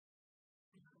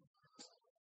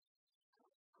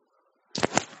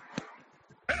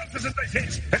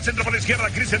66. El centro por la izquierda,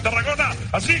 Cristian Tarragona.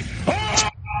 Así.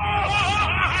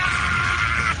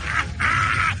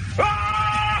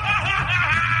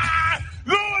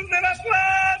 ¡Gol del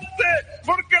Atlante!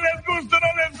 Porque les guste o no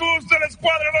les guste, les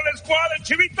cuadre o no les cuadre,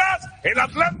 chivitas. El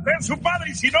Atlante es su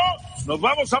padre y si no, nos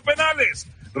vamos a penales.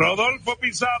 Rodolfo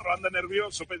Pizarro anda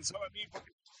nervioso, pensaba en mí.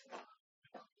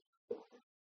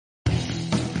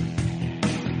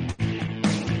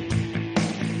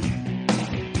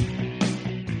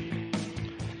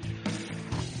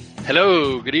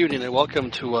 Hello, good evening, and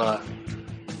welcome to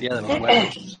the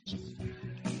West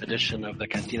edition of the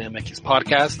Cantina MX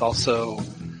podcast. Also,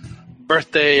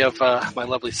 birthday of my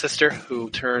lovely sister, who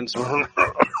turns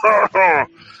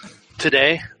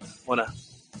today. Want to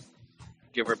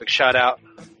give her a big shout out.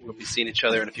 We'll be seeing each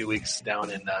other in a few weeks down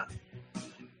in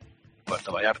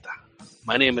Puerto Vallarta.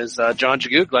 My name is John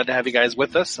Jagu. Glad to have you guys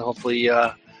with us. Hopefully,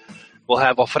 we'll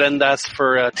have ofrendas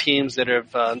for teams that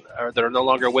are no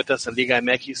longer with us in Liga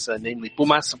MX, namely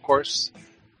Pumas, of course,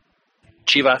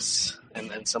 Chivas,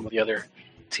 and some of the other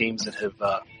teams that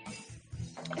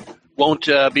won't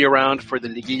be around for the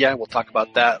Liguilla. We'll talk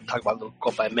about that. Talk about the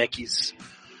Copa MX.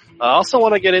 I also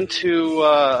want to get into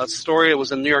a story that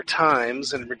was in the New York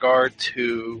Times in regard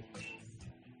to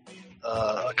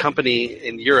a company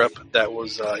in Europe that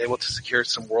was able to secure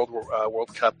some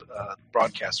World Cup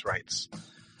broadcast rights.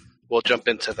 We'll jump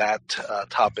into that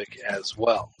topic as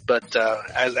well. But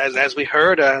as we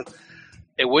heard,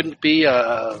 it wouldn't be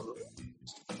a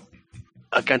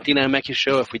Cantina MX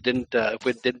show if we didn't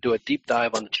do a deep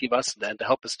dive on the Chivas. And to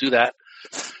help us do that,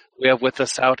 we have with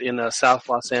us out in South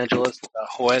Los Angeles,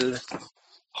 Joel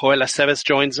Aceves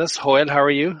joins us. Joel, how are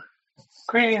you?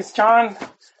 Greetings, John.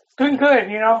 Doing good,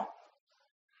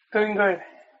 Doing good.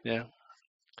 Yeah.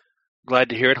 Glad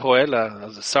to hear it,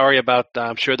 Joel. Sorry about,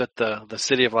 I'm sure that the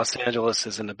city of Los Angeles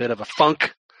is in a bit of a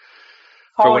funk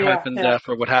for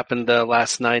what happened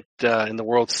last night in the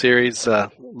World Series,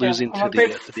 losing to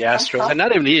the Astros, and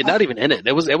not even in it.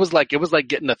 It was like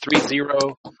getting a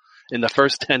 3-0 in the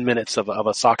first 10 minutes of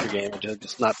a soccer game,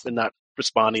 just not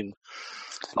responding.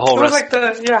 The whole it was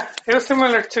it was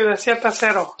similar to the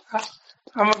 7-0.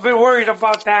 I'm a bit worried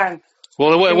about that.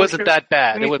 Well, it wasn't that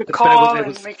bad. It was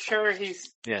make sure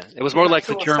he's. Yeah, it was more like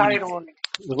the Germany. It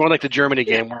was more like the Germany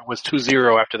game where it was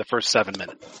 2-0 after the first 7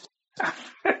 minutes.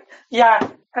 Yeah,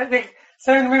 I think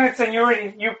 7 minutes and you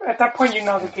at that point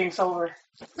the game's over.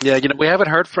 Yeah, we haven't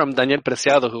heard from Daniel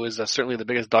Preciado, who is certainly the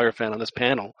biggest Dodger fan on this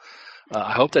panel.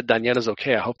 I hope that Daniel is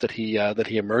okay. I hope that he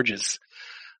emerges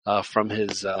from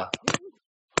his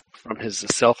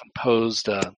self-imposed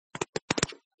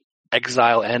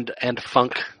exile and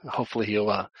funk. Hopefully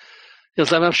I'm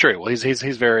sure he will. He's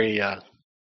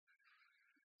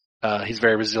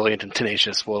very resilient and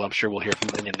tenacious. Well, I'm sure we'll hear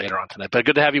from Daniel later on tonight. But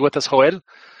good to have you with us, Joel.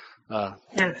 Yes.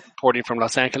 Reporting from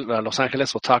Los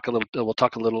Angeles. We'll talk a little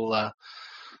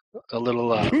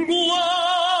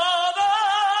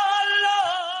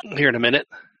here in a minute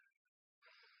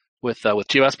with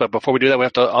Chivas. But before we do that, we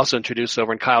have to also introduce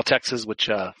over in Kyle, Texas, which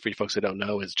for you folks that don't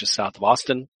know is just south of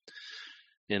Austin,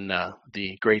 in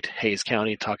the great Hayes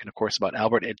County. Talking, of course, about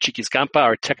Albert and Chiquis Campa,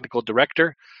 our technical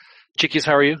director. Chiquis,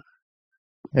 how are you?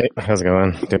 Hey, how's it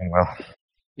going? Doing well.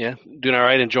 Yeah, doing all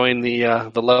right. Enjoying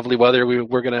the lovely weather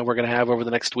we're gonna have over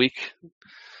the next week.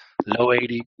 Low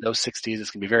 80, low 60s. It's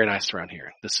gonna be very nice around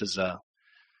here. This is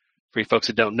for you folks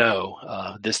that don't know,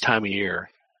 this time of year,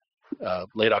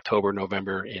 late October,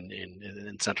 November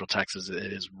in Central Texas,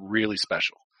 it is really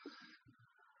special.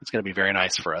 It's going to be very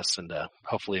nice for us, and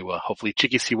hopefully,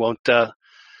 Chiquis, you won't have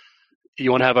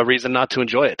a reason not to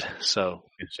enjoy it. So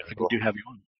we do have you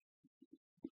on.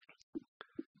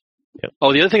 Yep.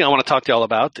 Oh, the other thing I want to talk to y'all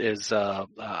about is I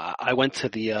went to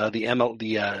the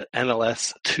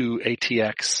MLS 2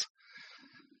 ATX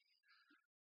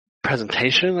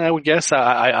presentation. I would guess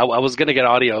I was going to get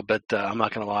audio, but I'm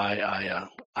not going to lie,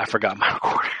 I forgot my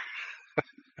recorder.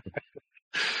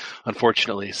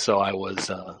 Unfortunately, so I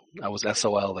was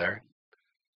SOL there.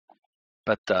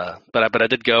 But I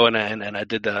did go and I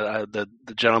did the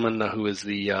gentleman who is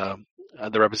the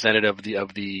representative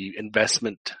of the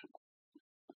investment,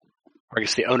 or I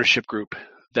guess the ownership group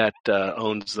that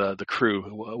owns the Crew,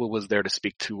 who was there to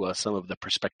speak to some of the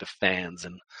prospective fans,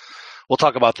 and we'll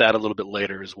talk about that a little bit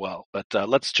later as well. But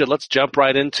let's jump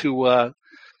right into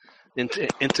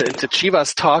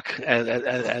Chivas talk,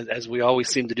 as we always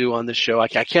seem to do on this show. I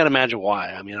can't imagine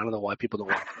why. I mean, I don't know why people don't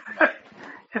want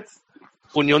it's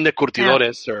Unión de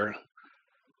Curtidores, or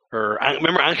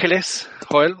remember Ángeles,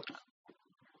 Joel?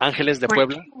 Ángeles de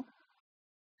Puebla?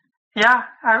 Yeah,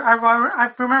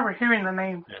 I remember hearing the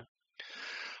name. Yeah.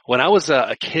 When I was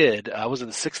a kid, I was in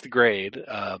the 6th grade.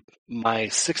 My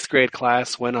 6th grade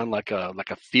class went on like a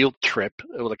field trip.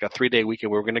 It was like a 3-day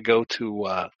weekend. We were going to go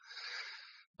to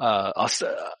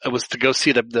it was to go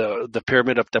see the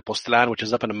pyramid of Tepoztlan, which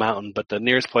is up in a mountain. But the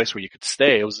nearest place where you could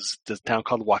stay, it was this town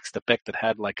called Huaxtepec that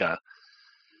had like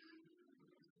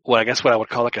what I would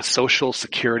call like a social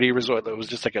security resort. It was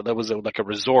just like a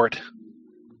resort.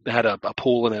 It had a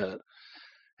pool and it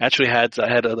had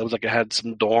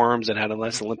some dorms and had a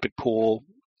nice Olympic pool.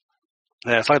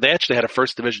 And it's like they actually had a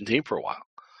first division team for a while,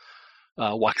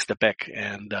 Huaxtepec,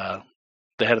 and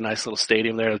they had a nice little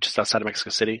stadium there just outside of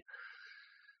Mexico City.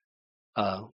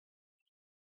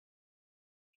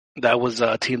 That was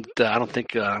a team that I don't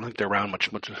think they're around much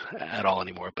at all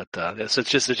anymore. But it's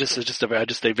just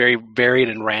a very varied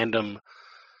and random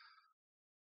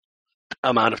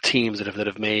amount of teams that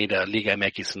have made Liga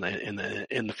MX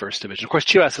in the first division. Of course,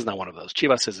 Chivas is not one of those.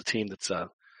 Chivas is a team that's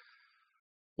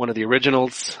one of the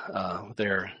originals.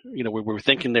 We were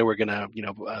thinking they were gonna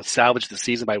salvage the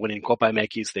season by winning Copa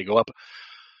MX. They go up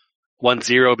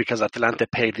 1-0 because Atlante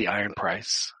paid the iron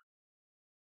price.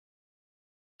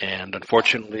 And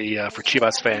unfortunately for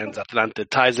Chivas fans, Atlante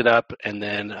ties it up, and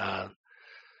then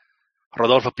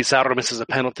Rodolfo Pizarro misses a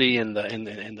penalty in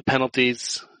the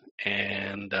penalties,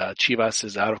 and Chivas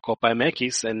is out of Copa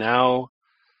MX, and now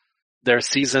their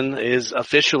season is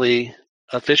officially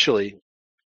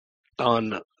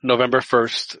on November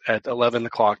 1st at 11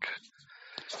 o'clock.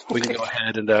 We can go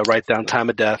ahead and write down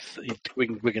time of death. We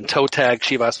can toe tag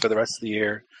Chivas for the rest of the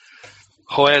year.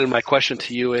 Joel, my question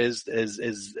to you is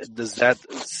does that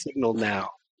signal now?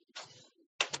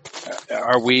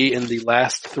 Are we in the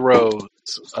last throes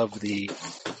of the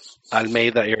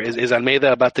Almeida era? Is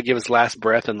Almeida about to give his last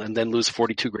breath and then lose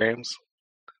 42 grams?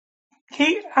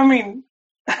 It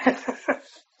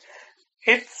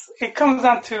comes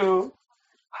down to,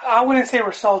 I wouldn't say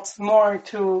results, more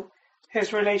to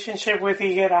his relationship with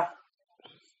Higuera.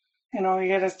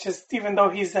 Higuera's just, even though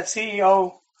he's the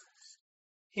CEO,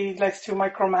 he likes to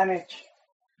micromanage.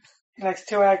 He likes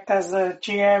to act as a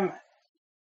GM.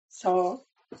 So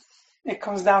it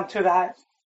comes down to that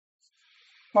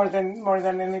more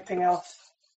than anything else.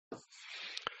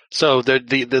 So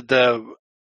the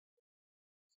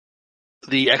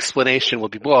explanation will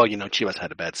be, well, Chivas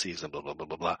had a bad season, blah blah blah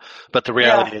blah blah. But the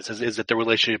reality is that the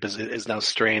relationship is now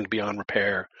strained beyond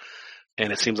repair,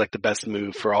 and it seems like the best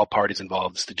move for all parties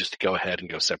involved is to just go ahead and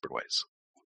go separate ways.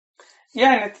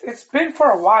 Yeah, and it's been for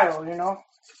a while,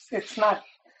 It's not.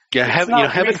 Yeah,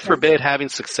 heaven forbid having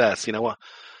success.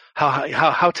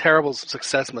 How terrible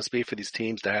success must be for these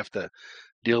teams to have to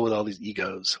deal with all these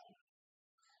egos.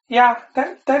 Yeah,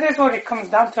 that is what it comes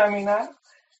down to. I mean,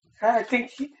 I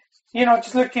think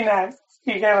just looking at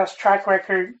Higuera's track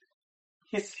record,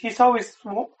 he's always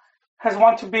has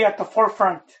wanted to be at the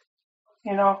forefront.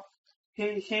 He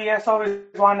has always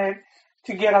wanted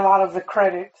to get a lot of the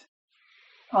credit.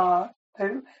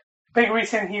 The big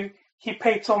reason he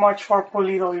paid so much for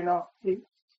Pulido,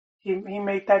 he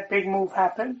made that big move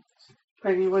happen,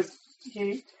 but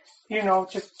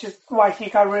just why he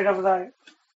got rid of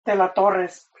De La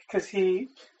Torres, because he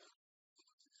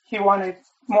wanted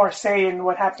more say in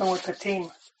what happened with the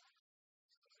team.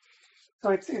 So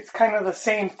it's kind of the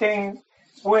same thing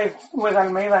with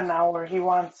Almeida now, where he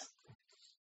wants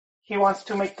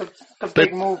to make the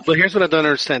big move. But here's what I don't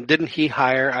understand: didn't he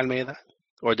hire Almeida?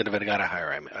 Or did Vergara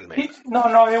hire Almeida?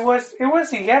 No, it was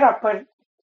Higuera, but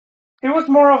it was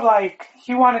more of like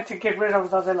he wanted to get rid of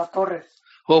the De La Torres.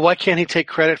 Well, why can't he take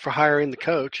credit for hiring the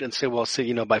coach and say, well, see,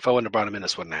 if I wouldn't have brought him in,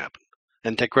 this wouldn't happen,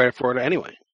 and take credit for it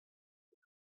anyway?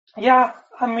 Yeah,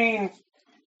 I mean,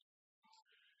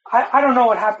 I don't know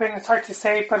what happened. It's hard to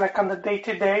say, but like on the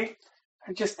day-to-day,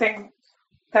 I just think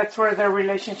that's where their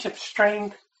relationship's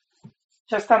strained,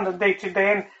 just on the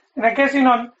day-to-day. And I guess,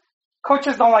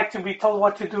 coaches don't like to be told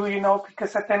what to do,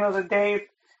 because at the end of the day,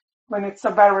 when it's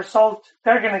a bad result,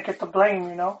 they're going to get the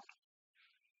blame,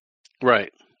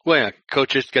 Right. Well, yeah,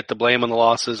 coaches get the blame on the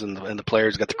losses and the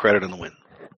players get the credit on the win.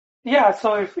 Yeah,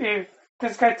 so if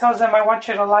this guy tells them, I want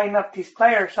you to line up these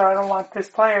players, or I don't want this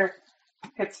player,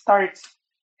 it starts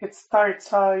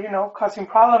causing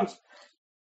problems,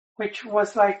 which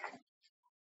was like,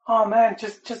 oh man,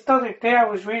 just the other day I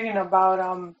was reading about,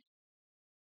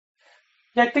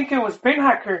 I think it was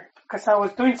Binhacker, because I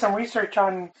was doing some research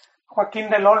on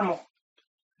Joaquin del Olmo.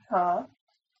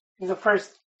 He's the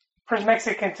first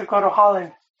Mexican to go to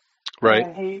Holland.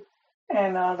 Right.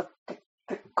 And the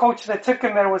coach that took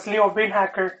him there was Leo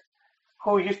Binhacker,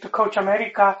 who used to coach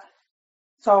America.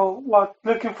 So while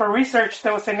looking for research,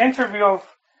 there was an interview of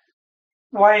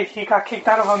why he got kicked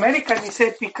out of America, and he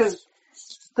said because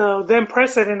the then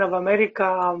president of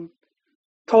America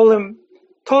told him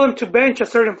to bench a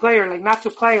certain player, like not to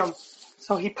play him.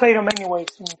 So he played him anyways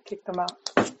and he kicked him out.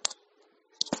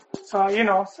 So,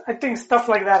 I think stuff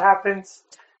like that happens.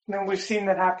 And then we've seen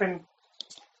that happen,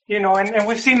 and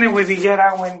we've seen it with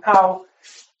Higuera when how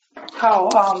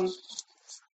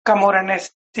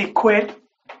Camoranesi quit,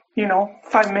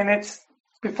 5 minutes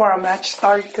before a match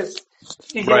starts because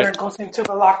Higuera goes into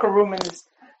the locker room and is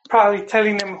probably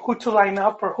telling them who to line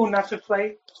up or who not to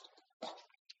play.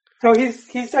 So I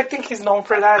think he's known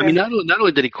for that. I mean, not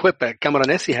only did he quit, but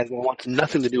Camoranesi wants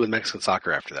nothing to do with Mexican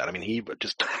soccer after that. I mean, he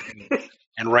just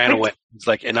and ran away. He's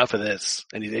like, enough of this,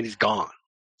 and he's gone.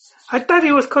 I thought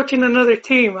he was coaching another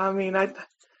team. I mean, I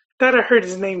thought I heard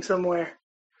his name somewhere.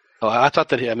 Oh, I thought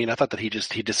that he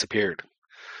disappeared.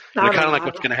 Kind of like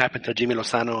what's going to happen to Jimmy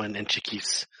Lozano and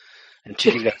Chiquis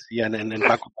Garcia and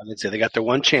Paco Palencia. They got their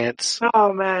one chance.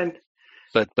 Oh man!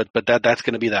 But that's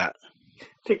going to be that.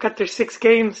 They got their 6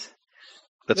 games.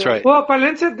 That's right. Well,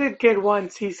 Palencia did get 1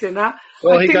 season. I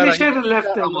think they should have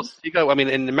left him.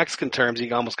 In Mexican terms,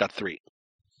 he almost got 3.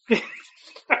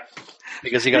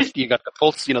 Because you got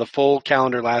the full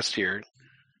calendar last year,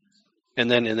 and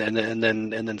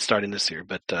then starting this year.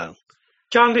 But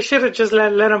John, they should have just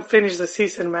let him finish the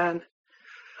season, man.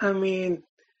 I mean,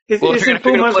 isn't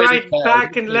Pumas right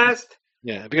back in last?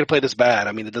 Yeah, if you're gonna play this bad,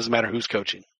 I mean, it doesn't matter who's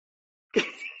coaching.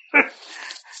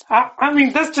 I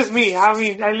mean, that's just me. I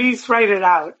mean, at least write it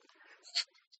out.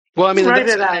 Well, I mean,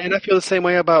 and I feel the same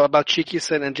way about Chiquis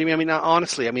and Jimmy. I mean,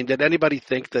 honestly, did anybody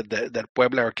think that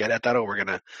Puebla or Querétaro were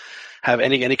gonna have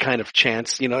any kind of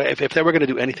chance? If they were gonna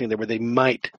do anything, they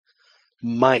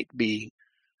might be,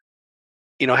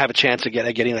 have a chance of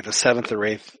getting like the 7th or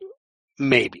 8th,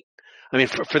 maybe. I mean,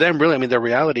 for them, really, I mean, the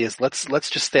reality is let's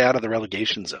just stay out of the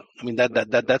relegation zone. I mean,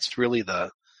 that's really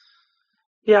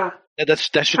yeah. That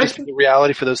should just be the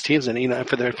reality for those teams, and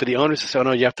for the owners to say, "Oh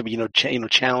no, you have to be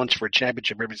challenged for a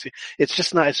championship every season." It's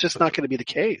just not going to be the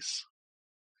case.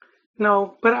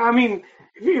 No, but I mean,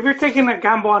 if you're taking a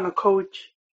gamble on a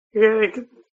coach, the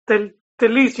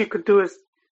least you could do is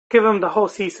give him the whole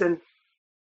season.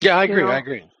 Yeah, I agree. I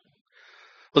agree.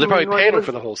 Well, they probably paid him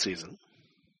for the whole season.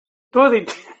 Well, they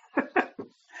do.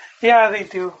 Yeah, they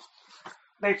do.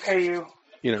 They pay you.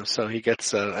 So he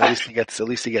gets at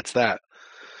least he gets that.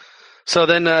 So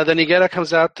then Higuera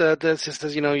comes out, says,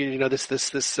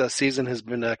 this season has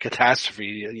been a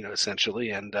catastrophe,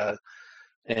 essentially, and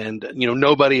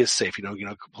nobody is safe,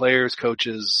 players,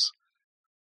 coaches.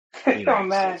 Oh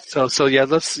man. So yeah,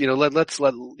 let's go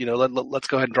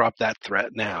ahead and drop that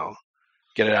threat now,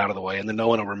 get it out of the way, and then no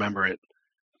one will remember it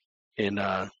in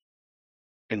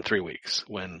 3 weeks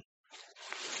when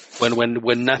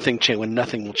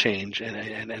nothing will change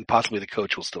and possibly the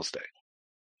coach will still stay.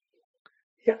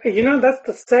 Yeah, that's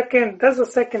the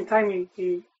second time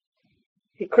he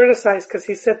criticized because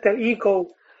he said that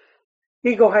ego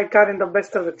had gotten the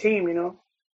best of the team, And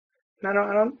I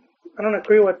don't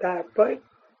agree with that, but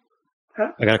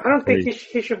I don't think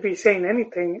he should be saying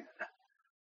anything.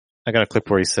 I got a clip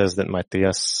where he says that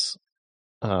Matias,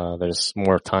 there's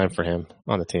more time for him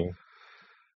on the team.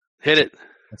 Hit it.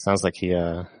 It sounds like he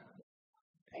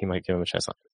might give him a chance.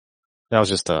 That was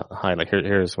just a highlight.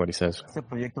 Here's what he says. Este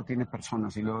proyecto tiene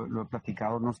personas y lo he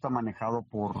platicado, no está manejado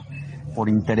por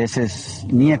intereses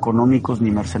ni económicos ni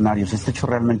mercenarios, está hecho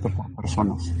realmente por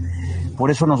personas.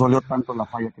 Por eso nos dolió tanto la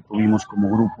falla que tuvimos como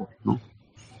grupo, ¿no?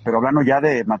 Pero hablando ya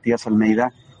de Matías Almeida,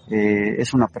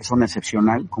 es una persona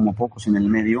excepcional, como pocos en el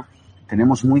medio.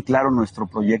 Tenemos muy claro nuestro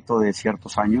proyecto de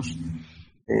ciertos años.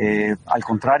 Al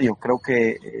contrario, creo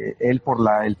que él por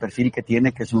el perfil que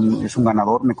tiene, que es un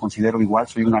ganador, me considero igual,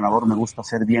 soy un ganador, me gusta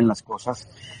hacer bien las cosas,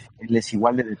 él es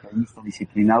igual de detallista,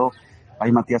 disciplinado.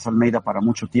 Hay Matías Almeida para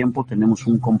mucho tiempo, tenemos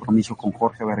un compromiso con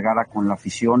Jorge Vergara, con la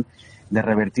afición, de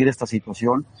revertir esta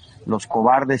situación. Los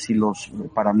cobardes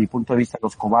para mi punto de vista,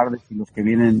 los cobardes y los que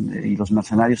vienen y los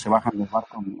mercenarios se bajan del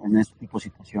barco en este tipo de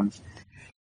situaciones.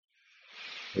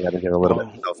 You got to get a little bit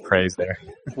of self-praise there.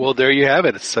 Well, there you have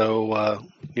it. So,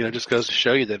 just goes to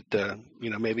show you that,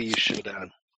 maybe you should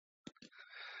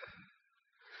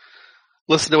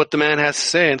listen to what the man has to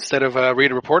say instead of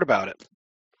read a report about it.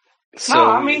 So, no,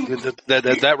 I mean,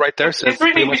 that right there says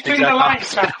pretty much the exact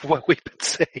opposite of what we've been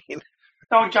saying.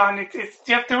 No, John, it's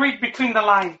you have to read between the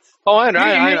lines. Oh, I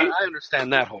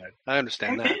understand that, Jorge. I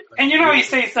understand that. And he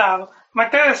says, my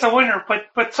dad is a winner,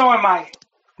 but so am I.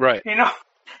 Right.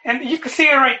 And you can see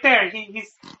it right there.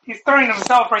 He's throwing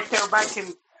himself right there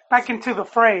back into the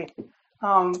fray.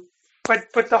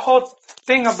 But the whole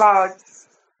thing about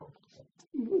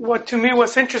what to me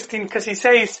was interesting because he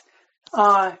says,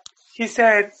 he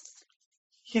said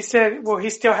he said, well, he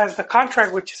still has the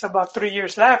contract, which is about 3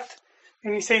 years left.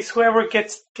 And he says whoever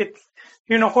gets,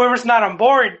 whoever's not on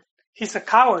board, he's a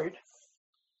coward.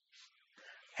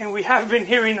 And we have been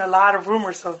hearing a lot of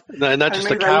rumors of not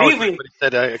just a coward, but he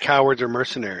said cowards are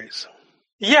mercenaries.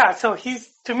 Yeah, so he's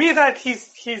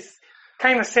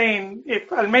kind of saying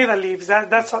if Almeida leaves,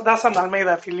 that's on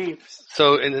Almeida if he leaves.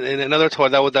 So in other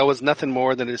words, that was nothing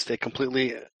more than just a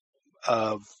completely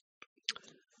a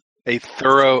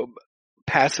thorough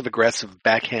passive aggressive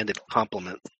backhanded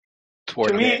compliment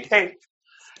toward me. Hey,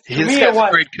 he's a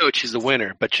great coach. He's a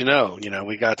winner, but we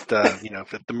got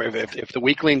if the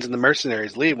weaklings and the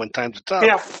mercenaries leave when times are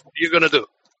tough, what are you gonna do?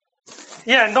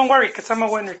 Yeah, and don't worry, because I'm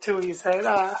a winner too. He said.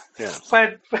 Yeah.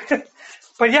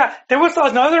 But yeah, there was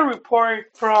another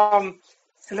report this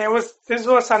was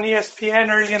on ESPN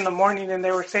early in the morning, and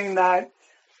they were saying that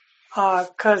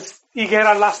because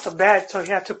Higuera lost a bet, so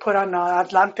he had to put on an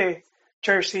Atlante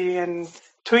jersey and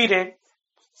tweet it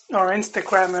or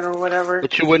Instagram it or whatever.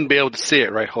 But you wouldn't be able to see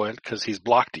it, right, Joel? Because he's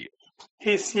blocked you.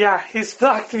 He's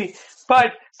blocked me.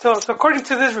 But so according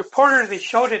to this reporter, they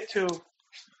showed it to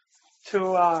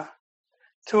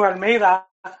Almeida,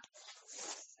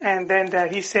 and then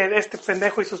that he said "este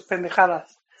pendejo y sus pendejadas."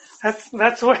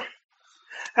 That's what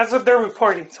they're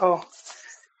reporting. So,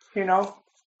 Well,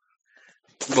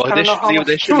 they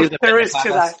should leave the there is to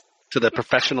that. To the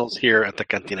professionals here at the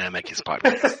Cantina MX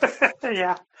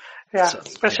podcast. yeah. So,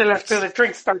 especially after the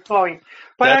drinks start flowing.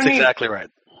 But that's exactly right.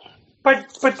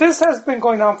 But this has been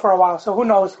going on for a while, so who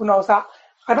knows? I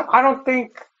don't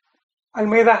think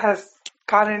Almeida has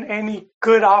gotten any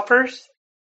good offers,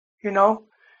 and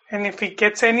if he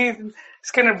gets any,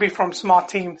 it's going to be from small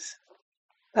teams.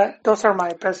 Those are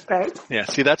my best bet. Yeah,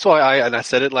 see, that's why I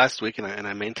said it last week, and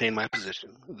I maintain my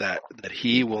position that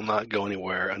he will not go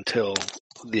anywhere until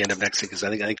the end of next season. Because I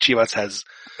think Chivas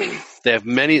they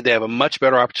have a much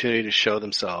better opportunity to show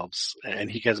themselves, and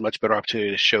he has a much better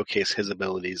opportunity to showcase his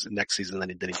abilities next season than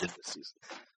he did this season.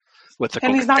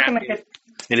 And he's not going to get.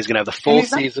 And he's going to have the full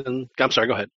season. I'm sorry,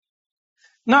 go ahead.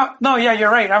 No, yeah, you're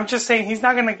right. I'm just saying he's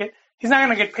not going to get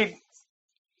paid.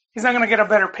 He's not going to get a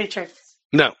better paycheck.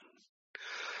 No.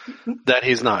 That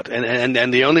he's not,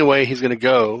 and the only way he's going to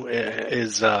go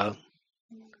is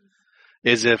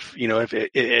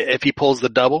if he pulls the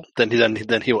double, then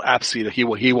he will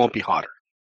absolutely he won't be hotter.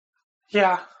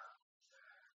 Yeah,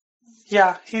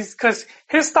 because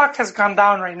his stock has gone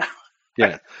down right now.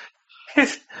 Yeah, and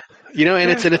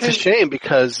it's a shame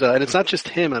because and it's not just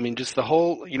him. I mean, just the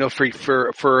whole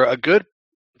for a good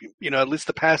at least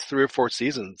the past 3 or 4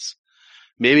 seasons.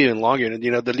 Maybe even longer.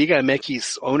 The Liga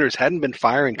MX owners hadn't been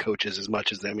firing coaches as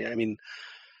much as them. I mean,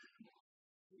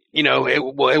 it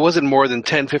wasn't more than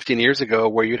 10, 15 years ago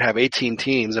where you'd have 18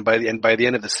 teams, and by the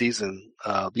end of the season,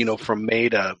 from May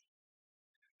to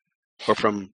or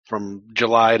from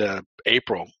July to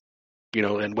April,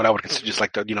 and what I would consider just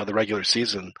like the regular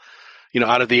season,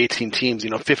 out of the 18 teams,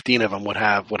 15 of them would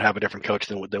have a different coach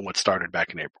than what started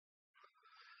back in April.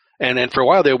 And for a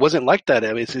while there, it wasn't like that.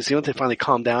 I mean, it's once they finally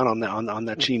calmed down on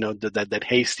that, that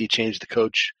hasty change the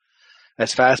coach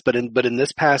as fast. But in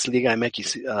this past Liga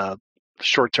MX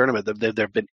short tournament, there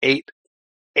have been eight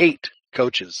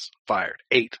coaches fired.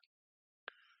 8.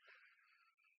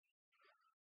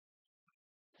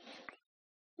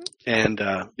 And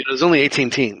there's only 18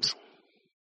 teams,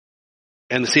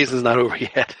 and the season's not over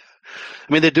yet.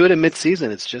 I mean, they do it in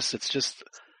mid-season. It's just.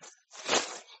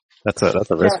 That's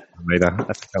a risk for Almeida.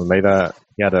 I think Almeida,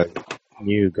 he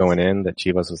knew going in that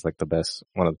Chivas was like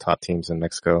one of the top teams in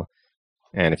Mexico.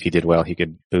 And if he did well, he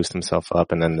could boost himself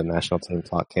up. And then the national team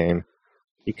talk came.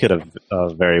 He could have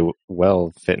very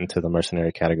well fit into the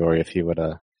mercenary category if he would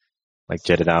have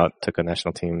jetted out, took a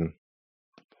national team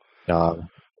job.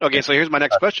 Okay, so here's my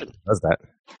next question. Does that?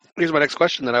 Here's my next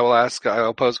question that I will ask. I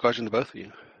will pose a question to both of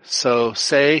you. So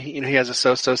say, he has a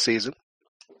so-so season.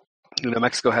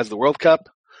 Mexico has the World Cup.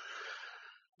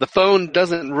 The phone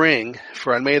doesn't ring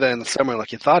for Almeida in the summer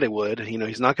like you thought it would.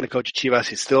 He's not going to coach Chivas.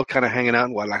 He's still kind of hanging out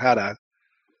in Guadalajara.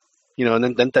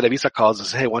 And then Televisa calls and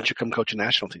says, hey, why don't you come coach a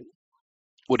national team?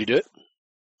 Would he do it?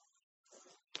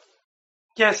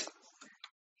 Yes.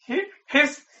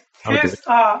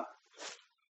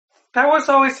 That was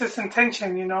always his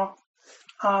intention,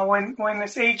 when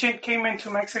his agent came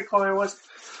into Mexico, it was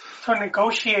to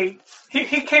negotiate.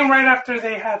 He came right after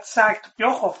they had sacked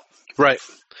Piojo. Right.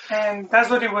 And that's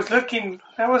what he was looking.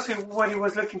 That was what he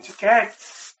was looking to get,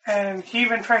 and he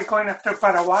even tried going after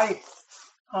Paraguay,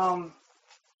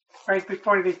 right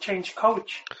before they changed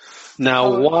coach.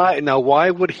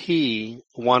 Why would he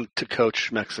want to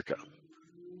coach Mexico?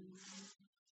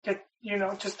 Get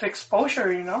just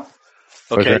exposure,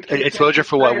 Okay, exposure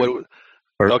for what?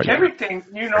 Okay. everything.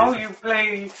 You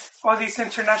play all these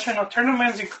international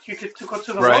tournaments. You get to go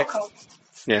to the Right. World Cup.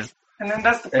 Yeah. And then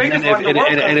that's the And, biggest and, one, the World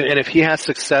Cup. and if he has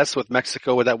success with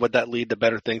Mexico, would that lead to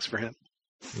better things for him?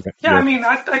 Yeah, I mean,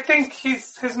 I think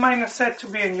his mind is set to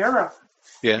be in Europe.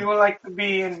 Yeah. He would like to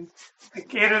be in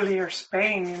like Italy or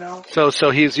Spain,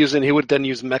 So he would then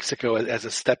use Mexico as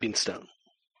a stepping stone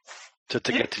to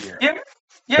get to Europe.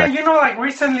 Yeah, like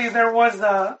recently there was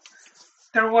the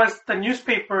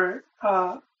newspaper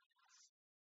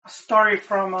story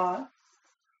from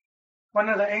one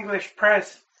of the English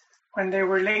press when they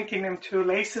were linking him to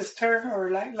Leicester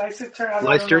or Leicester. I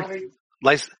don't know how you-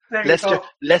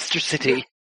 Leicester City.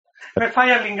 Me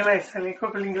falla el inglés, el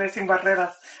inglés sin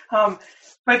barreras.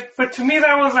 But to me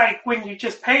that was like when you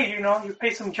just pay, you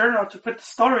pay some journal to put the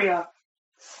story up,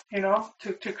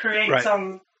 to create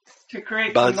some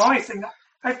Buzz. some noise. And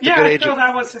I feel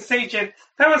that was his agent.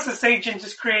 That was his agent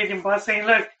just creating buzz, saying,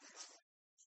 "Look,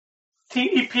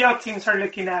 EPL teams are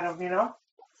looking at him,"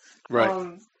 Right.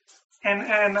 And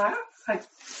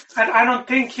I don't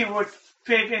think he would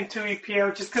fit into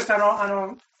EPL just because I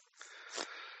don't.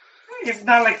 It's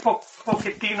not like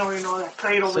Pochettino, that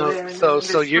played over there.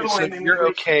 So you're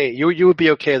okay. You would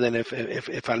be okay then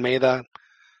if Almeida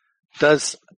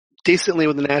does decently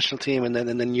with the national team and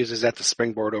then uses that to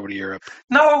springboard over to Europe.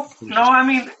 No. I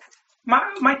mean,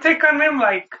 my take on him,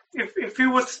 like if he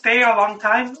would stay a long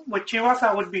time with Chivas,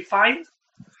 I would be fine.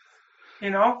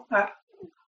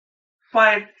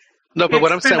 But no, but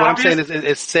what I'm saying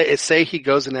is say he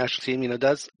goes to the national team,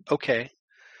 does okay,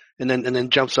 and then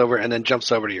jumps over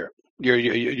to Europe.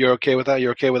 You're okay with that?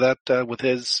 You're okay with that with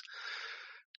his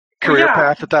career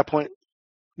path at that point?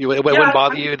 It wouldn't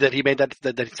bother you that he made that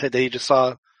he said that he just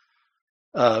saw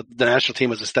the national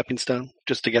team as a stepping stone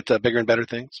just to get to bigger and better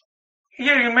things?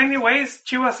 Yeah, in many ways,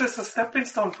 Chivas is a stepping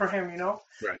stone for him.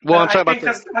 Right. Well, I'm talking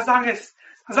about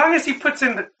as long as he puts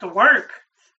in the work,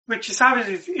 which he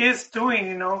obviously is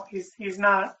doing. He's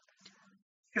not.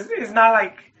 It's not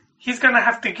like he's gonna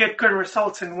have to get good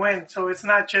results and win. So it's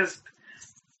not just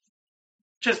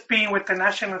being with the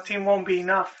national team won't be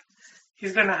enough.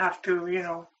 He's gonna have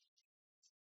to,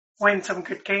 win some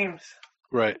good games.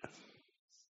 Right.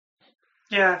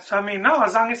 Yeah. So I mean, no.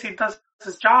 As long as he does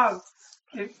his job,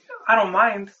 I don't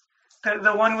mind.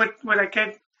 The one with a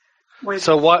kid.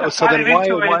 So why is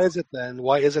it then,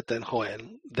 Joel,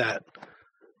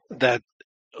 that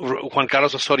Juan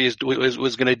Carlos Osorio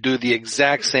was going to do the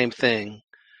exact same thing,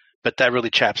 but that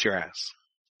really chaps your ass?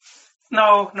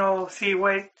 No. See,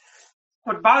 what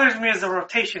bothers me is the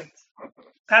rotations.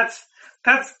 That's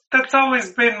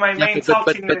always been my main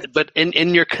saltiness. But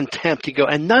in your contempt, you go,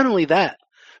 and not only that,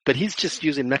 but he's just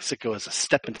using Mexico as a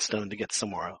stepping stone to get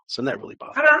somewhere else, and that really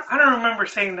bothers me. I don't remember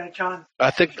saying that, John. I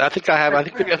think I have. I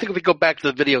think if we go back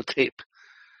to the videotape.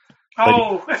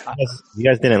 Oh, you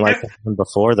guys didn't like him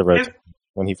before the rotation.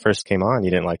 When he first came on, you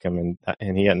didn't like him,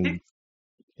 and he hadn't.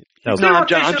 I'm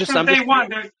just.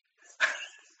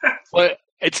 Well,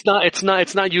 it's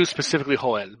not you specifically,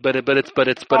 Joel, but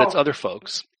it's other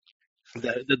folks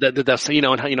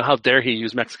that how dare he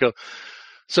use Mexico.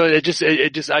 So I just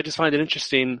find it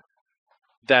interesting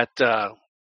that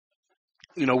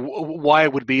why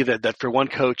it would be that for one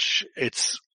coach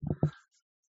it's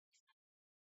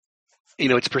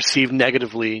perceived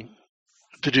negatively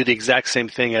to do the exact same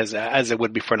thing as it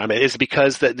would be for another. Is it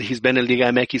because that he's been in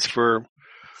Liga MX for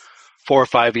 4 or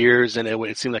 5 years and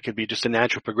it seemed like it'd be just a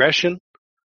natural progression?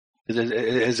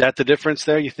 Is that the difference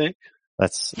there, you think?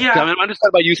 Yeah. I'm just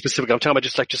talking about you specifically. I'm talking about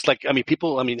just like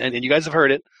people. And you guys have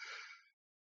heard it.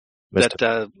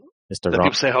 That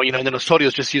people say, and then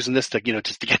Osorio's just using this to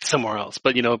just to get somewhere else.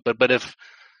 But if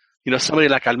somebody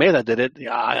like Almeida did it,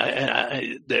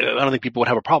 I don't think people would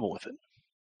have a problem with it.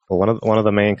 Well, one of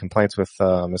the main complaints with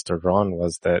Mr. Ron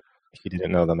was that he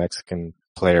didn't know the Mexican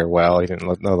player well. He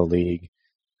didn't know the league.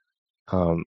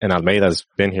 And Almeida's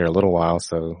been here a little while,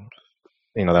 so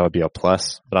that would be a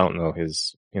plus. But I don't know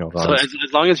his Ron's. So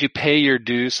as long as you pay your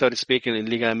dues, so to speak, in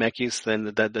Liga MX, then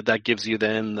that gives you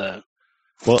then the.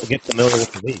 Well, get familiar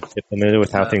with the league. Get familiar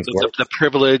with how things work. The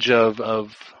privilege of.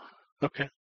 Okay,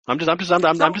 I'm just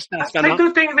asking. I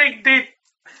do think they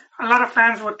a lot of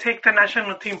fans would take the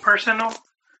national team personal,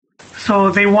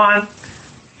 so they want,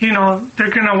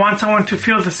 they're gonna want someone to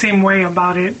feel the same way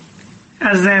about it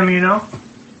as them,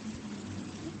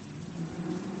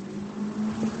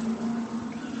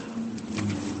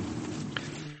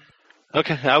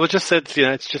 Okay, I was just said,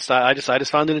 it's just I just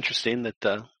found it interesting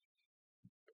that.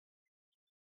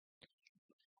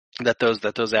 That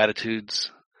those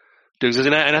attitudes do exist,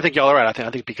 and I think y'all are right.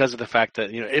 I think because of the fact that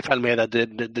if Almeida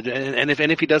did and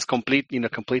if he does complete the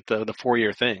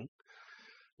 4-year thing,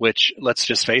 which, let's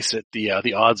just face it,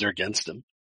 the odds are against him.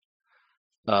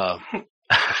 But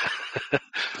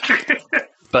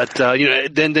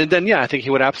then yeah, I think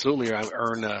he would absolutely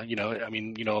earn.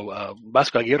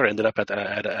 Vasco Aguirre ended up at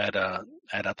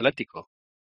Atletico.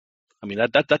 I mean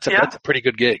that's a pretty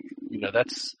good gig.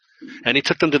 And he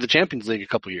took them to the Champions League a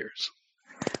couple years.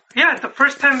 Yeah, the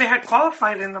first time they had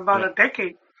qualified in about a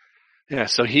decade. Yeah,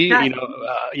 so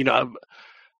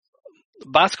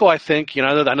Vasco, I think,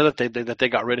 I know that they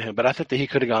got rid of him, but I think that he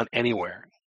could have gone anywhere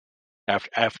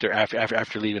after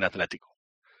leaving Atletico,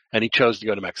 and he chose to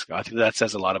go to Mexico. I think that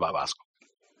says a lot about Vasco.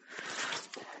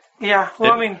 Yeah,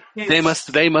 well, they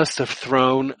must have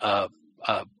thrown a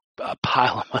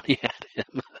pile of money at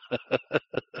him.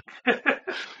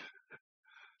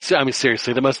 So, I mean,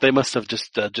 seriously, they must have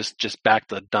just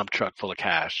backed a dump truck full of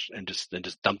cash and just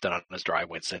dumped it on his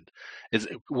driveway and said,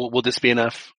 will this be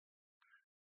enough?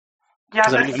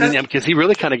 Yeah, because he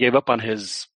really kind of gave up on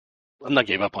his. I'm not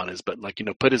gave up on his, but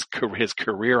put his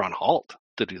career on halt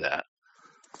to do that.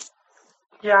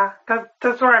 Yeah,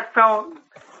 that's where I felt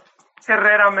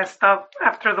Herrera messed up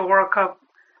after the World Cup.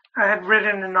 I had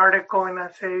written an article and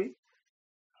I say,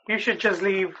 you should just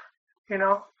leave,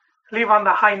 leave on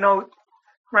the high note,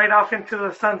 right off into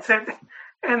the sunset,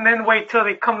 and then wait till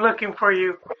they come looking for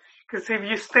you. Because if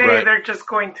you stay, right, they're just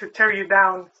going to tear you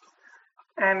down.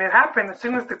 And it happened as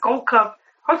soon as the Gold Cup.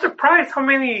 I was surprised how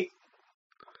many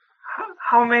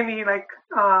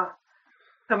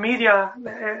the media,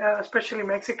 especially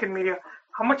Mexican media,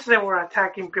 how much they were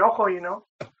attacking Piojo,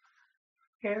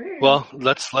 Well,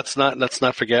 let's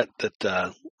not forget that.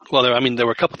 There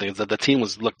were a couple things that the team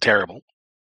looked terrible,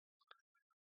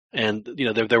 and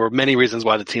there were many reasons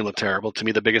why the team looked terrible. To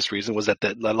me, the biggest reason was that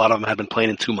a lot of them had been playing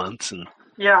in 2 months, and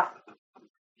yeah,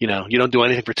 you don't do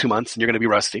anything for 2 months, and you're going to be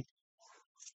rusty.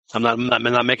 I'm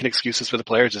not making excuses for the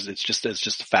players. It's just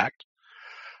a fact.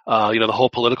 The whole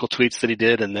political tweets that he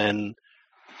did, and then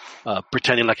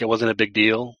pretending like it wasn't a big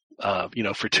deal,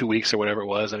 for 2 weeks or whatever it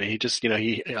was. I mean, he just,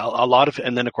 a lot of,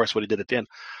 and then of course what he did at the end,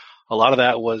 a lot of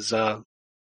that was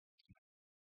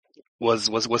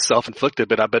self-inflicted.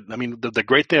 But I mean, the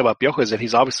great thing about Piojo is that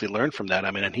he's obviously learned from that.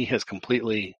 I mean, and he has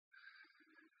completely.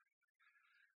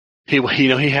 He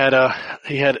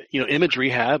had image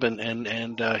rehab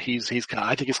and he's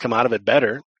I think he's come out of it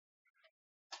better,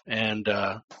 and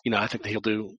I think that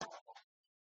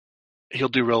he'll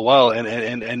do real well, and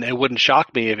it wouldn't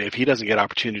shock me if he doesn't get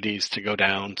opportunities to go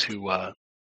down to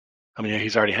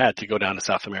he's already had to go down to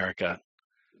South America,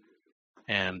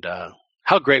 and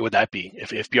how great would that be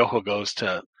if Piojo goes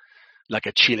to like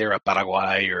a Chile or a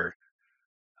Paraguay or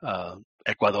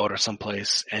Ecuador or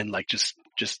someplace and like just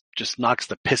knocks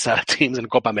the piss out of teams in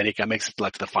Copa America, makes it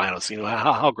like to the finals.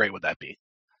 How great would that be?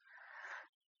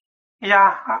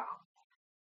 Yeah,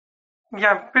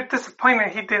 a bit disappointed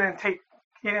he didn't take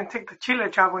the Chile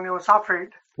job when it was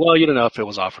offered. Well, you don't know if it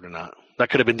was offered or not. That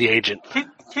could have been the agent.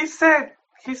 He said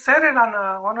it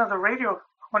on one of the radio,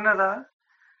 one of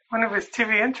his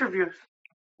TV interviews.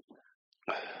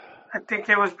 I think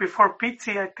it was before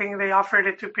Pizzi. I think they offered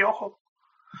it to Piojo.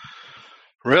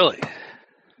 Really?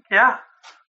 Yeah.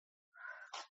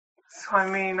 So I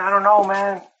mean, I don't know,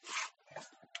 man.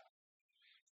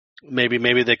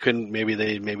 Maybe they couldn't. Maybe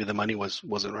the money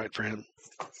wasn't right for him.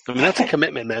 I mean, that's a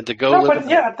commitment, man. To go. No, but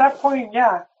yeah, at that point,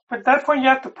 yeah. But at that point, you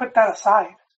have to put that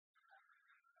aside.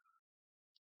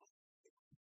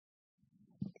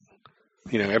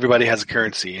 Everybody has a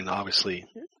currency, and obviously,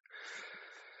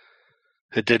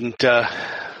 it didn't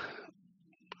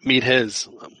meet his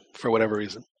for whatever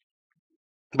reason.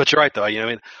 But you're right, though.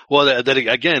 Then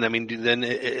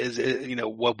is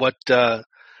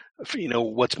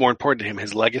what's more important to him,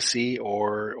 his legacy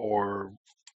or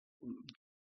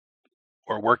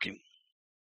working?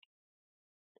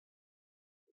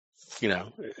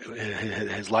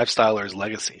 His lifestyle or his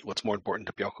legacy. What's more important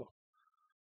to Piojo?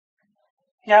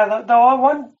 Yeah,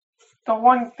 the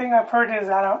one thing I've heard is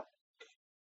that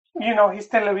he's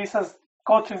Televisa's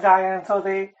go-to guy, and so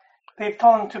they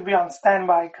told him to be on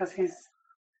standby because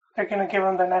they're going to give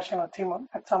him the national team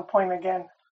at some point again.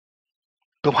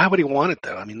 But why would he want it,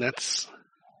 though? I mean, that's...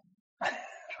 I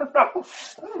don't know.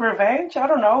 Revenge? I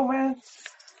don't know, man.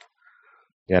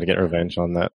 You got to get revenge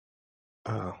on that.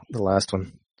 The last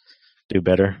one. Do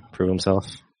better. Prove himself.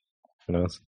 Who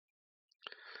knows?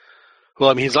 Well,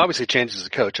 I mean, he's obviously changed as a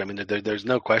coach. I mean, there's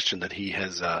no question that he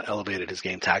has elevated his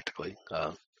game tactically.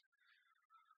 I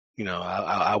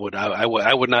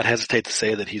would not hesitate to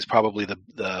say that he's probably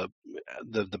the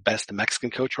best Mexican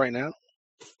coach right now.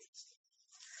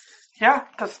 Yeah,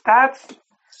 the stats,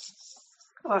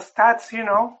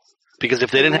 Because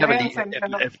if they didn't have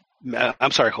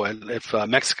I'm sorry, Joel. If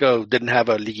Mexico didn't have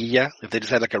a liguilla, if they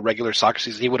just had like a regular soccer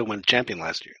season, he would have won champion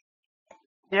last year.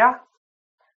 Yeah.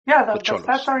 Yeah, the With Cholos.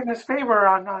 stats are in his favor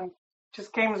on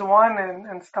just games won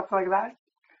and stuff like that.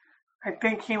 I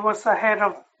think he was ahead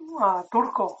of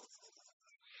Turco.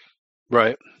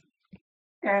 Right.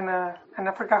 And I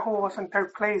forgot who was in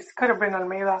third place. Could have been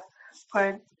Almeida,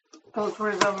 but those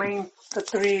were the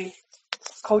three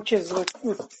coaches with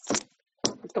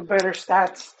the better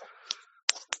stats.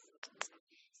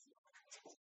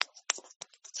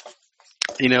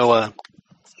 You know,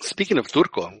 speaking of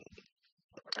Turco,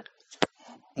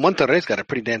 Monterrey's got a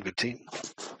pretty damn good team.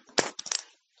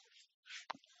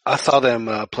 I saw them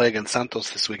play against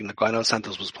Santos this week, and I know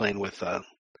Santos was playing with a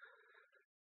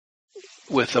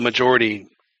majority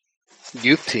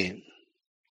youth team,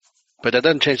 but that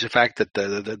doesn't change the fact that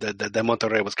the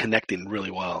Monterrey was connecting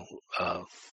really well.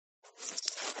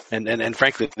 And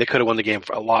frankly, they could have won the game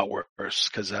for a lot worse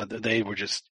because they were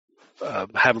just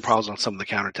having problems on some of the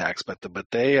counterattacks. But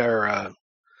they are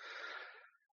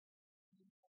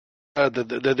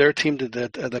they're a team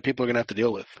that people are going to have to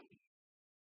deal with.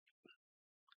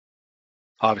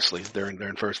 Obviously, they're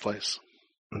in first place.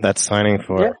 That signing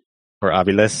for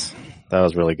Aviles, that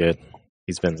was really good.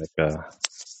 He's been like a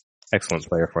excellent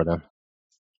player for them.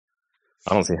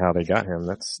 I don't see how they got him.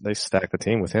 They stacked the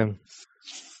team with him.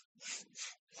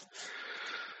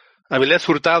 Aviles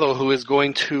Hurtado, who is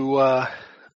going to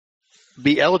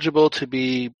be eligible to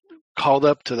be called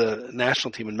up to the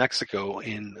national team in Mexico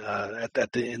in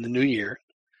the new year.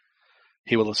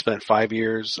 He will have spent 5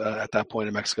 years at that point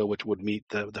in Mexico, which would meet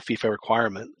the FIFA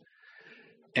requirement.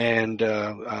 And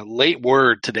late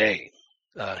word today,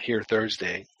 here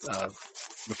Thursday,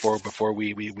 before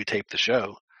we taped the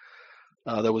show,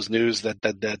 there was news that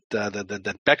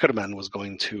Beckerman was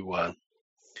going to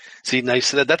see. Now you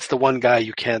said that's the one guy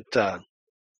you can't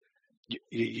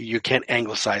you can't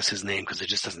anglicize his name because it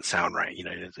just doesn't sound right. You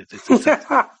know, it's so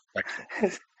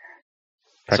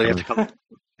you have to call.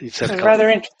 He said it's rather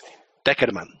interesting.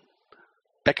 Beckerman.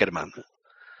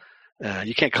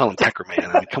 You can't call him Peckerman.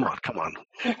 I mean, come on.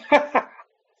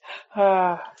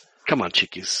 Come on,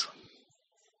 Chiquis.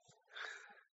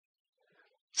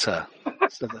 It's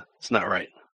not right.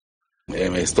 Me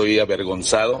estoy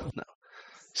avergonzado. No.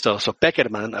 So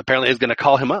Beckerman apparently is going to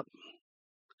call him up.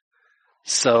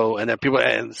 So, and then people,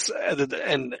 and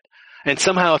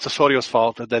somehow it's Osorio's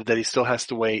fault that he still has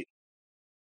to wait,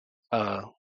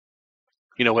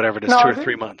 whatever it is, 2 or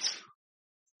 3 months.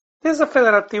 There's a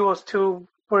Federativos too,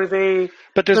 where they.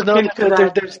 But there's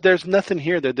nothing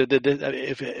here. If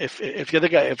the other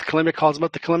guy, if Colombia calls him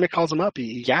up, the Colombia calls him up.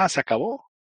 Ya se acabó.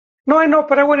 No, I know,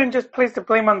 but I wouldn't just place the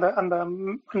blame on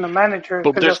the manager.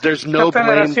 But there's no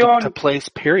blame to place.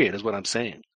 Period, is what I'm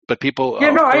saying. But people,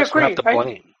 I agree. Have to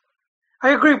blame. I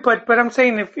agree, but I'm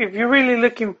saying if you're really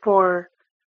looking for,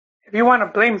 if you want to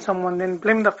blame someone, then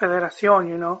blame the Federación.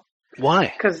 You know.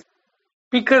 Why?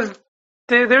 Because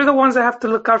they're the ones that have to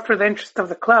look out for the interest of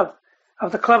the club,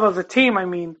 of the team, I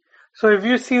mean. So if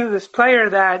you see this player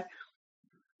that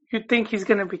you think he's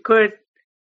going to be good,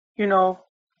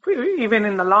 even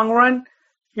in the long run,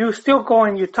 you still go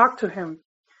and you talk to him.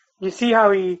 You see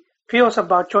how he feels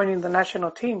about joining the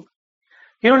national team.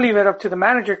 You don't leave it up to the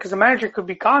manager because the manager could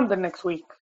be gone the next week.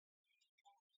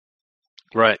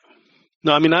 Right.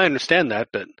 No, I mean, I understand that,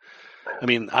 but I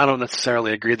mean, I don't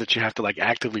necessarily agree that you have to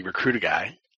actively recruit a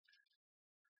guy.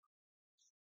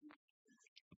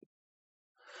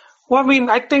 Well, I mean,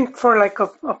 I think for a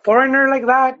foreigner like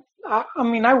that,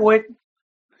 I would.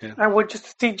 Yeah. I would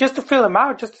just to feel him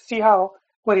out, just to see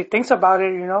what he thinks about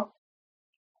it,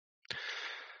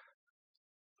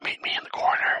 Meet me in the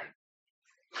corner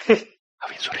of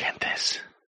Insurgentes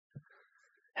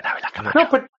and Ávila Camacho. No,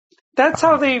 but that's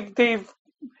how they've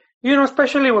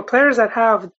especially with players that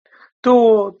have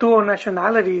dual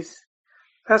nationalities.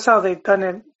 That's how they've done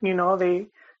it.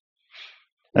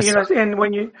 And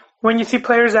when you see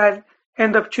players that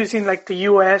end up choosing the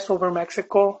U.S. over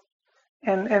Mexico,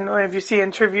 and if you see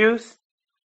interviews,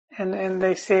 and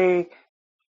they say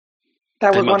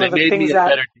that was one of the things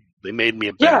that they made me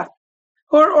a better. Yeah,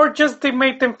 or just they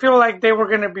made them feel like they were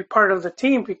going to be part of the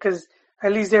team because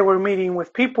at least they were meeting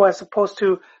with people as opposed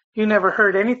to you never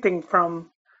heard anything from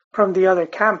the other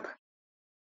camp.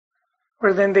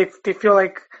 Or then they feel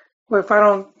like, well, if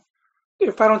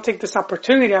I don't take this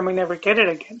opportunity, I may never get it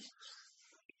again.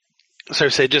 So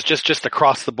say just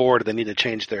across the board, they need to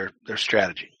change their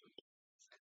strategy.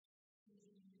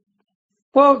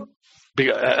 Well,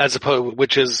 as opposed,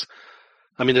 which is,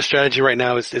 I mean, the strategy right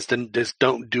now is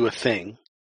don't do a thing,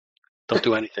 don't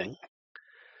do anything,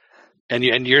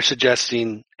 and you're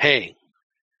suggesting, hey,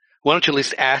 Why don't you at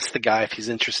least ask the guy if he's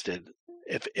interested?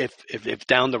 If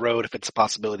down the road, if it's a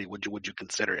possibility, would you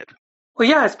consider it? Well,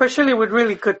 yeah, especially with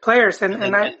really good players, and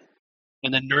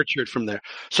then nurture it from there.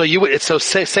 So you would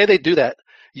say they do that,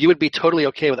 you would be totally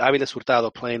okay with Aviles Hurtado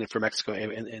playing for Mexico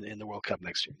in the World Cup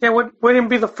next year. Yeah, wouldn't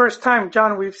be the first time,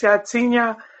 John. We've had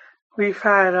Ciña, we've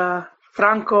had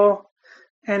Franco,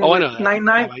 and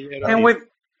 9-9, and with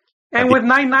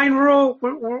 9-9 rule,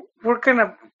 we're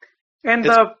gonna end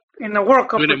up in the World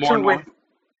Cup or two with.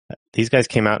 These guys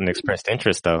came out and expressed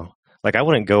interest, though. Like, I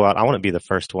wouldn't go out. I wouldn't be the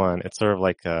first one. It's sort of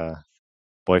like a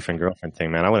boyfriend-girlfriend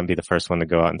thing, man. I wouldn't be the first one to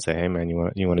go out and say, "Hey, man,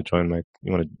 you want to join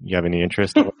you have any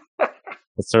interest?"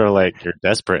 It's sort of like you're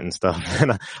desperate and stuff.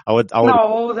 And I would.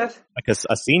 No, that's like a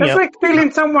senior. That's like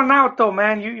feeling someone out, though,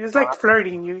 man. It's like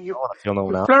flirting. You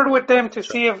flirt with them to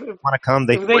see if want to come.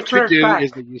 What you do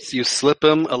is that you slip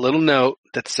them a little note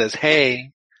that says,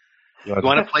 "Hey, you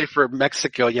want to play for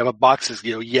Mexico? You have a box that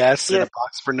goes yes and a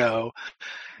box for no."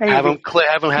 Have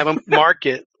them mark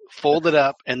it, fold it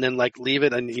up, and then leave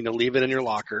it in your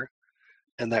locker,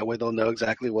 and that way they'll know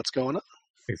exactly what's going on.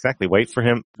 Exactly. Wait for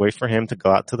him to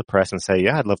go out to the press and say,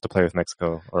 "Yeah, I'd love to play with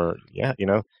Mexico," or "Yeah,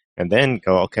 and then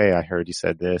go, "Okay, I heard you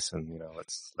said this, and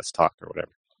let's talk," or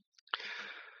whatever.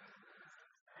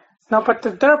 No, but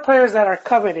there are players that are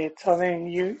coveted, so then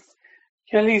you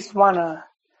at least wanna,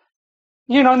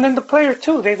 and then the player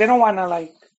too. They don't wanna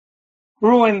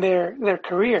ruin their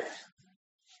career.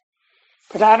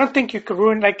 But I don't think you could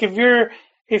ruin, if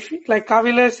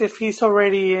Aviles, if he's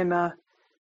already in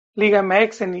Liga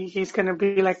MX and he's going to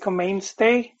be like a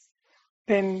mainstay,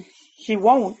 then he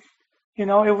won't. It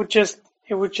would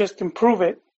just improve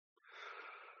it.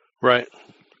 Right.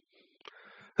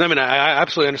 I mean, I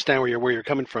absolutely understand where you're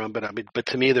coming from, but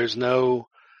to me, there's no.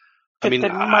 I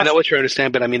know what you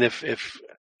understand, but I mean, if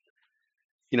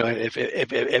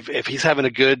he's having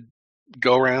a good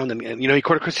go around, and he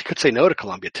could say no to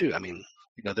Colombia too. I mean.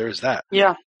 There is that.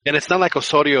 Yeah. And it's not like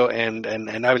Osorio and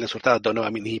Aviles Hurtado don't know.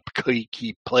 I mean, he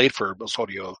played for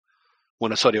Osorio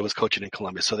when Osorio was coaching in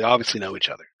Colombia, so they obviously know each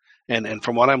other. And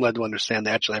from what I'm led to understand,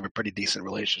 they actually have a pretty decent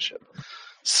relationship.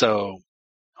 So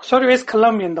Osorio is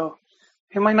Colombian, though.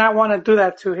 He might not want to do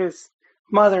that to his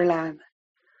motherland.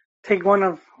 Take one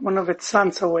of its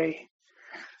sons away.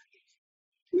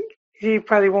 He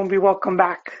probably won't be welcome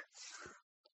back.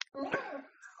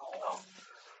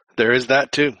 There is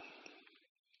that too.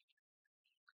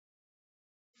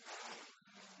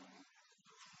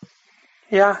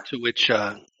 Yeah. To which,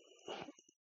 that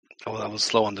was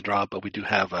slow on the draw, but we do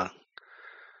have a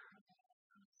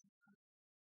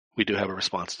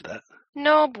response to that.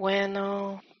 No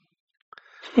bueno.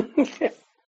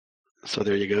 So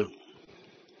there you go.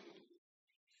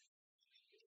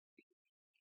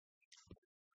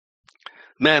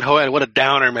 Man, Joel, what a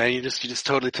downer, man! You just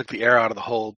totally took the air out of the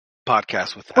whole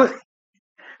podcast with that.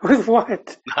 With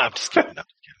what? No, I'm just kidding.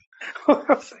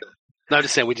 No, I'm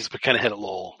just saying we just kind of hit a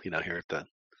lull, here at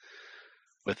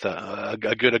with a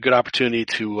good opportunity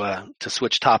to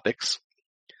switch topics.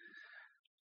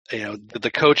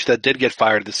 The coach that did get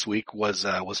fired this week was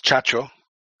Chacho,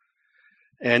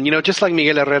 and just like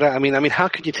Miguel Herrera, I mean, how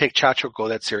could you take Chacho go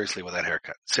that seriously with that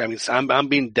haircut? See, I mean, I'm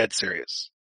being dead serious.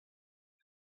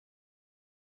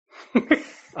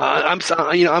 I'm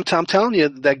telling you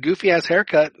that goofy ass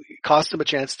haircut cost him a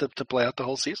chance to play out the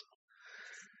whole season.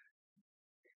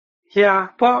 Yeah,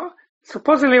 well,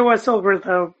 supposedly it was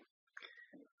over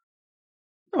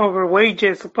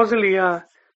wages. Supposedly,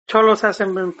 Xolos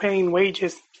hasn't been paying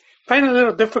wages. Find it a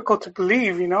little difficult to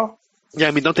believe, Yeah,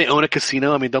 I mean, don't they own a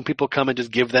casino? I mean, don't people come and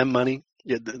just give them money?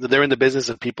 Yeah, they're in the business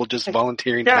of people just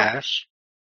volunteering cash.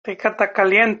 Tecata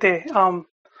caliente. So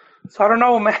I don't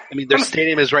know, man. I mean, their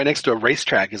stadium is right next to a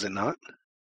racetrack, is it not?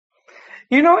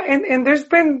 And there's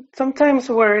been sometimes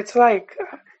where it's like,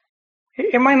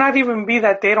 it might not even be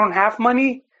that they don't have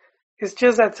money. It's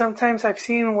just that sometimes I've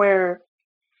seen where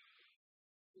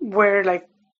like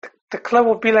the club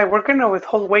will be like, we're going to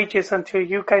withhold wages until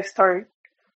you guys start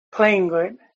playing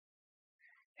good.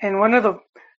 And one of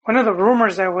the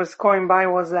rumors that was going by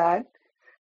was that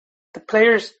the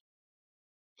players'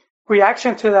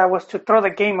 reaction to that was to throw the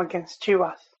game against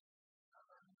Chivas.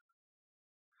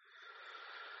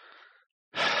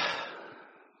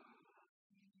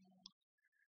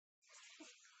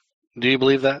 Do you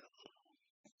believe that?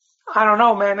 I don't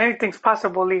know, man. Anything's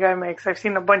possible, Liga MX. I've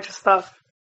seen a bunch of stuff.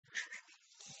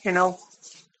 Who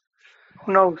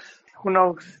knows?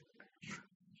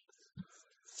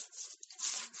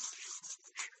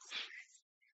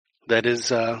 That is,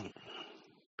 but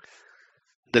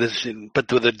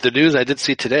the news I did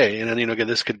see today, and then, again,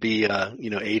 this could be,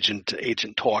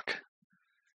 agent talk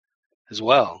as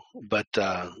well. But,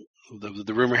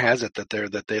 The rumor has it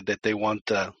that they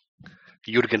want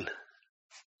Jurgen.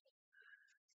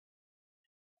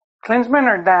 Klinsmann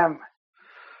or Dam?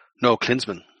 No,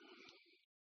 Klinsmann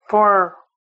For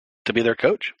to be their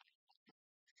coach.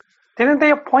 didn't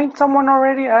they appoint someone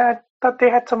already? I thought they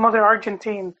had some other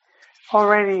Argentine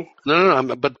already.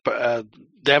 No. But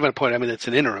they haven't appointed. I mean, it's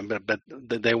an interim, but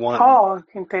they want. Oh,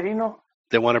 interino.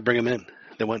 They want to bring him in.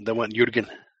 They want Jurgen.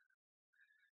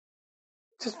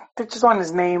 They just want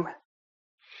his name.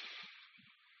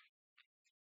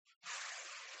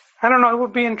 I don't know. It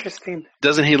would be interesting.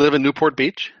 Doesn't he live in Newport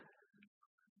Beach?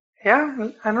 Yeah,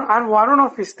 I don't know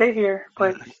if he stayed here,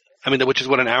 but I mean, which is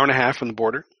what, an hour and a half from the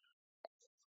border.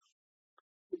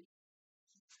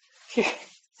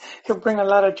 he'll bring a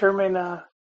lot of German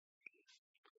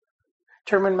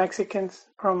Mexicans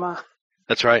from.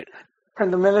 That's right.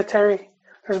 From the military.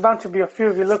 There's bound to be a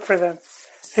few if you look for them.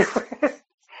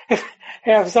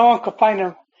 If someone could find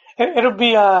them, it'll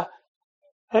be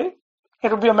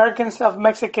Americans of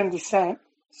Mexican descent.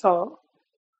 So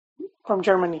from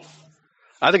Germany.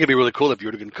 I think it'd be really cool if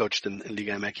Jurgen coached in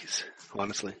Liga MX.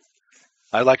 Honestly,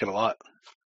 I like it a lot.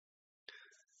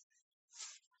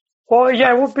 Well,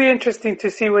 yeah, it would be interesting to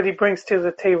see what he brings to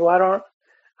the table. I don't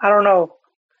know.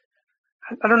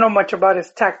 I don't know much about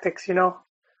his tactics, you know.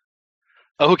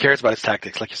 Oh, who cares about his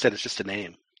tactics? Like you said, it's just a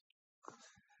name.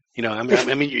 You know, I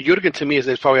mean, Jurgen to me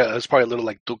is probably a little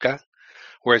like Tuca,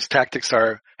 where his tactics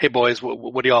are, "Hey boys,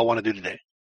 what do y'all want to do today?"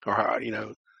 Or you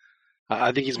know,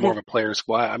 I think he's more of a player's.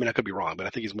 Well, I mean, I could be wrong, but I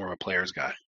think he's more of a player's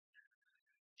guy.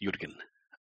 Jurgen.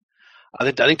 I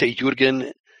think that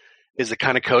Jurgen is the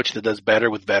kind of coach that does better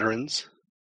with veterans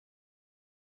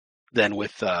than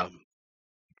with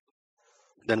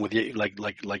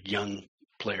like young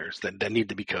players that need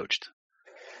to be coached.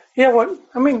 Yeah,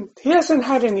 I mean, he hasn't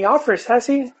had any offers, has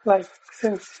he? Like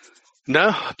since.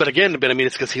 No, but I mean,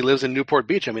 it's because he lives in Newport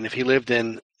Beach. I mean, if he lived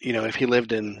in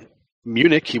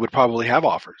Munich, he would probably have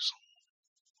offers.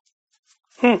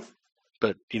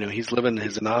 But you know, he's living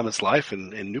his anonymous life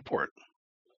in Newport.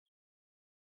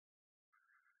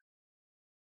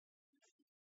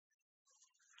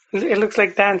 It looks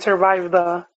like Dan survived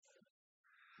the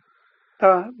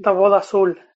Boda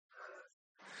Azul.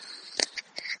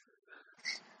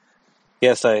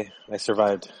 Yes, I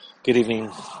survived. Good evening.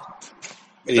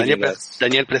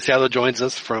 Daniel Preciado joins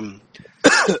us from.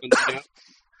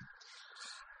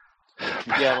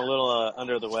 Yeah, I'm a little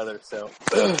under the weather, so.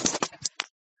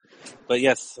 But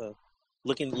yes,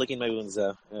 licking my wounds,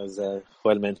 as Joel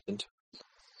mentioned.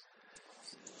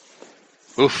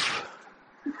 Oof.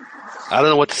 I don't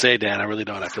know what to say, Dan. I really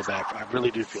don't. I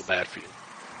really do feel bad for you.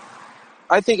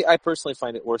 I personally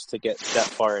find it worse to get that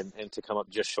far and to come up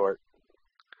just short.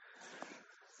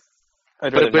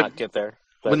 I'd rather not get there.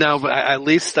 But at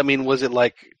least, I mean, was it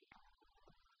like,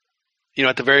 you know,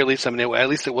 at the very least, I mean, at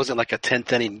least it wasn't like a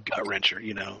 10th inning gut wrencher,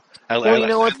 you know. You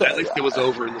know what? At least it was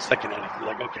over in the second inning. You're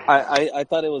like, okay. I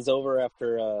thought it was over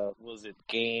after, was it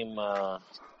game 5,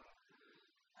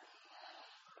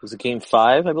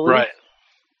 I believe? Right.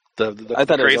 I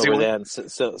thought it was over then.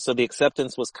 So the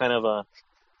acceptance was kind of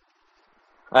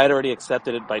I had already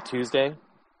accepted it by Tuesday.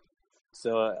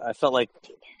 So I felt like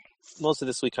most of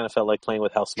this week kind of felt like playing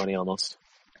with house money almost.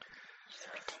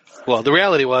 Well, the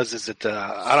reality is that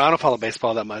I don't follow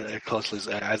baseball that much closely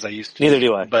as I used to. Neither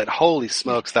do I. But holy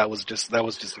smokes, that was just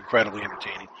incredibly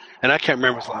entertaining. And I can't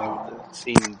remember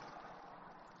seeing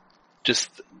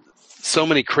just so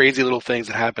many crazy little things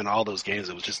that happened in all those games.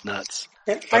 It was just nuts.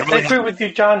 Yeah, I agree with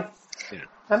you, John.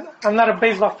 Yeah. I'm not a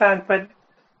baseball fan, but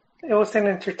it was an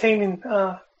entertaining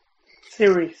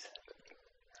series.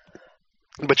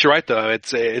 But you're right, though.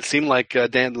 It seemed like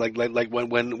Dan, like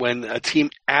when a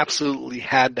team absolutely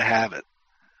had to have it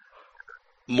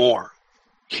more,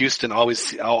 Houston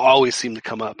always seemed to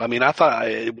come up. I mean, I thought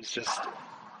it was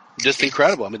just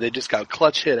incredible. I mean, they just got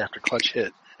clutch hit after clutch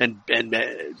hit and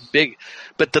big.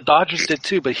 But the Dodgers did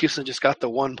too. But Houston just got the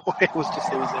one point. It was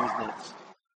nuts.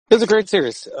 It was a great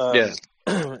series. Yeah.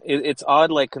 It's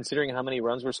odd, like considering how many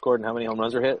runs were scored and how many home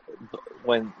runs were hit.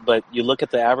 But you look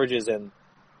at the averages, and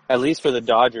at least for the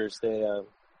Dodgers, they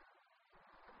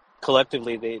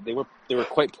collectively they were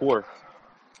quite poor,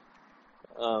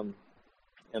 and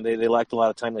they lacked a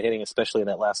lot of time hitting, especially in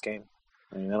that last game.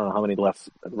 I mean, I don't know how many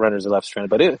runners are left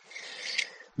stranded, but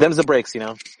them's the breaks, you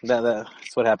know.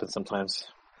 That's what happens sometimes.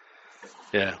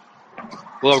 Yeah.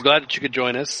 Well, we're glad that you could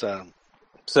join us.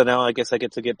 So now I guess I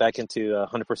get to get back into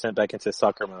 100% back into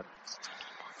soccer mode.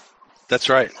 That's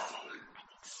right.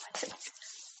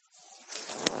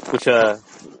 Which I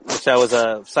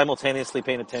was simultaneously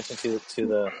paying attention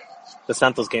to the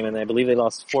Santos game, and I believe they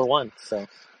lost 4-1. So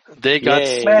They got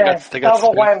Yay. they got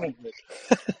double spanked. whammy.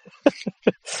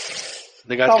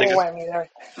 Double Double whammy there.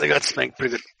 They got spanked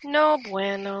pretty good. No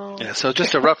bueno. Yeah, so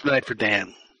just a rough night for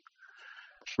Dan.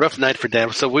 Rough night for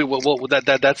Dan. So we'll go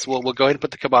ahead and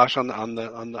put the kibosh on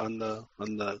the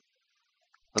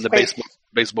Wait.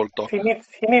 baseball talk. He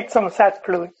needs some sad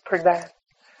fluid for that.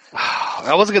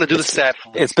 I wasn't gonna do the sad.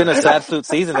 It's been a sad flute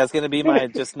season. That's going to be my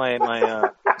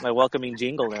welcoming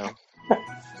jingle now.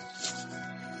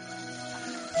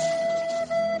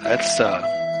 That's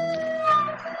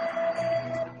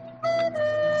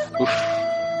oof.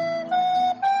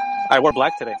 I wore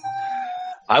black today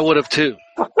I would have too.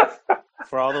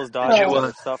 for all those Dodgers you, that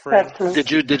are suffering. Sad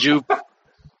fluid.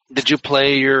 Did you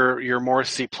play your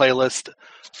Morrissey playlist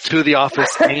to the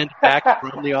office and back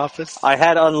from the office? I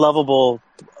had Unlovable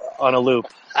on a loop.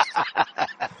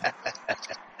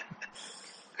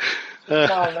 Oh,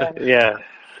 man. Yeah.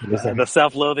 The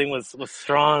self-loathing was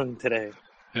strong today.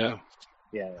 Yeah.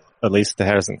 Yeah. At least there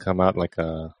hasn't come out like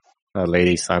a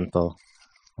Lady Santo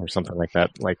or something like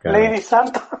that. Like Lady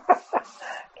Santa.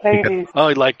 Ladies. Oh,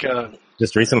 like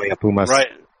just recently, Pumas, right.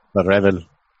 the Rebel,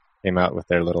 came out with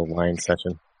their little wine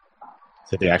session.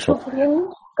 So the actual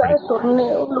Cada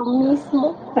torneo lo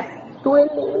mismo.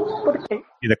 Duele porque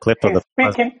see the clip of the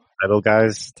Pumas Speaking, Rebel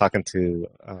guys talking to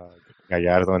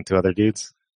Gallardo and two other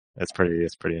dudes. It's pretty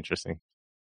interesting.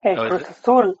 hey, Oh, is Cruz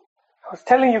Azul. I was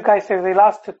telling you guys that they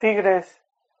lost to Tigres.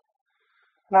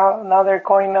 Now they're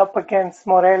going up against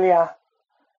Morelia.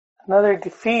 Another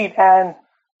defeat, and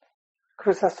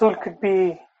Cruz Azul could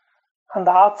be on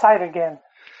the outside again.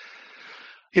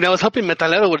 I was hoping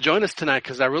Metalero would join us tonight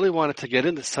because I really wanted to get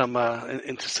into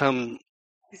some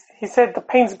He said the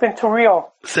pain's been too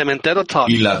real. Cementero talk.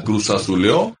 ¿Y la Cruz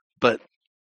Azuleó? But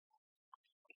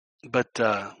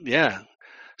yeah.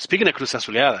 Speaking of Cruz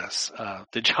Azuleadas,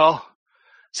 did y'all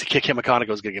see Kike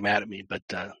McConaughey's gonna get mad at me, but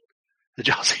did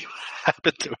y'all see what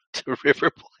happened to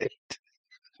River Plate?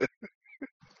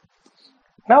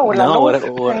 No, with No, La Luz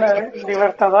what- in the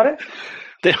Libertadores.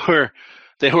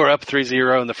 They were up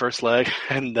 3-0 in the first leg,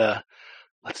 and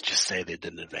let's just say they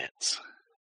didn't advance.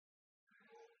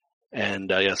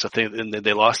 And so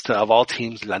they lost to, of all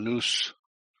teams, Lanús.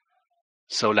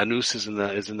 So Lanús is in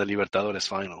the Libertadores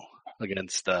final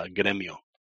against Gremio.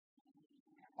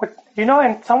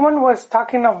 And someone was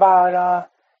talking about,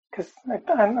 because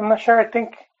I'm not sure, I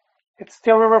think it's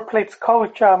still River Plate's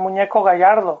coach, Muñeco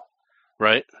Gallardo.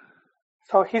 Right?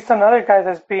 So he's another guy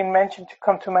that's being mentioned to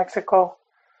come to Mexico.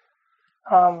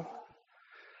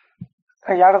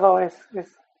 Gallardo is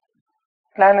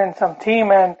landing some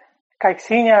team, and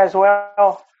Caixinha as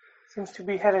well seems to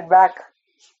be headed back.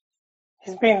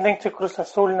 He's being linked to Cruz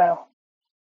Azul now.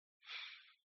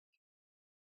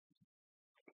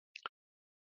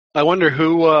 I wonder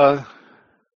who.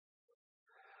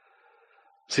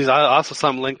 See, I also saw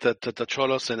him linked to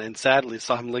Cholos, and sadly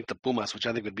saw him linked to Pumas, which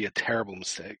I think would be a terrible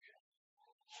mistake.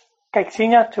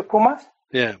 Caixinha to Pumas?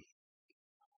 Yeah.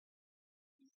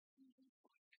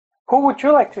 Who would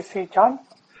you like to see, John?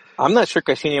 I'm not sure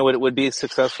Caixinha would be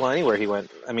successful anywhere he went.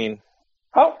 I mean,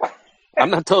 Oh, I'm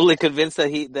not totally convinced that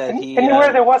he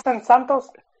anywhere there wasn't Santos?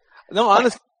 No,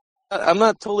 honestly, I'm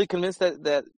not totally convinced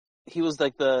that he was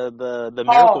like the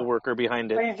miracle worker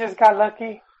behind So it. you just got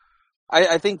lucky?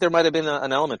 I think there might have been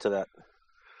an element to that.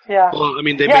 Yeah. Well, I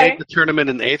mean, they made the tournament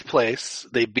in 8th place.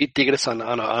 They beat Tigres on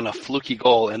a fluky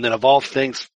goal, and then of all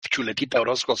things, Chuletita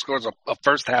Orozco scores a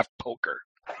first half poker.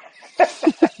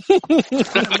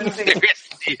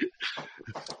 Seriously.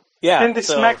 Yeah. Then they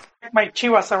So smack my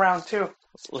Chivas around too.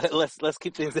 let's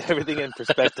keep everything in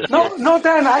perspective. No,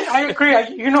 Dan, I agree.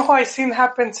 You know how I seen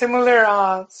happen similar,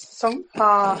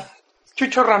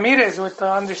 Chucho Ramirez with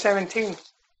the under 17.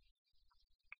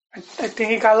 I think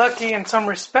he got lucky in some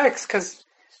respects because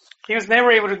he was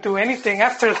never able to do anything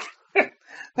after that.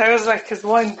 That was like his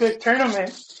one good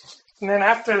tournament. And then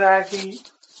after that, he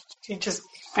just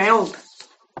failed.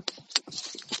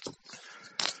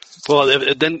 Well,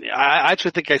 then I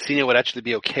actually think Caixinha would actually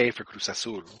be okay for Cruz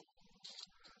Azul,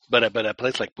 but a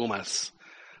place like Pumas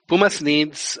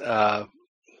needs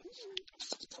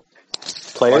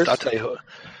Players? I'll tell you who.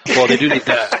 Well, they do need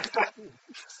that,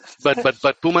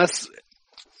 but Pumas,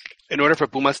 in order for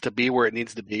Pumas to be where it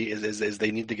needs to be, is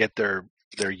they need to get their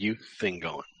youth thing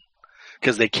going,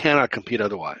 because they cannot compete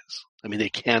otherwise. I mean, they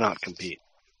cannot compete.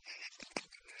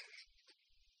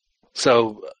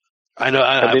 So. I know.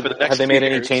 Have they made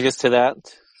any changes to that,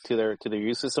 to their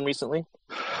youth system recently?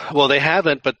 Well, they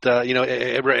haven't, but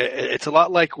it's a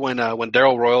lot like when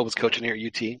Darryl Royal was coaching here at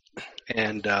UT,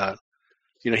 and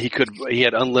he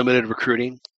had unlimited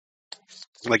recruiting.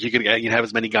 Like you'd have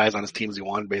as many guys on his team as he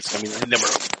wanted, basically. I mean,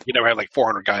 he never had like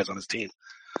 400 guys on his team.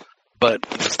 But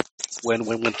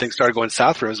when things started going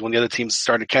south for us, when the other teams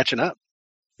started catching up,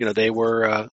 they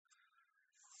were,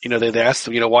 they asked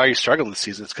them, why are you struggling this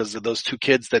season? It's because of those two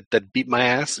kids that beat my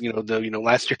ass.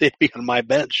 Last year they'd be on my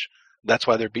bench. That's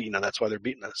why they're beating us.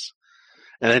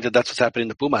 And I think that's what's happening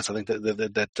to Pumas. I think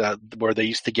that where they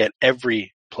used to get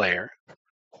every player,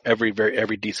 every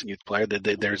decent youth player,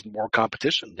 there's more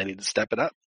competition. They need to step it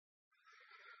up.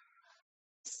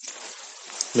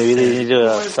 Maybe they need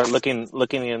to start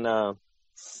looking in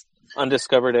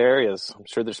undiscovered areas. I'm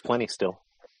sure there's plenty still.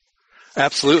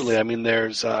 Absolutely. I mean,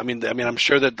 I'm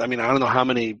sure that. I don't know how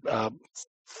many.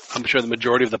 I'm sure the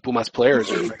majority of the Pumas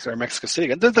players are Mexico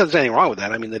City. There's anything wrong with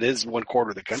that. I mean, it is 1/4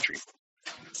 of the country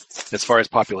as far as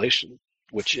population,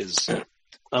 which is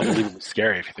unbelievably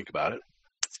scary if you think about it.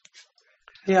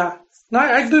 Yeah. No,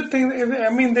 I do think. I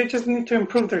mean, they just need to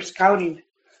improve their scouting.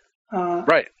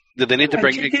 Right. They need to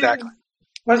bring exactly.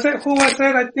 Who was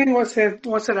it? I think was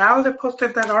it Al that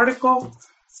posted that article?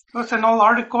 It was an old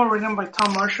article written by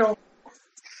Tom Marshall,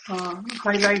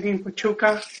 highlighting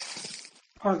Pachuca,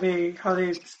 how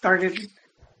they started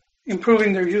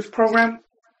improving their youth program,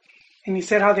 and he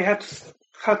said how they had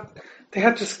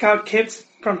to scout kids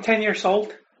from 10 years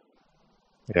old.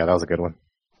 Yeah, that was a good one.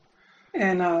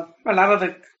 And a lot of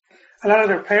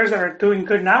their players that are doing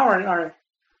good now are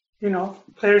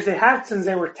players they had since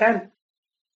they were 10.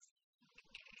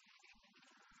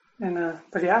 And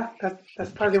but yeah,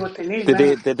 that's probably what they need.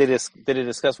 Did they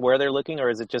discuss where they're looking, or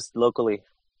is it just locally?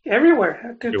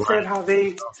 Everywhere. It said how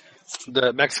they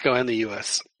the Mexico and the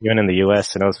U.S. Even in the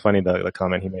U.S., and it was funny the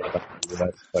comment he made about the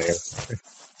U.S. players.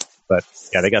 But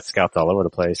yeah, they got scouts all over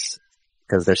the place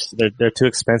because they're too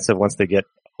expensive once they get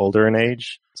older in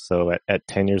age. So at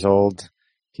 10 years old,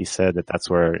 he said that's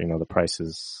where the price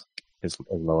is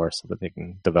lower, so that they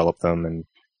can develop them and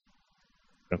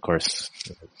of course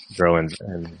grow and.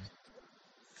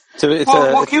 So it's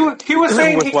he was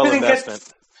saying he worthwhile couldn't investment.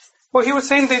 get. Well, he was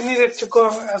saying they needed to go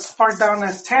as far down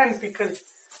as 10 because,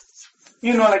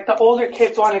 like the older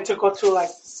kids wanted to go to like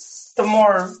the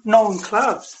more known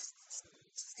clubs,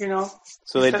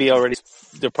 So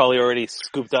they're probably already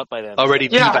scooped up by then. Already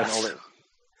divas.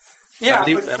 Yeah. I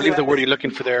believe the word you're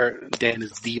looking for there, Dan,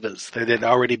 is divas. They'd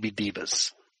already be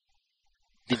divas.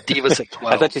 The divas at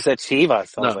 12. I thought you said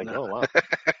Chivas. I was No. oh wow.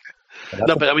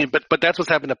 No, but that's what's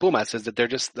happened to Pumas is that they're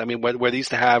just, where they used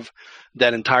to have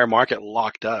that entire market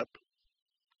locked up,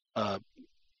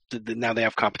 now they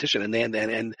have competition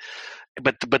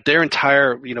but their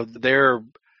entire, their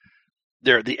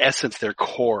the essence, their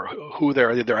core, who they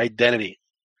are, their identity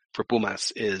for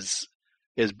Pumas is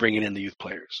bringing in the youth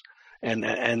players. And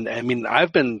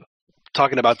I've been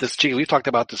talking about this. We've talked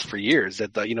about this for years.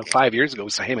 That 5 years ago we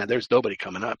said, "Hey man, there's nobody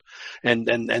coming up," and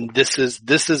this is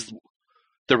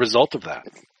the result of that.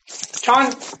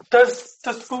 John, does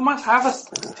Pumas have a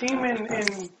team in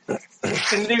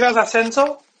Liga de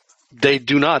Ascenso? They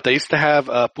do not. They used to have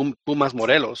Pumas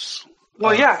Morelos.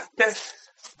 Well, yeah,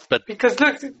 but because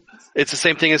look, it's the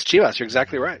same thing as Chivas. You're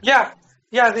exactly right. Yeah.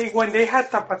 When they had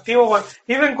Tapatio,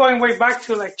 even going way back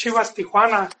to like Chivas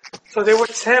Tijuana, so they would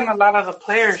send a lot of the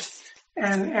players,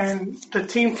 and the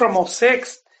team from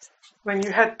 06, when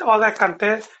you had all that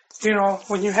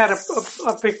when you had a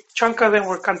big chunk of them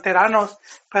were canteranos,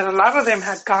 but a lot of them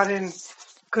had gotten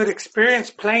good experience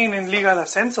playing in Liga de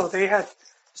Ascenso. They had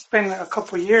spent a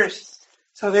couple years,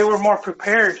 so they were more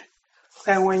prepared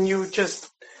than when you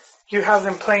have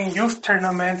them playing youth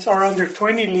tournaments or under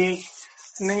 20 league,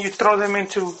 and then you throw them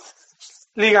into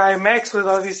Liga MX with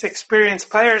all these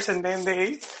experienced players, and then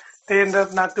they end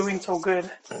up not doing so good,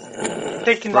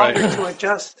 taking longer to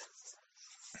adjust.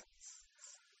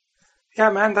 Yeah,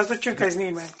 man, that's what you guys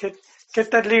need, man.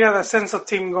 Get that Liga de Ascenso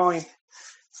team going,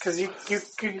 because you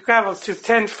have up to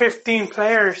 10, 15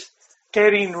 players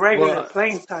getting regular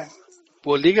playing time.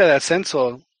 Well, Liga de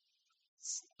Ascenso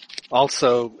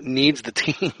also needs the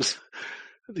teams,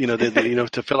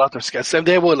 to fill out their schedule.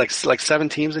 They have like 7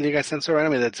 teams in Liga de Ascenso,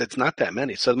 right? It's not that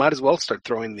many, so might as well start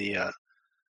throwing the.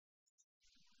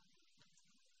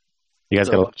 You guys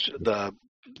got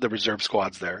the reserve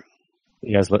squads there.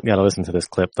 You guys got to listen to this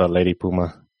clip. The Lady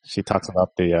Puma, she talks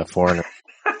about the foreigner.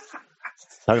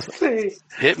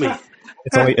 Hit me.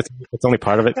 It's only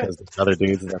part of it because there's other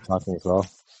dudes that are talking as well.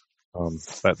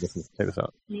 But listen, check this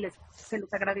out. Se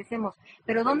los agradecemos.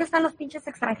 Pero ¿dónde están los pinches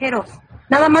extranjeros?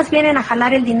 Nada más vienen a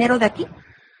jalar el dinero de aquí.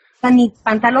 Ni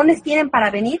pantalones tienen para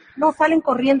venir, no salen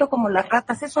corriendo como las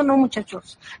ratas. Eso no,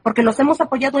 muchachos, porque los hemos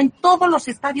apoyado en todos los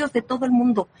estadios de todo el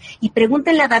mundo. Y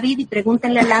pregúntenle a David y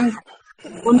pregúntenle a Landa.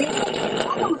 Con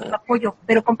todo nuestro apoyo,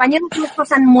 pero compañeros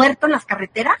nuestros han muerto en las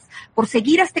carreteras por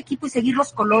seguir a este equipo y seguir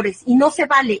los colores, y no se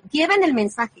vale. Lleven el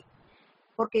mensaje.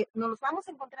 porque nos los vamos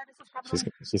a encontrar esos cabrones.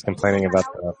 She's complaining about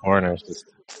the foreigners just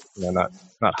not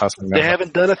hustling. They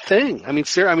haven't done a thing. I mean,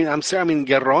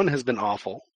 Guerrón has been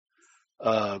awful.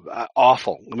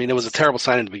 Awful. I mean, it was a terrible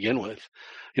signing to begin with.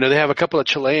 They have a couple of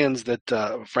Chileans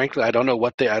that, frankly, I don't know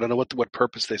what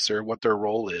purpose they serve, what their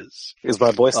role is. Is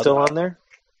my boy still on there?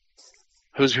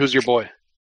 Who's your boy?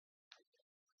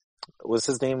 What's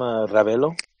his name?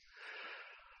 Ravelo?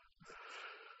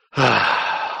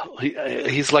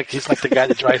 He's like the guy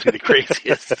that drives me the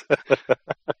craziest.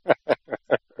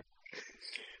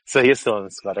 So he's still in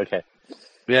the squad. Okay.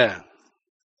 Yeah.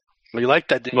 Well, you like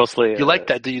that? Mostly. You like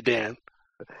that, do you, Dan?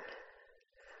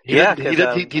 He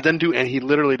doesn't do, and he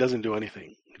literally doesn't do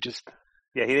anything. He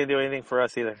didn't do anything for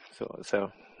us either.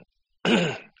 So.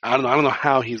 I don't know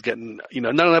how he's getting,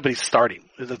 none of that, but he's starting.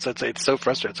 It's so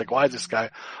frustrating. It's like, why is this guy?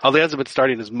 Although he hasn't been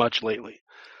starting as much lately.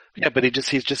 Yeah, but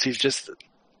he's just.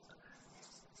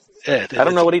 I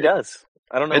don't know what he does.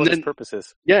 I don't know what his purpose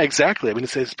is. Yeah, exactly. I mean,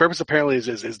 his purpose apparently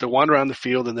is to wander around the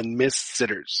field and then miss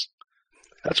sitters.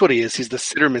 That's what he is. He's the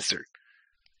sitter misser.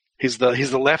 He's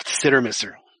the left sitter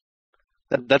misser.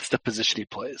 That's the position he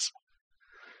plays.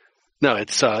 No,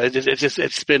 it's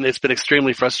been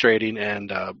extremely frustrating,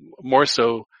 and more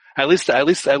so. At least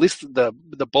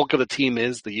the bulk of the team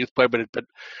is the youth player, but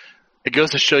it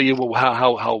goes to show you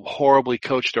how horribly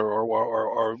coached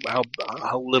or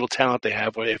how little talent they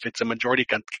have if it's a majority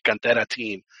cantera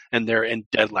team and they're in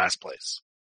dead last place.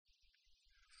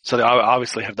 So they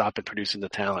obviously have not been producing the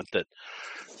talent that,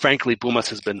 frankly, Pumas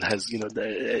has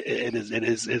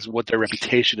what their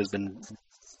reputation has been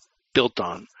built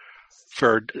on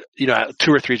for 2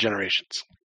 or 3 generations,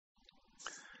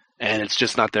 and it's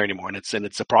just not there anymore. And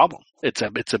it's a problem. It's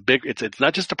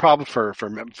not just a problem for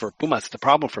Pumas. It's a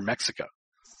problem for Mexico.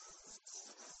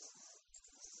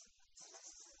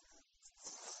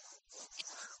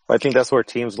 I think that's where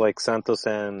teams like Santos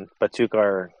and Pachuca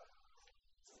are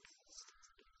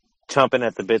chomping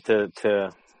at the bit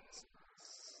to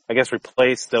I guess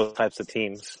replace those types of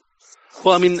teams.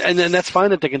 Well, I mean, and that's fine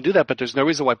that they can do that, but there's no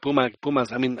reason why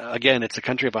Pumas, I mean, again, it's a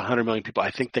country of 100 million people.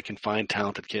 I think they can find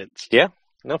talented kids. Yeah,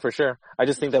 no, for sure. I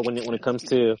just think that when it comes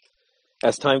to,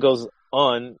 as time goes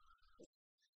on,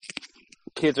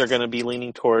 kids are going to be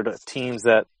leaning toward teams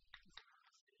that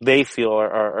they feel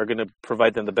are going to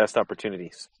provide them the best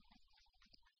opportunities.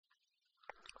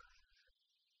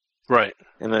 Right.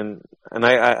 And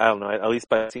I don't know, at least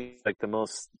by seeing like the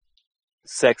most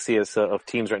sexiest of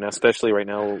teams right now, especially right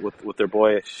now with their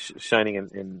boy shining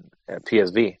in at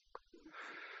PSV.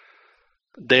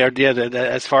 They are,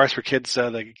 as far as for kids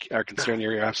that are concerned,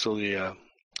 you're absolutely,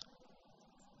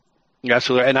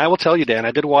 and I will tell you, Dan,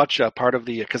 I did watch part of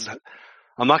because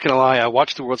I'm not going to lie, I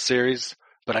watched the World Series,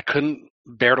 but I couldn't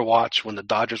bear to watch when the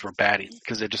Dodgers were batting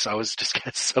because I was just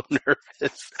getting so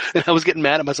nervous, and I was getting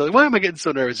mad at myself. Why am I getting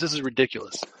so nervous? This is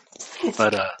ridiculous.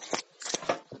 But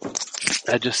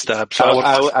I just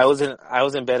I was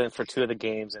in bed for 2 of the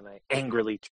games, and I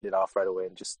angrily turned it off right away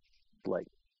and just like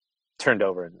turned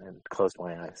over and closed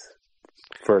my eyes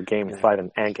for Game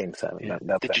 5 and Game 7. Yeah.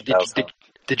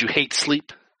 Did you hate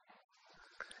sleep?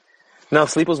 No,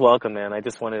 sleep was welcome, man. I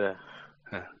just wanted to.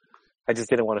 I just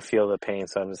didn't want to feel the pain,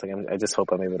 so I'm just like, I just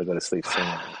hope I'm able to go to sleep soon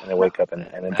and I wake up and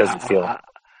it doesn't feel.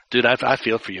 Dude, I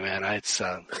feel for you, man. It's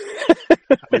I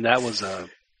mean, that was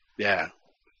yeah.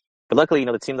 But luckily,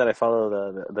 the team that I follow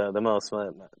the most,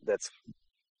 that's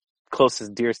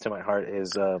closest, dearest to my heart,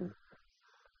 is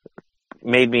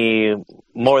made me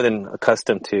more than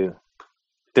accustomed to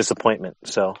disappointment.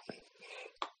 So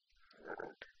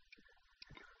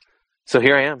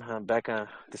here I am. I'm back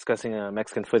discussing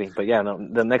Mexican footy. But yeah, no,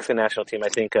 the Mexican national team, I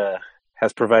think,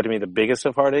 has provided me the biggest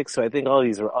of heartaches. So I think all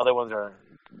these other ones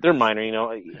they're minor.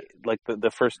 Like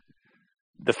the first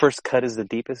cut is the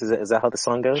deepest. Is that how the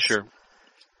song goes? Sure.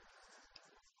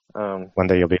 One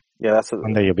day you'll be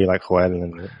like Joel,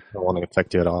 and it won't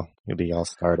affect you at all. You'll be all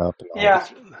scarred up and all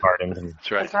farting. That's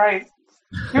right. That's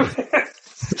right.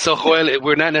 So Joel,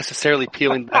 we're not necessarily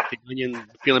peeling back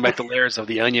the layers of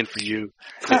the onion for you.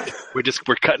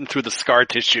 We're cutting through the scar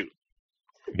tissue.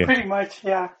 Yeah. Pretty much,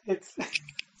 yeah. It's.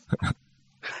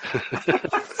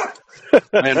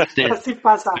 I understand. Así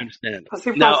pasa. I understand.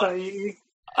 Así now, pasa.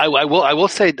 I will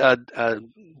say,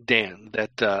 Dan,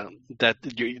 that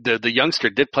the youngster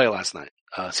did play last night,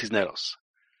 Cisneros,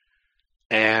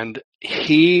 and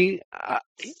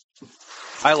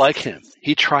I like him.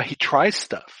 He tries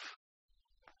stuff.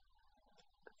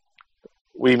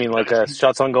 What do you mean, like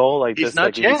shots on goal? Like he's this?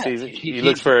 Not, like he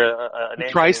looks for an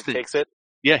angle and takes it.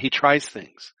 Yeah, he tries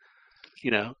things,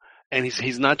 and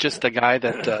he's not just a guy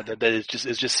that is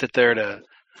just sit there to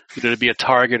be a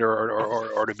target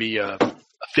or to be a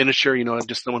finisher,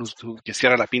 just the one who que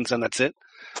cierra la pinza and that's it.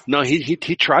 No, he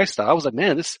tries stuff. I was like,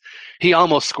 man, he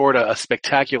almost scored a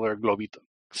spectacular globito.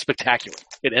 Spectacular.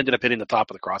 It ended up hitting the top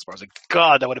of the crossbar. I was like,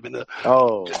 God, that would have been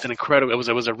just an incredible.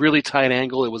 It was a really tight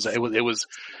angle. It was,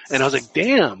 and I was like,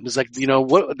 damn. It's like,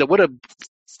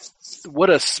 what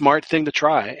a smart thing to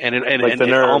try. And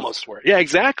it almost worked. Yeah,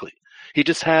 exactly. He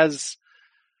just has,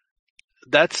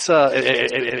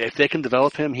 if they can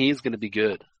develop him, he's going to be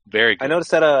good. Very good. I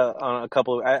noticed that on a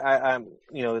couple of,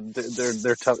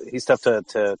 they're tough. He's tough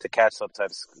to catch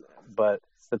sometimes, but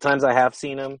the times I have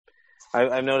seen him,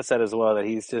 I've noticed that as well, that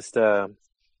he's just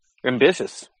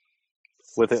ambitious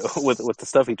with the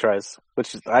stuff he tries,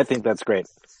 which I think that's great.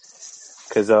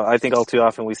 Because I think all too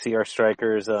often we see our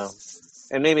strikers,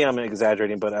 and maybe I'm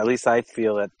exaggerating, but at least I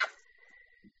feel that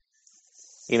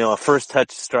a first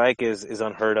touch strike is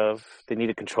unheard of. They need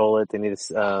to control it. They need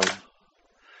to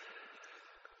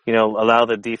allow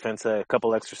the defense a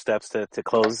couple extra steps to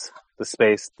close the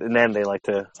space, and then they like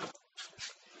to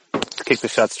kick the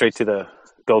shot straight to the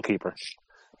goalkeeper.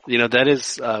 That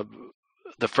is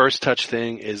the first touch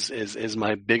thing is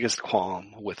my biggest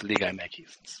qualm with Liga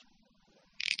MX.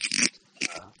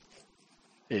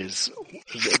 Is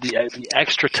the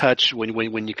extra touch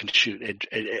when you can shoot.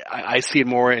 I see it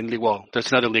more in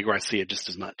there's another league where I see it just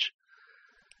as much,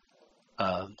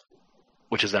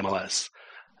 which is MLS.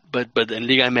 But in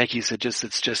Liga MX,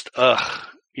 it's just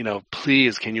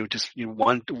please, can you just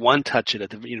one touch it at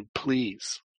the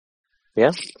please.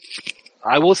 Yeah.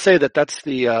 I will say that's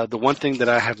the one thing that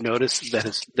I have noticed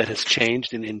that has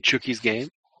changed in Chucky's game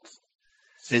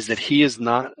is that he is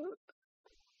not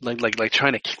like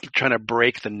trying to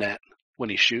break the net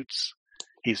when he shoots.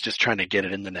 He's just trying to get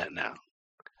it in the net now,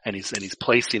 and he's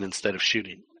placing instead of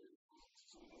shooting.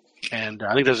 And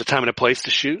I think there's a time and a place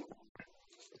to shoot,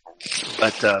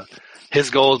 but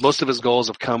most of his goals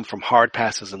have come from hard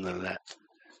passes in the net,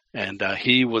 and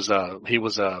he was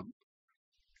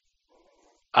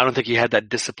I don't think he had that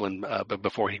discipline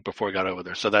before he got over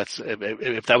there. So that's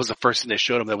if that was the first thing they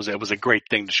showed him, it was a great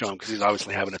thing to show him because he's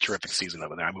obviously having a terrific season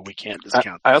over there. I mean, we can't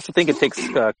discount. I also think it takes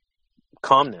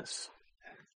calmness,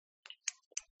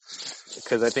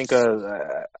 because I think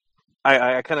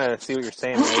I kind of see what you're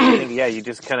saying. I think you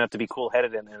just kind of have to be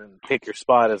cool-headed and pick your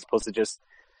spot as opposed to just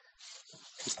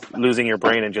losing your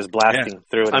brain and just blasting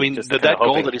through it. I mean, that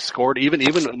goal that he scored, even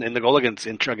in the goal against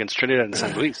Trinidad and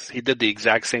San Luis, he did the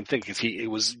exact same thing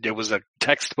because there was a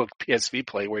textbook PSV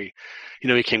play where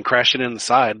he came crashing in the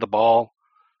side, the ball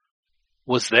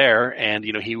was there, and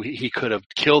he could have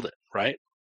killed it, right?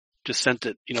 Just sent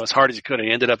it, as hard as he could, and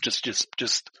he ended up just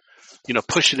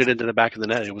pushing it into the back of the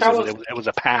net. It was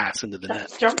a pass into the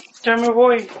net. Ya me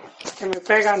voy, que me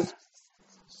pegan.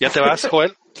 ¿Ya te vas,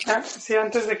 Joel? Sí,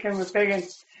 antes de que me peguen.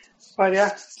 Vaya,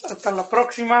 hasta la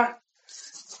próxima.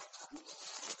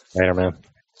 Later, man.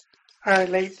 All right,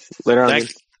 late. Later on.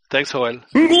 Thanks, Joel.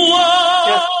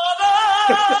 Yes.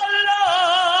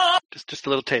 Just a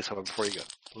little taste, Joel, before you go.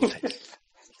 A little taste.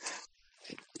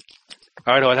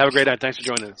 All right, Joel, have a great night. Thanks for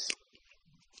joining us.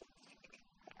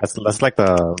 That's like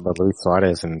the Luis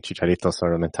Suarez and Chicharito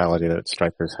sort of mentality that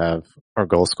strikers have, or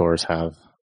goal scorers have,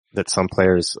 that some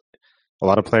players, a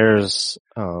lot of players,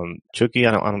 Chucky,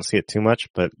 I don't see it too much,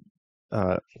 but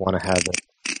want to have a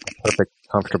perfect,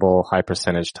 comfortable, high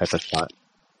percentage type of shot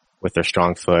with their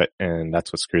strong foot, and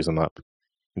that's what screws them up.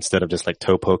 Instead of just like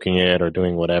toe poking it or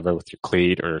doing whatever with your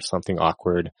cleat or something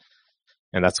awkward.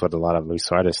 And that's what a lot of Luis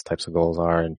Suarez types of goals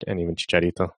are, and even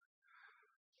Chicharito.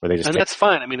 Where they just that's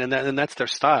fine. I mean, and that's their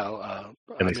style.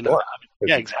 And they score.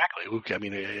 Yeah, exactly. I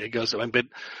mean, it goes. But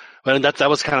that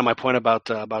was kind of my point about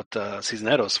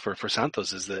Cisneros for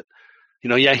Santos is that,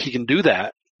 he can do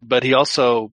that, but he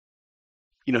also,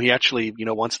 he actually,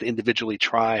 wants to individually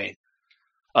try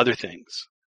other things.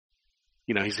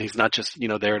 He's not just,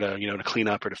 there to, to clean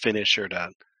up or to finish or to,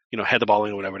 head the ball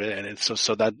in or whatever it is. And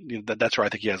so that's where I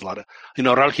think he has a lot of,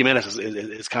 Raul Jimenez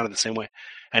is kind of the same way.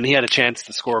 And he had a chance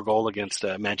to score a goal against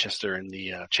Manchester in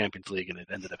the Champions League, and it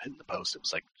ended up hitting the post. It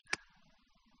was like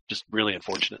just really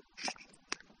unfortunate.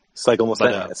 It's like almost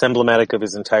it's emblematic of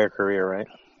his entire career, right?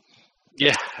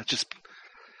 Yeah, just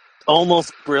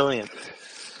almost brilliant.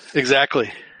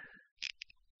 Exactly.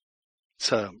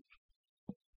 So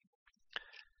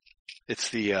it's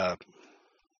the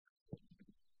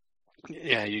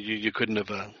you couldn't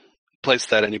have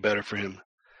placed that any better for him.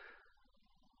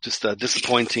 Just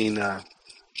disappointing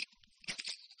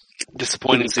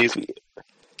season.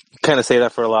 Kind of say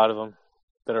that for a lot of them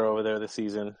that are over there this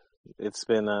season. It's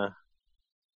been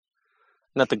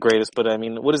not the greatest, but I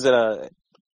mean, what is it?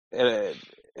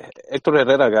 Hector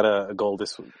Herrera got a goal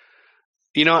this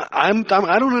You know, I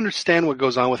don't understand what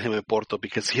goes on with him at Porto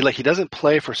because he doesn't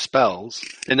play for spells,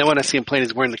 and then when I see him playing,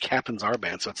 he's wearing the captain's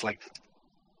armband. So it's like,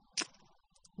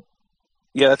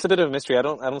 Yeah, that's a bit of a mystery. I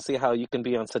don't see how you can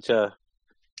be on such a.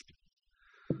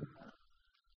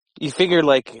 You figure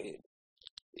like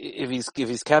if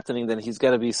he's captaining, then he's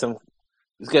got to be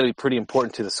pretty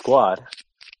important to the squad,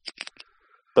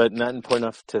 but not important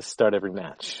enough to start every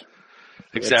match.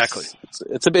 exactly,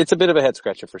 It's a bit of a head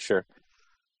scratcher for sure.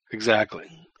 exactly.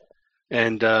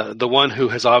 And the one who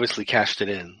has obviously cashed it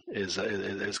in is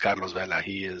Carlos Vela.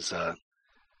 He is.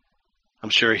 I'm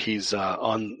sure he's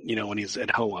on. You know, when he's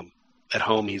at home. At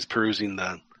home, he's perusing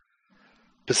the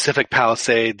Pacific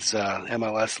Palisades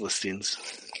MLS listings.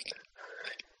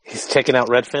 He's checking out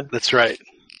Redfin. That's right,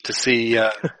 to see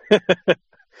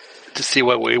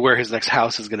where his next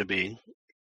house is going to be,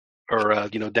 or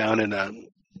down in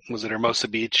was it Hermosa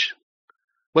Beach?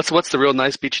 What's the real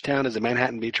nice beach town? Is it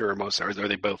Manhattan Beach or Hermosa, or are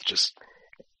they both just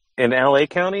in LA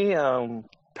County?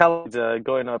 Palisades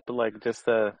going up like just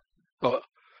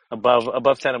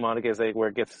above Santa Monica is where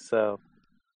it gets.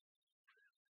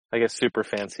 I guess super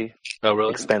fancy. Oh,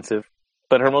 really? Expensive.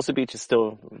 But Hermosa Beach is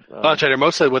still...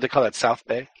 Hermosa, what they call that, South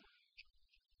Bay?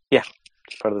 Yeah,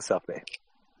 part of the South Bay.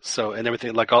 So, and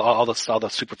everything, like all the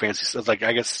super fancy stuff, like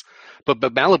I guess, but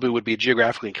Malibu would be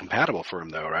geographically incompatible for him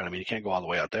though, right? I mean, you can't go all the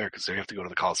way out there because they have to go to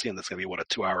the Coliseum. That's going to be, a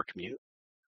 2-hour commute?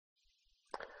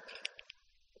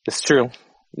 It's true.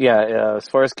 Yeah, as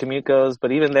far as commute goes,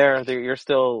 but even there, you're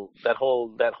still, that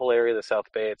whole area of the South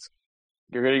Bay,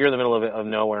 you're in the middle of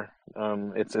nowhere.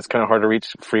 It's kind of hard to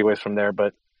reach freeways from there,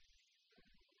 but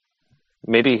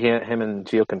maybe him and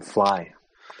Gio can fly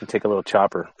and take a little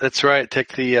chopper. That's right.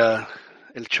 Take the El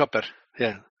Chopper.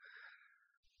 Yeah,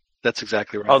 that's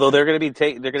exactly right. Although they're going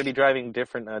to be driving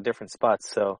different spots.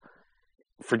 So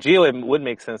for Gio, it would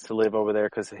make sense to live over there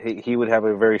because he would have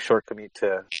a very short commute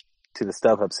to the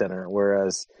StubHub Center,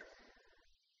 whereas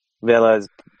Vela is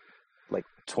like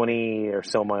 20 or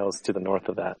so miles to the north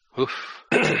of that. Oof.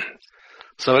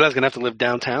 So Vela's gonna have to live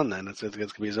downtown then. It's gonna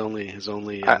be his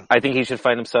only. I think he should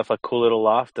find himself a cool little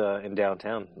loft in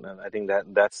downtown. I think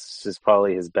that's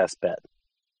probably his best bet.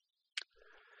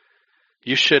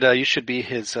 You should be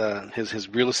his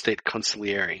real estate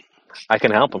consigliere. I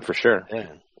can help him for sure.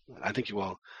 Yeah, I think you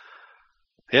will.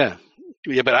 Yeah,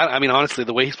 but I mean, honestly,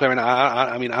 the way he's playing,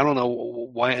 I mean, I don't know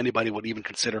why anybody would even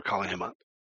consider calling him up.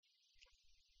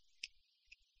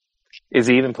 Is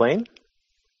he even playing?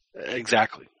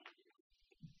 Exactly.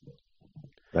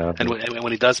 And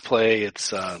when he does play,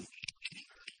 it's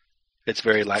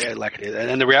very like it.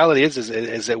 And the reality is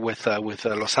that with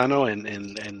Lozano and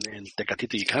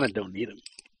Tecatito, you kind of don't need him.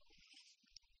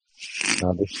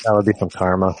 That would be some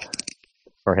karma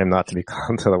for him not to be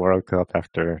called to the World Cup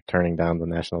after turning down the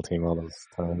national team all those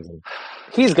times.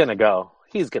 He's gonna go.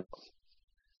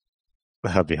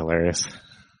 That'd be hilarious.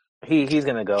 He's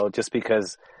gonna go just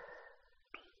because.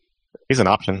 He's an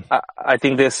option. I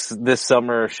think this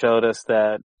summer showed us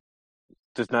that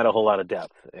there's not a whole lot of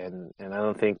depth, and I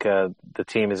don't think the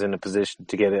team is in a position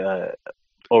to get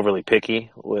overly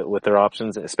picky with their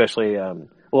options, especially in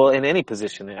any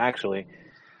position actually.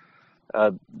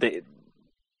 You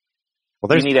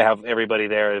need to have everybody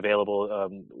there available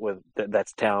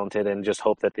that's talented, and just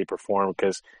hope that they perform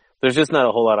because there's just not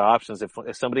a whole lot of options. If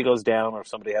somebody goes down or if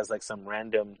somebody has like some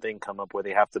random thing come up where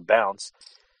they have to bounce.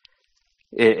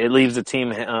 It leaves the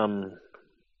team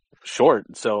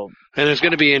short. So, and there's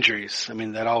going to be injuries. I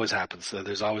mean, that always happens.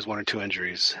 There's always 1 or 2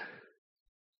 injuries.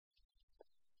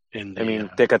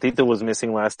 Tecatito was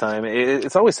missing last time.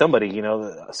 It's always somebody,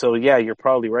 So yeah, you're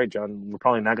probably right, John. We're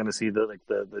probably not going to see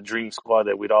the dream squad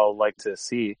that we'd all like to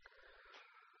see.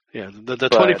 Yeah, the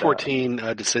 2014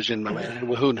 decision,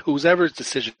 whoever's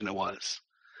decision it was,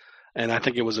 and I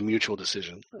think it was a mutual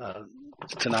decision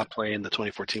to not play in the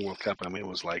 2014 World Cup. I mean, it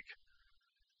was like.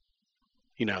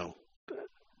 He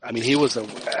was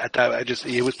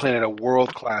he was playing at a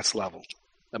world-class level.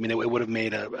 I mean, it would have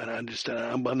made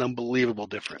an unbelievable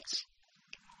difference.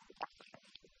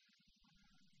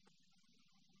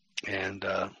 And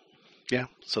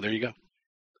so there you go.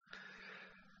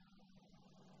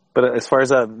 But as far as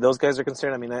those guys are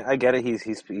concerned, I mean, I get it.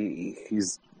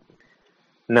 He's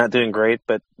not doing great,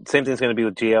 but same thing's going to be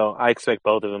with Gio. I expect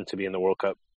both of them to be in the World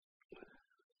Cup.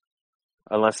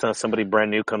 Unless somebody brand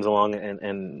new comes along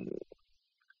and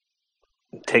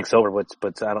takes over,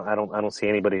 but I don't see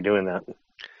anybody doing that.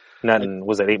 Not in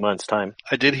 8 months' time.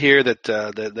 I did hear that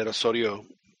Osorio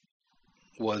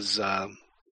was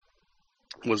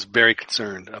very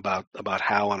concerned about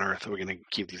how on earth we're going to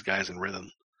keep these guys in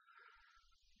rhythm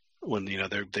when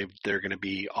they're going to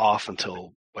be off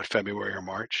until February or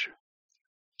March.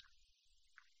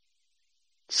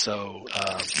 So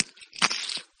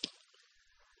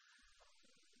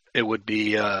it would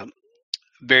be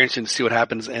very interesting to see what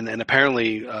happens. And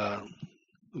apparently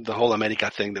the whole America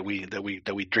thing that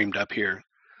we dreamed up here,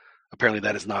 apparently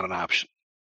that is not an option.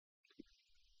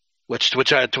 Which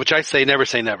I say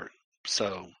never.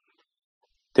 So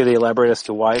Did they elaborate as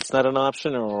to why it's not an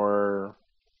option, or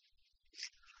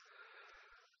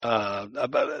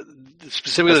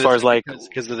specifically as far as like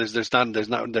because there's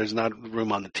not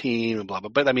room on the team and blah blah.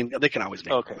 But I mean, they can always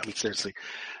make. Okay. I mean, seriously,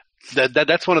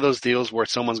 that's one of those deals where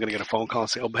someone's going to get a phone call and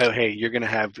say, "Oh, hey, you're going to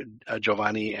have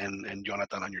Giovanni and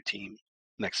Jonathan on your team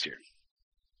next year,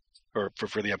 or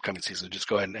for the upcoming season. Just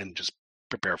go ahead and just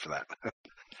prepare for that."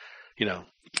 You know,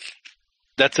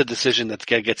 that's a decision that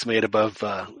gets made above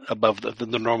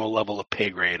the normal level of pay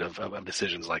grade of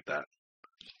decisions like that.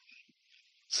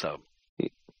 So.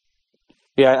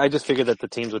 Yeah, I just figured that the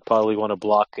teams would probably want to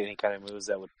block any kind of moves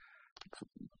that would.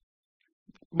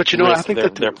 But I think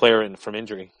that their player from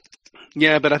injury.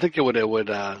 Yeah, but I think it would.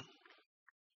 I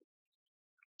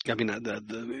mean,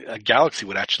 the Galaxy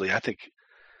would actually. I think,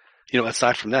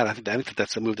 aside from that, I think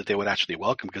that's a move that they would actually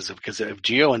welcome because if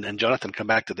Gio and Jonathan come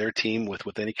back to their team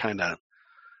with any kind of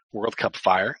World Cup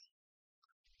fire,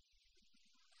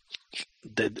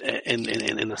 in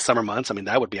the summer months, I mean,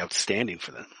 that would be outstanding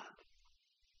for them.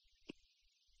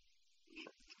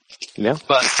 Yeah.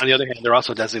 But on the other hand, they're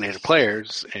also designated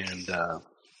players, and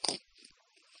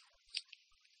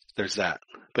there's that.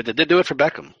 But they did do it for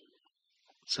Beckham,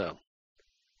 so.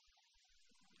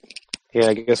 Yeah,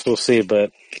 I guess we'll see.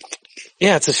 But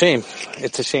yeah, it's a shame.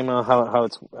 It's a shame how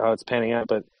it's panning out.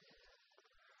 But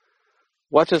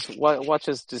watch us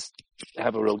just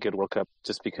have a real good World Cup,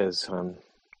 just because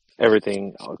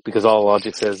because all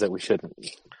logic says that we shouldn't.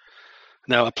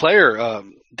 Now, a player,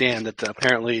 Dan, that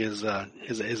apparently is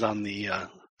on the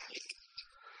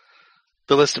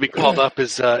list to be called up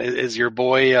is your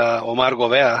boy Omar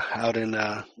Govea out in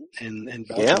Belgium.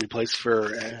 Yeah. He plays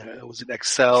for was it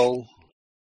Excel?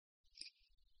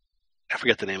 I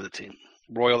forget the name of the team.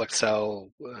 Royal Excel,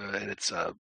 and it's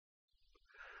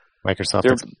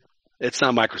Microsoft. It's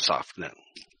not Microsoft, no.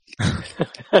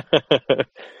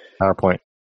 PowerPoint.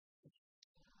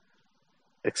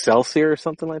 Excelsior or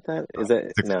something like that? Is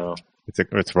that no?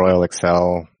 It's Royal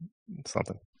Excel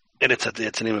something. And it's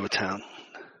the name of a town.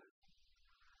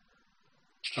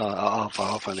 I'll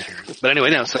find it here. But anyway,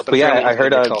 no. So, but yeah, I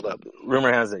heard called up.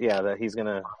 Rumor has it, that he's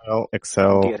gonna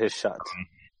Excel get his shot.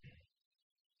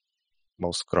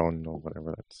 Moskron or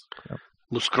whatever that's. Yep.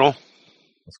 Moskron.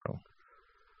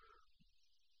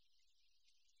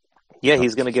 Yeah,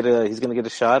 he's gonna get a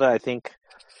shot. I think.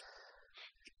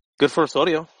 Good for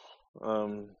Osorio.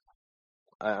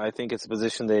 I think it's a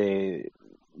position they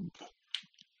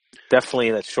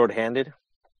definitely that's shorthanded.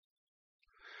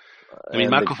 I mean,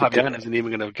 Marco Fabian isn't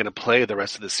even going to play the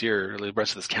rest of this year, or the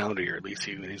rest of this calendar year. At least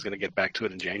he's going to get back to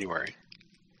it in January.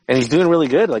 And he's doing really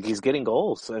good. Like, he's getting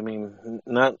goals. I mean,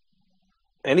 not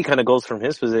any kind of goals from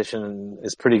his position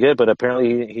is pretty good, but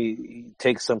apparently he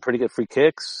takes some pretty good free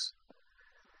kicks.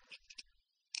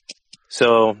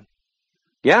 So,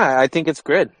 yeah, I think it's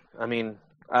good. I mean,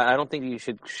 I don't think you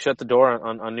should shut the door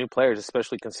on new players,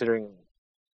 especially considering,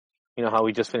 how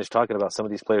we just finished talking about some of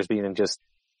these players being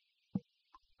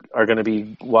are going to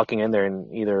be walking in there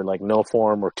in either like no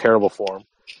form or terrible form.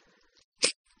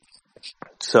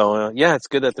 So, yeah, it's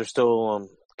good that they're still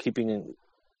keeping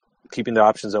the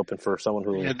options open for someone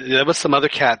who... Yeah, there was some other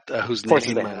cat whose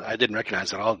name I didn't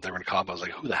recognize at all that they were in call. I was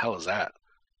like, who the hell is that?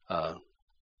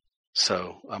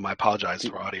 So I apologize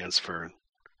for audience for...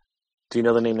 Do you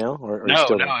know the name now? Or no.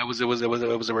 It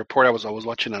was a report I was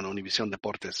watching on Univision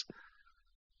Deportes,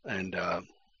 and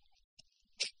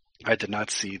I did not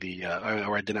see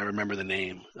or I did not remember the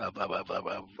name of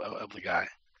the guy.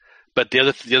 But the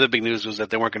other big news was that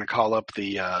they weren't going to call up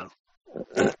the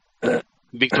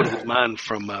Victor Guzman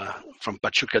from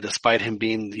Pachuca, despite him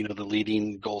being the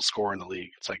leading goal scorer in the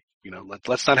league. It's like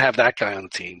let's not have that guy on the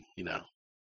team.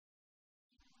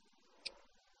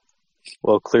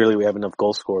 Well, clearly we have enough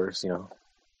goal scorers, Yeah,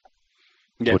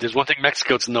 there's one thing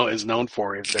Mexico is known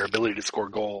for is their ability to score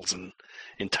goals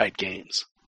in tight games.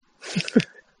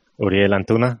 Uriel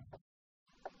Antuna?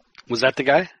 Was that the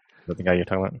guy? Is that the guy you're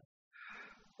talking about?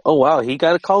 Oh, wow, he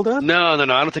got called up? No, I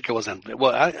don't think it was Antuna.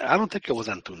 Well, I don't think it was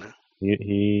Antuna.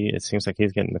 It seems like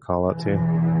he's getting the call up too.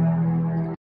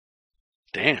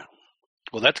 Damn.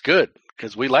 Well, that's good,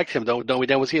 because we liked him, don't we,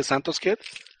 Dan? Was he a Santos kid?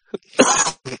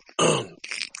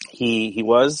 He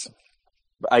was.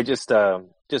 I just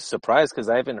surprised because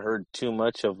I haven't heard too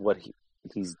much of what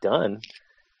he's done.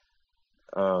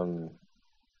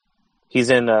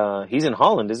 He's in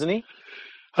Holland, isn't he?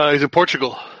 He's in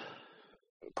Portugal.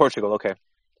 Portugal. Okay,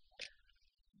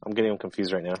 I'm getting them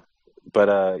confused right now. But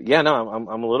I'm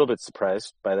a little bit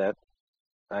surprised by that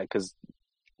because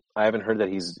I haven't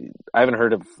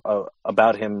heard of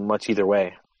about him much either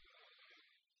way.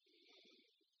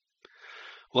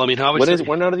 Well, I mean, obviously,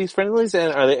 when are these friendlies,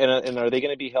 and are they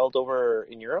going to be held over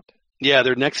in Europe? Yeah,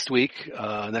 they're next week,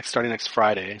 starting next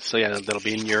Friday. So yeah, that'll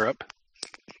be in Europe,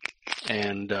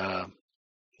 and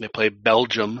they play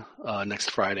Belgium next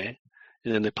Friday,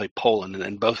 and then they play Poland,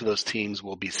 and both of those teams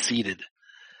will be seeded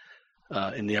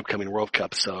in the upcoming World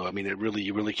Cup. So I mean,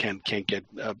 you really can't get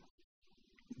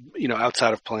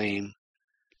outside of playing,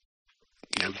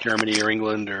 Germany or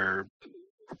England or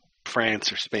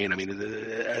France or Spain. I mean,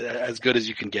 as good as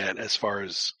you can get as far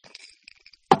as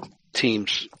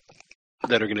teams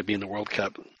that are going to be in the World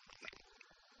Cup.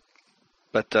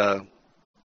 But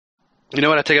you know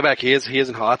what? I take it back. He is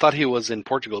in Holland. I thought he was in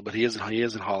Portugal, but he is in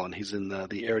Holland. He's in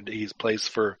he plays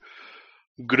for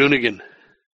Groningen.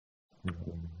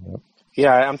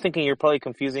 Yeah, I'm thinking you're probably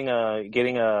confusing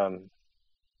getting that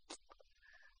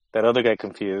other guy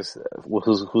confused.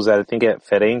 Who's I think at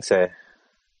Firenze.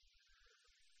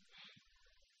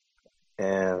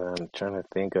 And I'm trying to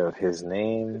think of his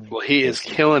name. Well, he is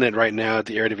killing it right now at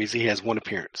the Eredivisie. He has one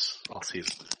appearance all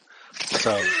season.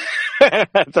 So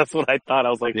that's what I thought. I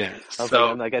was like, yeah.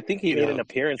 I think he made an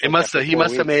appearance. He must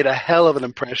have made a hell of an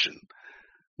impression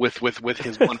with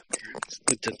his one appearance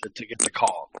to get the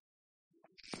call.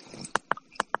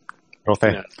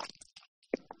 Okay. Yeah.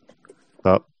 What's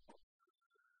up?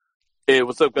 Hey,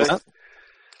 what's up, guys?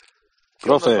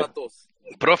 Profe.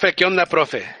 Profe, ¿qué onda,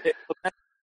 profe?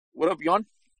 What up, Jon?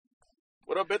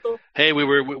 What up, Beto? Hey,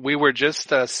 we were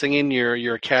just singing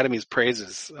your academy's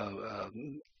praises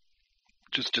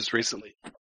just recently.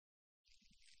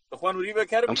 The Juan Uribe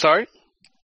Academy? I'm sorry?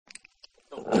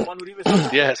 The Juan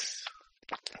Uribe. Yes.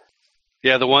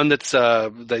 Yeah, the one that's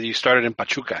that you started in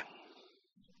Pachuca.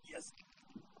 Yes.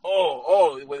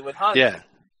 Oh, with Hans. Yeah.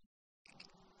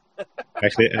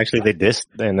 Actually, they dissed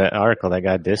in that article. That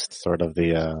guy dissed sort of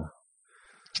the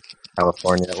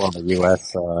California, the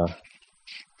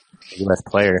U.S.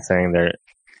 player, saying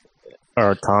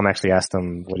Tom actually asked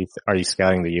him, "Are you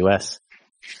scouting the U.S.?"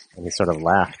 And he sort of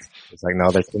laughed. He's like,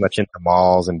 "No, they're too much into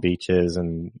malls and beaches,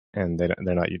 and they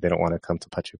don't want to come to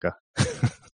Pachuca."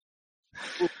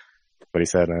 What he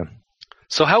said, man.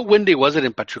 So how windy was it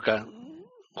in Pachuca,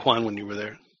 Juan, when you were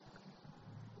there?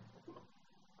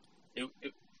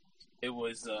 It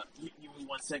was. Give me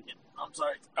 1 second. I'm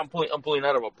sorry. I'm pulling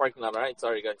out of a parking lot. All right,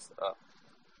 sorry guys.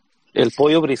 El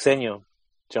Pollo Briseño,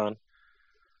 John.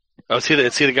 Oh, is he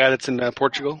the guy that's in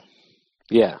Portugal?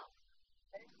 Yeah.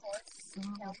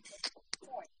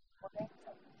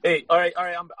 Hey, all right.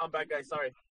 I'm back, guys.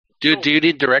 Sorry. Dude, do you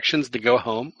need directions to go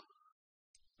home?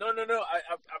 No.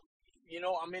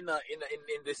 I'm in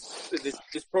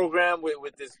this program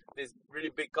with this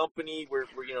really big company. We're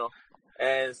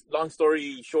and long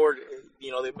story short,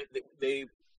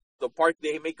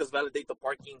 they make us validate the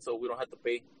parking so we don't have to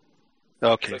pay.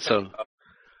 Okay,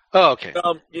 okay.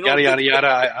 Yada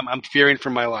yada. I'm fearing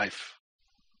for my life.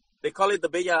 They call it the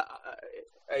Bella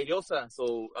Airiosa.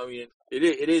 So I mean,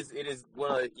 it is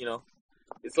one of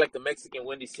it's like the Mexican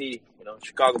Windy City.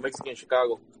 Mexican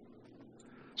Chicago.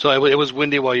 So it was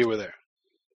windy while you were there.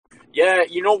 Yeah,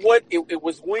 you know what? It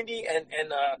was windy and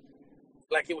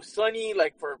like it was sunny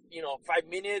like for 5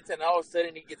 minutes, and all of a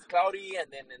sudden it gets cloudy,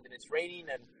 and then it's raining,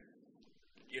 and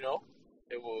the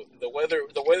weather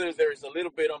there is a little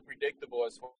bit unpredictable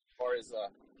as far as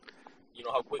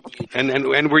how quickly.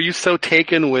 And were you so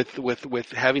taken with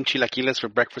having chilaquiles for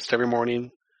breakfast every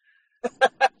morning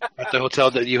at the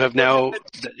hotel that you have now?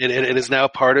 It is now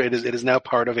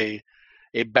part of a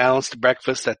balanced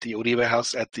breakfast at the Uribe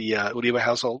house Uribe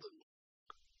household.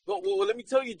 Well, let me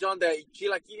tell you, John, that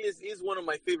chilaquiles is one of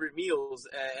my favorite meals,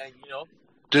 and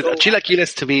Dude,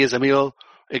 chilaquiles to me is a meal.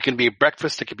 It can be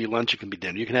breakfast, it can be lunch, it can be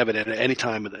dinner. You can have it at any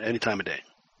time of day.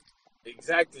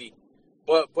 Exactly,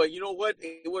 but you know what?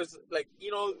 It was like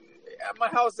at my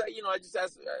house, I just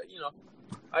asked,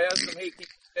 I asked them, hey, can you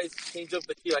guys change up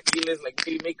the chilaquiles? Like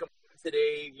maybe make them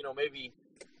today, maybe,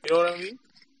 you know what I mean?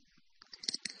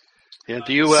 Yeah.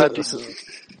 Do you?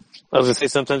 I was gonna say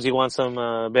sometimes you want some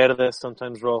verdes,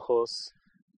 sometimes rojos,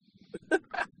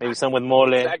 maybe some with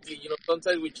mole. Exactly,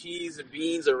 sometimes with cheese and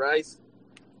beans or rice.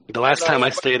 The last time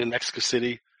I stayed in Mexico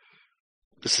City,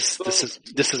 this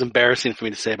is embarrassing for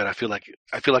me to say, but I feel like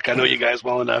I know you guys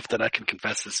well enough that I can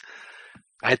confess this.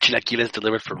 I had chilaquiles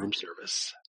delivered for room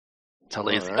service. That's how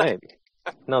lazy. All right.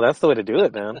 No, that's the way to do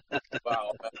it, man.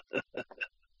 Wow.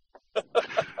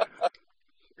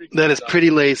 That is pretty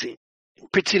lazy,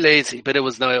 but it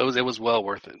was well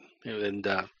worth it. And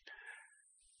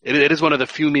It is one of the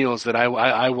few meals that I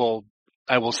will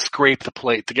scrape the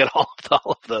plate to get all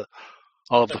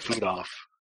of the food off.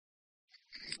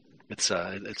 It's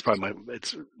probably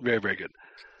it's very, very good.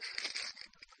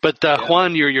 But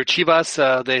Juan, your Chivas,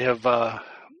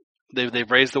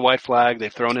 they've raised the white flag.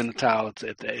 They've thrown in the towel.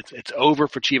 It's over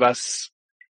for Chivas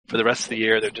for the rest of the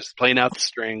year. They're just playing out the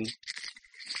string.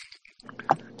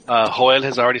 Joel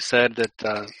has already said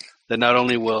that not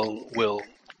only will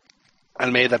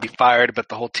Almeida be fired, but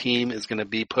the whole team is going to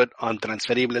be put on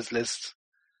transferibles lists.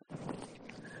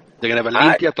 They're going to have a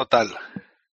limpia total.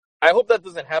 I hope that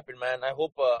doesn't happen, man. I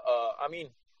hope. I mean,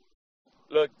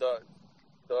 look,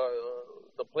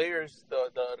 the players, the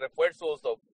refuerzos,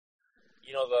 the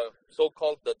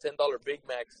so-called the $10 Big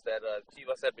Macs that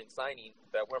Chivas have been signing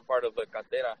that weren't part of the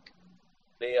cantera.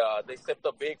 They stepped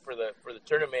up big for the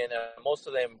tournament. Most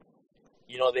of them,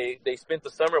 they spent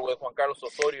the summer with Juan Carlos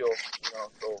Osorio.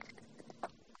 So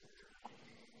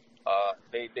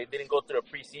they didn't go through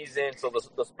the preseason. So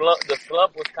the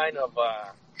slump was kind of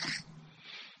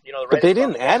but they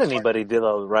didn't add anybody, did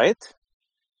they? Right?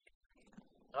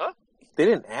 Huh? They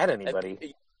didn't add anybody.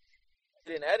 They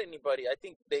didn't add anybody. I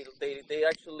think they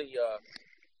actually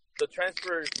the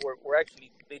transfers were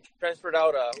actually they transferred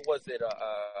out who was it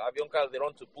Avion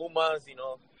Calderon to Pumas,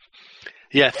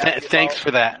 Yeah, thanks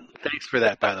for that. Thanks for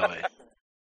that, by the way.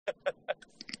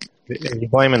 Are you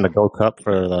blaming the Gold Cup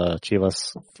for the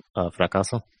Chivas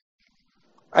fracaso?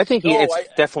 I think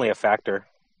it's definitely a factor.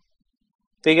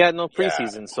 They got no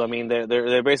preseason, so I mean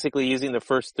they're basically using the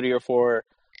first 3 or 4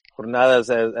 jornadas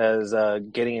as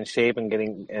getting in shape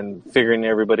and figuring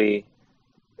everybody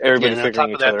figuring each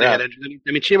other out.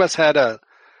 Chivas had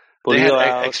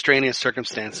extraneous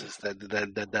circumstances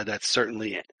that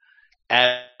certainly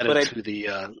added to the.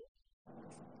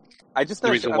 I'm just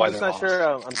not sure.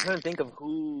 I'm trying to think of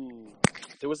who.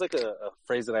 There was like a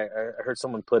phrase that I heard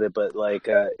someone put it, but like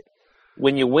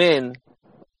when you win,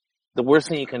 the worst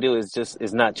thing you can do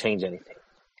is not change anything.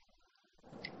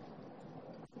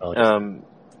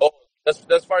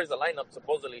 As far as the lineup,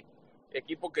 supposedly,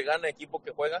 equipo que gana, equipo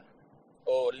que juega,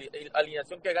 o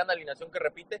alineación que gana, alineación que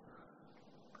repite.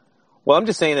 Well, I'm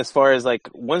just saying, as far as like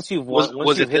once you've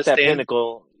hit that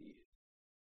pinnacle.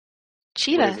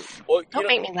 Chivas, don't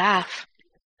make me laugh.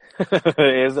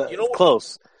 It's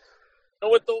close. You know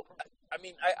what though? I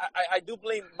mean, I do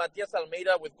blame Matias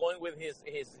Almeida with going with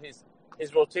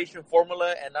his rotation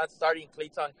formula and not starting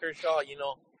Clayton Kershaw.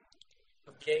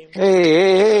 Game.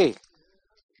 Hey.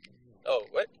 Oh,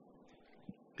 what?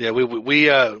 Yeah,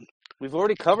 we've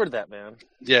already covered that, man.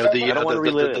 Yeah, I don't want to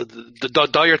relive it. The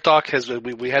Dyer talk has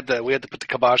we had to put the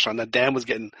kibosh on that. Dan was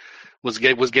getting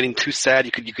too sad.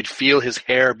 You could feel his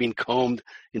hair being combed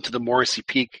into the Morrissey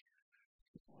Peak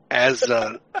as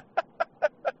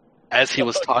he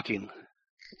was talking.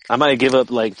 I might give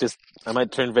up I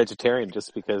might turn vegetarian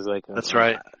just because that's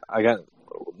right. I got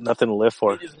nothing to live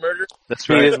for. It is murder. That's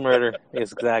right. It is murder.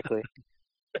 Yes, exactly.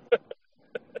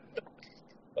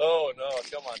 Oh no!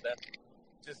 Come on, Dan.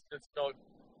 Just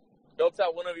belt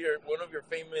out one of your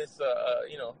famous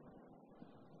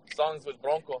songs with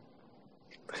Bronco.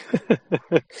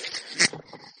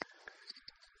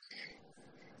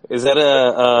 Is that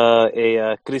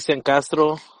a Cristian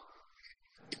Castro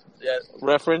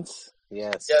reference?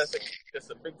 Yes. Yeah, it's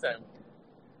a big time.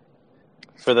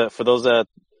 For those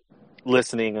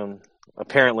listening,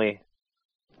 apparently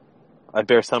I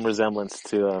bear some resemblance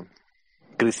to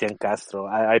Cristian Castro.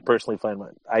 I personally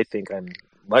I think I'm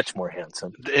much more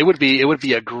handsome. It would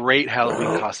be a great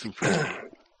Halloween costume for me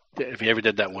if you ever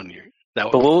did that one year.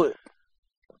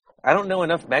 I don't know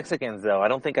enough Mexicans though. I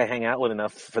don't think I hang out with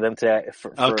enough for them to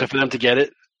for them to get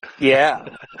it. Yeah.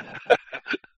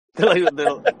 they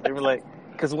were like,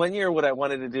 because one year what I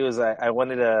wanted to do is I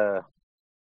wanted to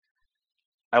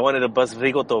bust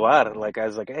Rigo Tovar. Like I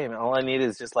was like, hey man, all I need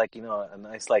is just a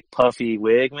nice puffy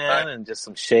wig, man, and just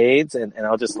some shades, and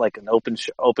I'll just an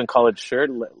open collared shirt,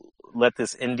 let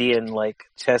this Indian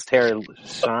chest hair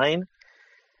shine.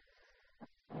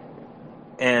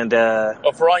 And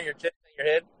for on your chest and your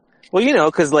head. Well,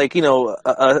 because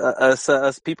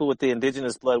us people with the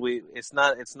indigenous blood, it's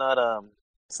not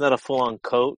a full on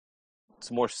coat. It's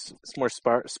more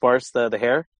sparse the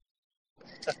hair.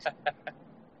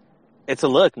 It's a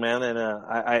look, man, and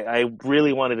I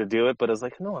really wanted to do it, but I was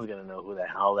like, no one's gonna know who the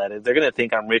hell that is. They're gonna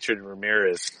think I'm Richard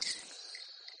Ramirez.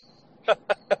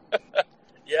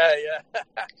 Yeah.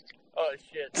 Oh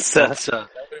shit. That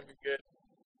would be good.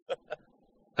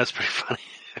 That's pretty funny.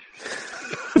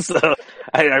 So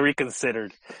I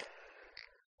reconsidered.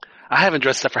 I haven't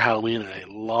dressed up for Halloween in a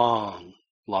long,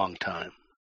 long time.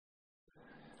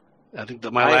 I think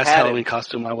that my last Halloween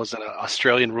costume, I was an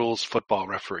Australian rules football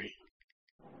referee.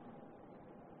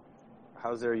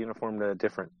 How's their uniform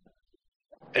different?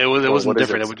 It wasn't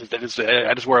different.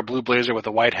 I just wore a blue blazer with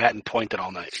a white hat and pointed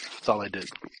all night. That's all I did.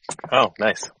 Oh,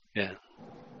 nice. Yeah.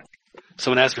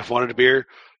 Someone asked me if I wanted a beer.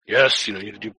 Yes, you had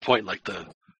to do point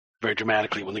very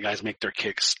dramatically when the guys make their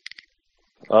kicks.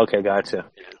 Okay, gotcha.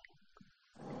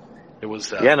 Yeah. It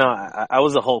was. I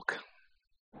was a Hulk.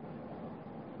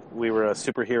 We were a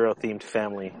superhero-themed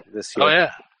family this year. Oh,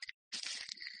 yeah.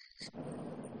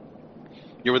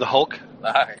 You were the Hulk?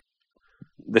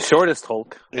 The shortest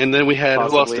Hulk. And then we had,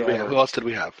 who else did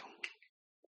we have?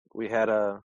 We had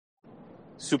a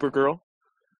Supergirl.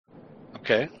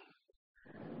 Okay.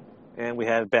 And we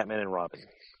had Batman and Robin.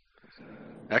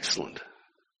 Excellent.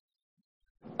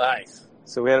 Nice.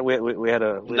 So we had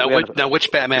Now,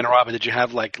 which Batman and Robin did you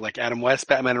have? Like Adam West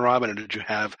Batman and Robin, or did you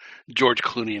have George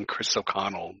Clooney and Chris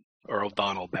O'Donnell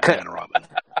Batman and Robin?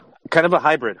 Kind of a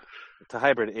hybrid. It's a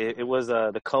hybrid. It was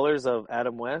the colors of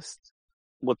Adam West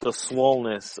with the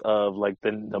swollenness of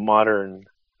the modern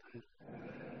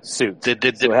suit. Did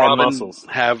Robin muscles.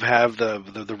 have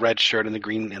the red shirt and the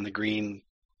green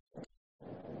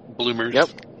bloomers? Yep.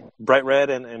 Bright red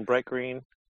and bright green.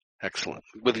 Excellent.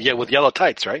 With yellow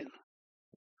tights, right?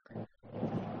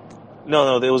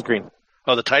 No, it was green.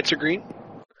 Oh, the tights are green?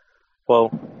 Well,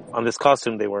 on this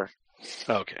costume they were.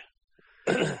 Oh, okay.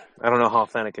 I don't know how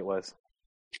authentic it was.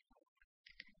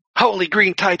 Holy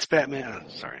green tights, Batman.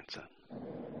 Sorry.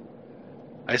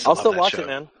 I'll still watch it,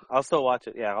 man. I'll still watch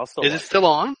it. Yeah, I'll still Is it still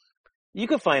on? You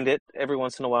can find it every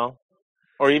once in a while.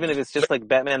 Or even if it's just like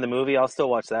Batman the movie, I'll still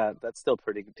watch that. That's still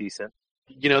pretty decent.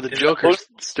 The Joker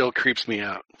still creeps me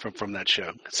out from that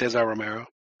show. Cesar Romero.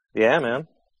 Yeah, man.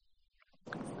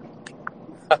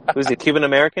 Was he Cuban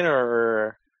American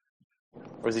or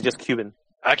was he just Cuban?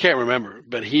 I can't remember,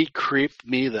 but he creeped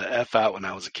me the F out when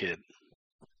I was a kid.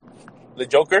 The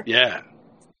Joker? Yeah.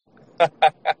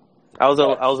 I was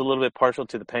a little bit partial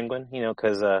to the Penguin,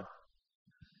 because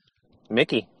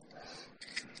Mickey.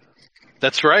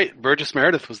 That's right. Burgess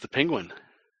Meredith was the Penguin.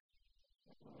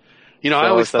 So I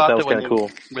always thought that was cool.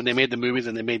 when they made the movies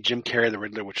and they made Jim Carrey the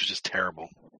Riddler, which was just terrible.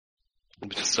 It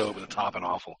was just so over the top and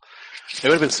awful. It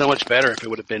would have been so much better if it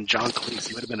would have been John Cleese.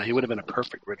 He would have been a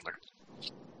perfect Riddler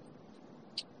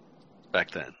back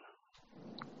then.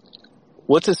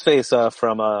 What's his face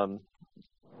from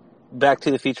Back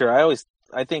to the Future?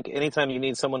 I think anytime you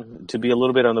need someone to be a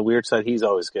little bit on the weird side, he's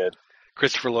always good.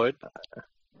 Christopher Lloyd?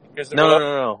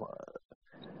 No.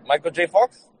 Michael J.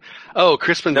 Fox? Oh,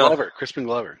 Crispin Glover. Crispin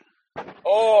Glover.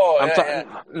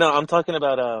 Oh, No, I'm talking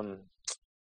about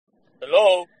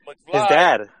hello, McFly. His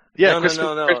dad. Yeah,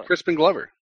 Crispin Glover.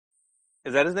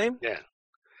 Is that his name? Yeah.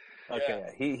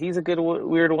 Okay, yeah. He's a good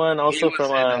weird one. Also from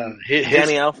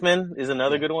Danny Elfman is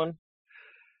another good one.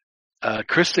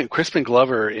 Crispin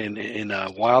Glover in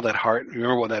Wild at Heart.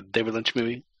 Remember what that David Lynch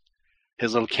movie?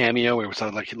 His little cameo where it was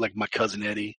like My Cousin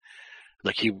Eddie.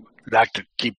 Like he would act to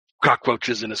keep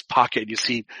cockroaches in his pocket. You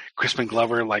see Crispin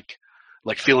Glover like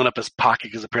feeling up his pocket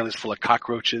because apparently it's full of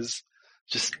cockroaches.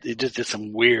 It just did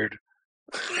some weird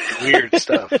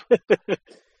stuff.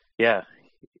 Yeah.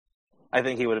 I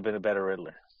think he would have been a better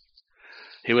Riddler.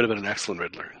 He would have been an excellent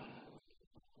Riddler.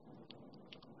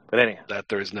 But anyhow. That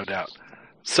there is no doubt.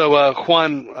 So,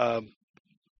 Juan,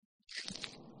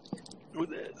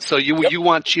 so you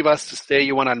want Chivas to stay,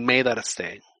 you want Almeida to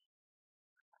stay?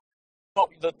 No,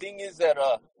 the thing is that,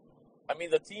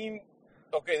 the team,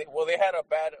 okay, well, they had a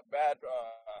bad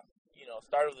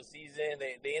start of the season.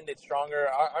 They ended stronger.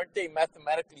 Aren't they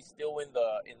mathematically still in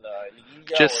the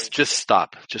Liguilla? Just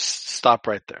stop. Just stop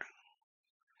right there.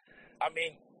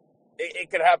 It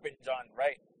could happen, John,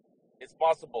 right? It's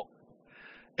possible.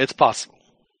 It's possible.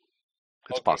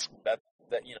 It's possible. That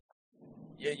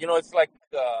it's like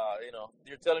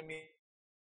you're telling me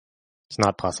it's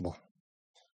not possible.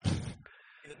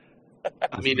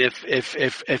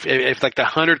 If like the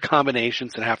 100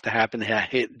 combinations that have to happen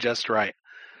hit just right.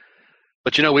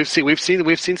 But we've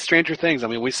seen stranger things.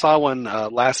 We saw one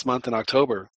last month in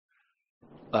October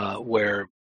where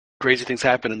crazy things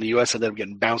happened and the U.S. ended up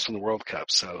getting bounced from the World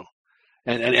Cup. So,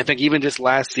 and I think even just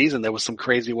last season there was some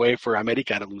crazy way for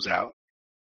America to lose out,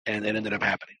 and it ended up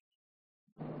happening.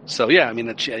 So yeah,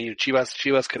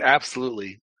 Chivas could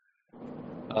absolutely,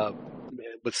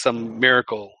 with some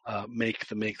miracle, make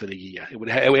the Liguilla.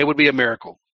 It would be a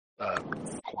miracle,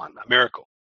 Juan, a miracle.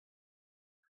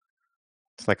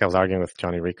 It's like I was arguing with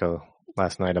Johnny Rico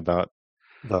last night about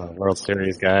the World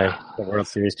Series guy, the World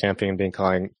Series champion being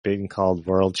called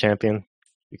world champion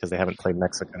because they haven't played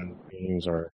Mexican teams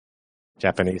or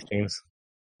Japanese teams.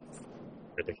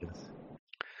 Ridiculous.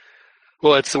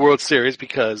 Well, it's the World Series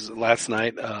because last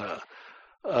night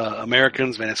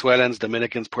Americans, Venezuelans,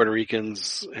 Dominicans, Puerto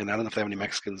Ricans, and I don't know if they have any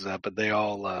Mexicans, but they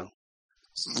all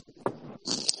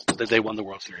they won the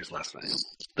World Series last night.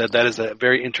 That is a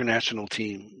very international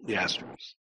team, the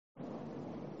Astros.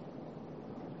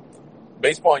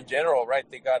 Baseball in general, right?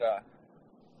 They got a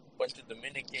bunch of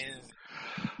Dominicans.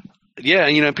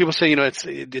 Yeah, people say,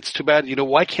 it's too bad.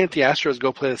 Why can't the Astros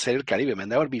go play the Serie del Caribe, man?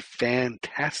 That would be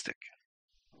fantastic.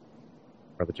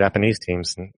 Or the Japanese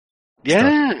teams.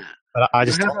 Yeah. Stuff. But I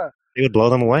just thought it would blow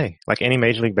them away, like any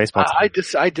Major League Baseball team.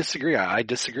 I disagree. I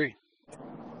disagree.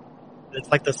 It's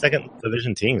like the second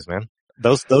division teams, man.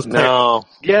 Those players. No.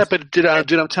 Yeah, but dude,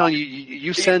 I'm telling you,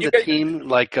 you send a team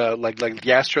like the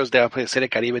Astros down play Serie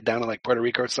del Caribe down to like Puerto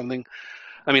Rico or something.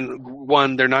 I mean,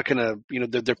 one, they're not gonna,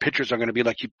 their pitchers are gonna be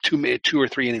like two or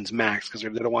three innings max because they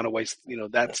don't want to waste,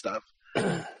 that stuff.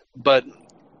 But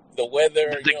the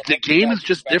weather, the game is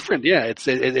just different. Yeah, it's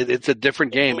a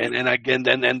different game,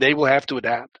 and they will have to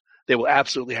adapt. They will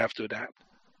absolutely have to adapt.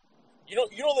 You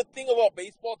know the thing about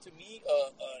baseball to me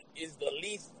is the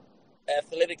least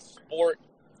athletic sport,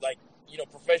 like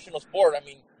professional sport. I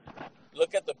mean,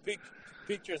 look at the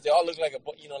pictures; they all look like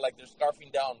like they're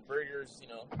scarfing down burgers.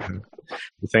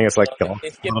 The thing is, like golf.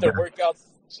 They skip their workouts.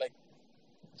 Like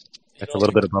it's a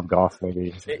little bit above golf,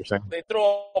 maybe. They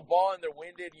throw a ball and they're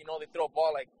winded. They throw a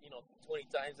ball 20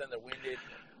 times and they're winded.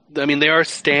 I mean, they are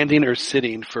standing or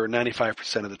sitting for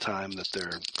 95% of the time that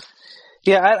they're.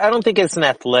 Yeah, I don't think it's an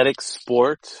athletic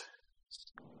sport.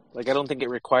 Like, I don't think it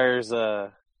requires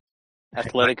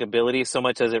athletic ability so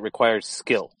much as it requires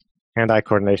skill. Hand-eye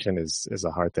coordination is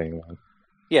a hard thing, man.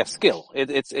 Yeah, skill.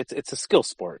 It's a skill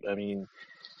sport. I mean,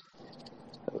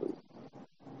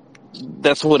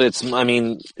 that's what it's. I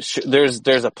mean,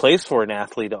 there's a place for an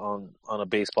athlete on a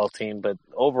baseball team, but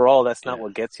overall, that's not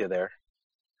what gets you there.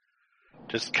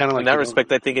 Just kind of like in that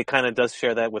respect, I think it kind of does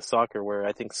share that with soccer, where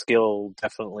I think skill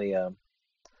definitely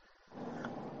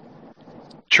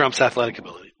trumps athletic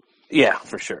ability. Yeah,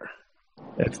 for sure.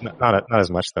 It's not as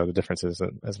much though. The difference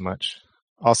isn't as much.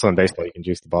 Also in baseball, you can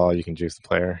juice the ball, you can juice the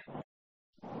player,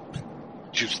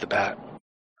 juice the bat.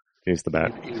 Juice the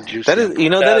bat. That is,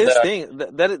 that is thing.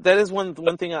 That is one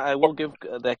thing I will give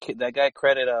that guy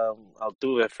credit. I'll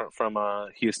do it from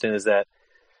Houston is that.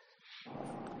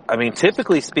 I mean,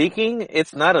 typically speaking,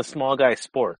 it's not a small guy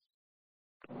sport.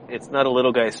 It's not a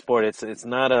little guy sport. It's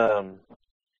not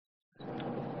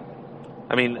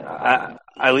I mean, I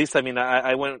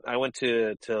went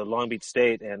to Long Beach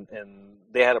State and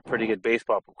they had a pretty good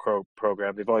baseball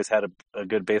program. They've always had a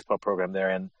good baseball program there,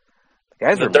 and the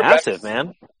guys are massive,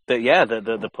 man.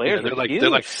 The players they're are huge. They're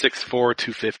like 6'4",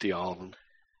 250, all of them.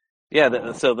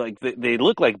 Yeah, so like they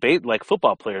look like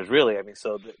football players, really. I mean,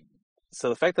 so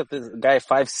the fact that this guy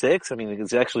 5'6", I mean,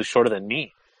 is actually shorter than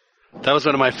me. That was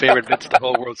one of my favorite bits of the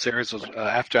whole World Series was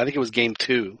after, I think it was game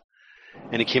 2,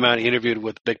 and he came out and interviewed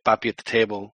with Big Papi at the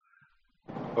table,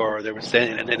 or they were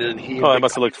standing, and then he. Oh, that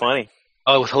must have looked funny.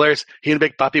 Oh, it was hilarious. He and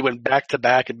Big Papi went back to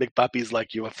back, and Big Papi's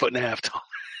like, "You're a foot and a half tall."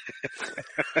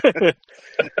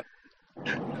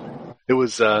 It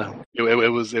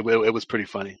was pretty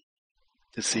funny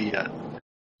to see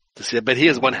it. But he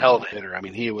is one hell of a hitter. I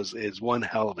mean, is one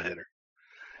hell of a hitter.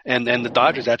 And the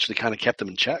Dodgers actually kind of kept him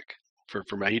in check for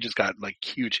he just got like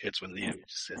huge hits when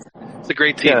it's a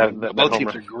great team. Yeah, both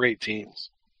teams are great teams.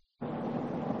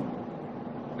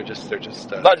 They're just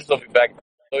Dodgers will be back.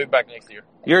 They'll be back next year.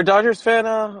 You're a Dodgers fan,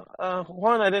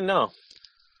 Juan? I didn't know.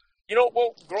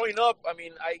 Well, growing up, I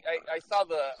mean, I saw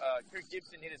the Kirk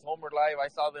Gibson hit his homer live. I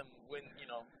saw them win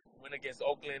against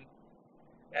Oakland,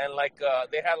 and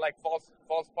they had like false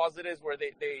positives where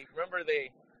they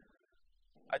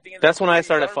I think that's when I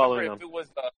started following them. It was,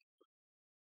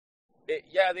 they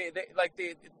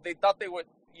thought they would,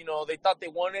 they thought they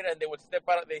won it, and they would step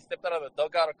out. They stepped out of the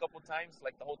dugout a couple times,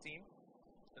 like the whole team,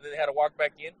 and then they had to walk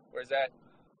back in. Where's that?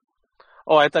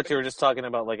 Oh, I thought you were just talking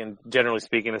about like, in generally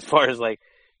speaking, as far as like,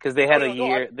 because they had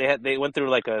year. They went through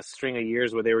like a string of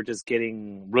years where they were just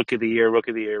getting rookie of the year,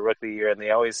 and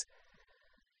they always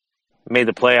made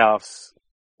the playoffs.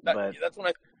 But that's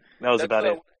when that was about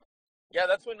it. Yeah,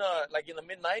 that's when like in the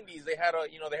mid '90s they had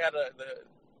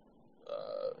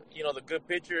the good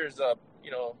pitchers.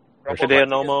 Hideo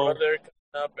Nomo.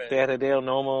 They had Hideo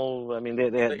Nomo. I mean, they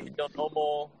had Hideo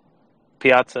Nomo,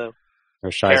 Piazza,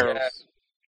 Hershiser.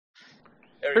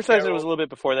 Hershiser was a little bit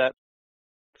before that.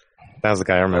 That was the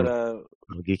guy I remember.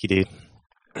 Geeky dude.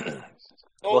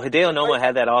 Well, Hideo Nomo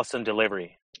had that awesome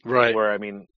delivery, right? Where I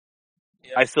mean,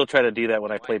 I still try to do that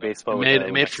when I play baseball.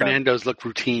 It made Fernando's look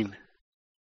routine.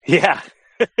 Yeah.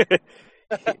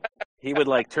 he would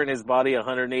like turn his body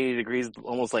 180 degrees,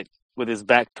 almost like with his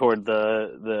back toward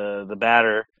the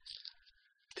batter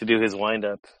to do his wind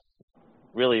up.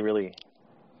 Really, really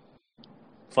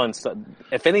fun stuff.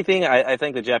 If anything, I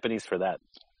thank the Japanese for that,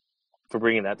 for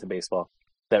bringing that to baseball.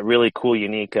 That really cool,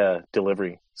 unique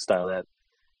delivery style that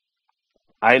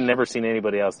I had never seen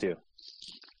anybody else do.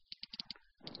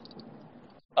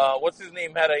 What's his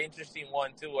name had an interesting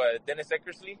one too. Dennis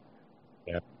Eckersley.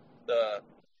 Yeah. The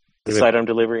sidearm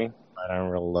delivery. Sidearm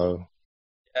real low.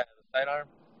 Yeah, the sidearm.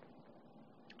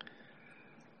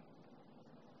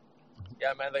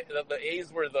 Yeah, man. The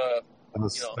A's were the.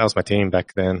 That was my team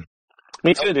back then.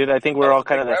 Me too, dude. I think we're all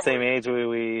kind of that same age.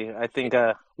 I think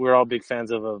we're all big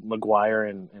fans of McGuire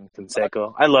and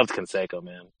Canseco. I loved Canseco,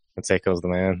 man. Canseco's the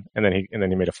man, and then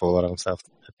he made a fool out of himself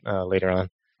later on.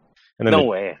 And then no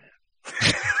way.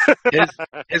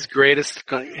 his greatest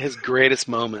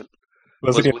moment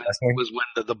was when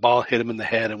the ball hit him in the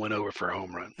head and went over for a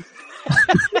home run.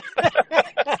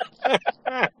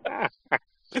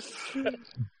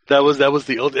 That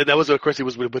was of course he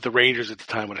was with the Rangers at the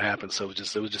time when it happened. So it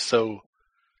was just so.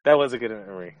 That was a good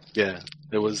memory. Yeah,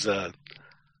 it was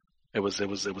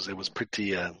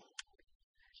pretty.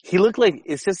 He looked like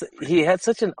he had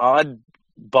such an odd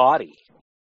body.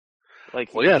 Like,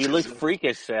 he looked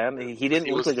freakish, man. He didn't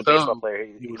look like a baseball player.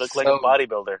 He looked like a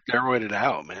bodybuilder. Steroided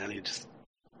out, man.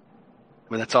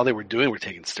 That's all they were doing. Were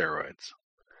taking steroids.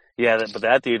 Yeah, but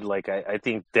that dude, like, I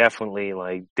think definitely,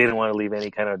 like, didn't want to leave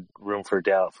any kind of room for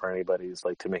doubt for anybody. It's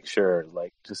like to make sure,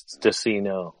 like, just so you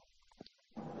know,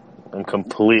 I'm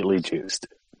completely juiced.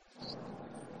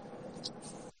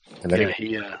 And then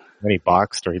he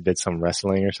boxed or he did some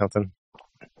wrestling or something.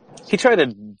 He tried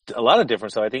a lot of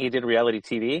different stuff. I think he did reality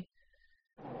TV.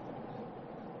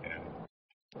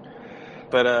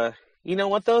 But you know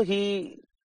what though?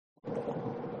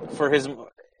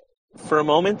 For a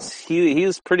moment, he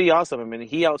was pretty awesome. I mean,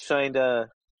 he outshined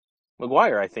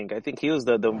McGuire. I think he was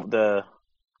the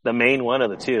main one of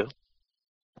the two.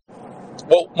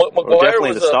 Well, McGuire definitely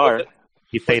was the star.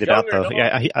 He faded out though. No?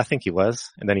 Yeah, I think he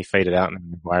was, and then he faded out, and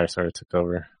McGuire sort of took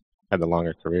over. Had the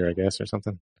longer career, I guess, or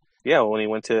something. Yeah, when he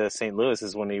went to St. Louis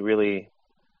is when he really.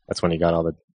 That's when he got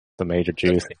all the major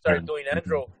juice. He started doing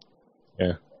Andro.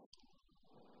 Yeah.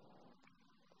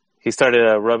 He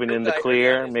started rubbing in the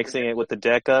clear, mixing it with the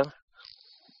Deca,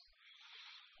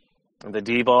 and the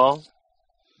D-ball.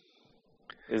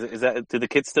 Is that? Do the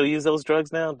kids still use those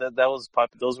drugs now? That was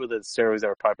those were the steroids that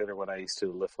were popular when I used to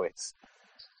lift weights.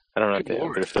 I don't know if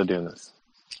they're still doing this.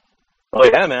 Oh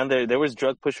yeah, man! There was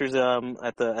drug pushers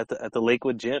at the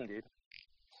Lakewood gym, dude.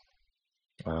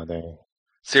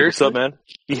 Seriously, what's up, man?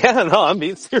 Yeah, no, I'm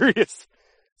being serious.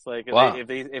 It's like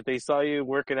if they saw you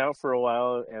working out for a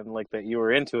while and like that you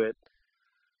were into it,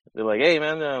 they're like, hey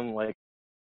man, like,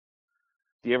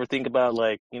 do you ever think about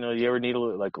like, do you ever need a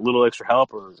little extra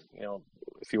help, or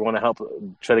if you want to help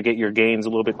try to get your gains a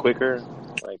little bit quicker?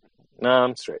 Like, no,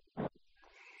 I'm straight.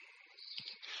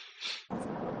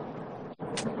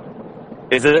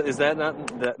 Is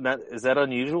that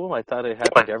unusual? I thought it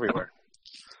happened everywhere.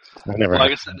 I never. Well, I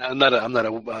guess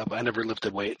I never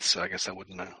lifted weights, so I guess I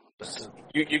wouldn't know. But,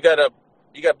 you got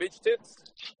bitch tits?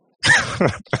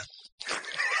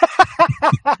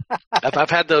 I've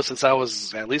had those since I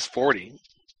was at least 40.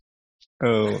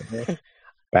 Oh,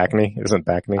 back knee? Isn't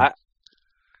back knee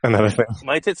another thing?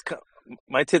 My tits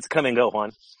come and go,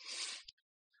 Juan.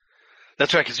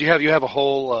 That's right, because you have a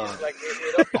whole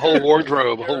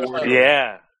wardrobe.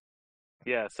 Yeah.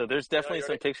 So there's definitely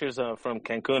some pictures from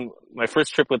Cancun. My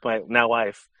first trip with my now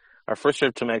wife, our first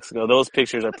trip to Mexico. Those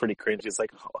pictures are pretty cringy. It's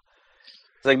like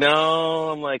no,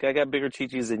 I'm like, I got bigger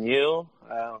chichis than you.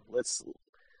 Let's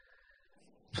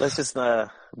just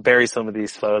bury some of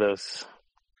these photos.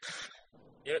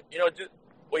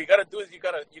 What you gotta do is you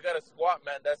gotta squat,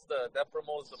 man. That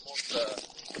promotes the most.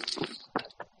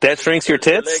 That shrinks your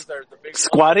tits?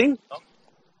 Squatting?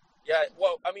 Yeah,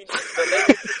 well, I mean, the leg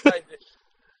exercises.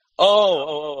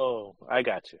 Oh, I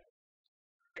got you.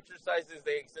 Exercises,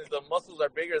 since the muscles are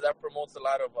bigger, that promotes a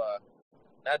lot of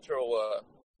natural.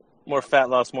 More fat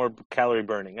loss, more calorie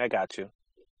burning. I got you.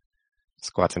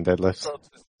 Squats and deadlifts.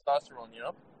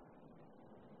 Testosterone,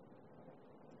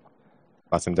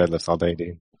 Squats and deadlifts all day,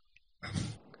 dude.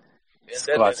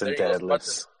 Squats and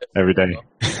deadlifts every day.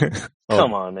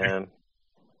 Come on, man.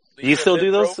 You still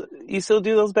do those? You still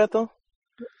do those, Beto?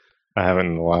 I haven't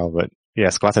in a while, but yeah,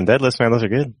 squats and deadlifts, man, those are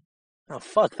good. Oh,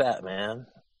 fuck that, man.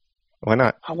 Why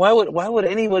not? Why would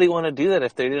anybody want to do that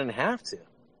if they didn't have to?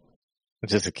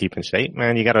 Just to keep in shape,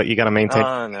 man. You gotta maintain.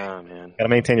 Oh no, man. Gotta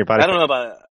maintain your body. I don't know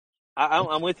about.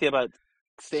 I'm with you about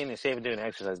staying in shape and doing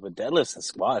exercise, but deadlifts and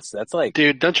squats, that's like...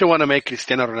 Dude, don't you want to make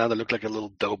Cristiano Ronaldo look like a little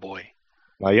doughboy?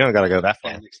 Well, you don't got to go that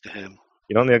far. Next to him.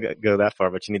 You don't need to go that far,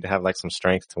 but you need to have like some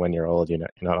strength to when you're old. You're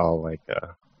not all like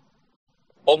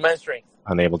old man strength,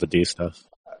 unable to do stuff.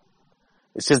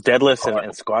 It's just deadlifts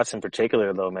and squats in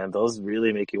particular, though, man. Those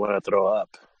really make you want to throw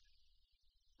up.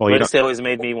 Well, they always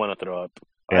made me want to throw up.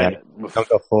 Yeah, don't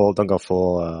go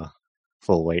full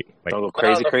weight. Like, don't go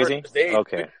crazy.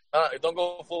 Okay. Don't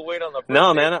go full weight on the first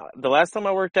No, day. man. The last time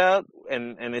I worked out,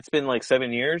 and it's been like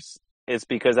 7 years, it's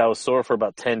because I was sore for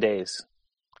about 10 days.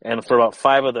 And for about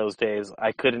 5 of those days,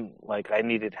 I couldn't, I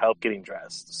needed help getting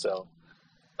dressed, so.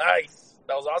 Nice.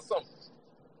 That was awesome.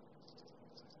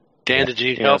 Dan, did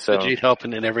you help? Did you help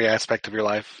in every aspect of your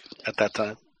life at that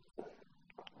time?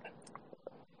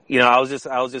 I was just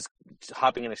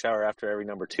hopping in the shower after every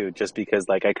number 2, just because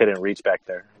I couldn't reach back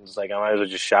there. I was like, I might as well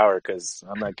just shower because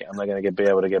I'm not going to be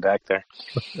able to get back there.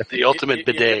 The ultimate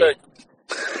bidet.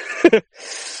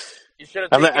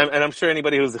 And I'm sure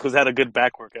anybody who's had a good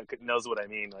back workout knows what I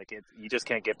mean. You just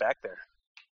can't get back there.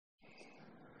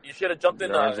 You should have jumped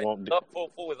in up full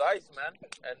with ice, man,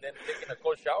 and then taken a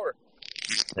cold shower.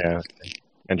 Yeah,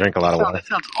 and drink a lot of water. That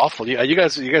sounds awful. You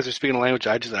guys are speaking a language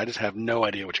I just have no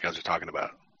idea what you guys are talking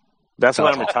about. That's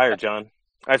why I'm retired, John.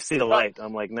 I've seen the light.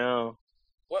 I'm like, no.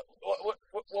 What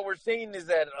we're saying is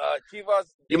that Chivas.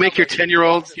 You make your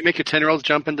 10-year-olds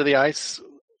jump into the ice,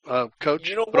 coach.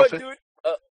 You know what, dude?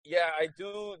 Yeah, I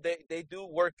do. They do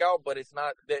work out, but it's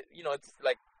not that. It's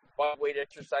like body weight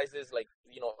exercises,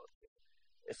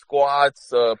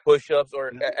 squats, push-ups,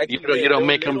 or you don't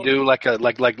make them do like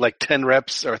 10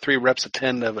 reps or 3 reps of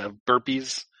 10 of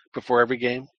burpees before every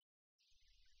game.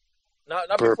 Not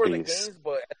before the games,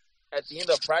 but at the end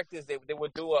of practice, they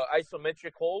would do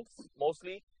isometric holds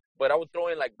mostly. But I would throw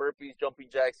in burpees, jumping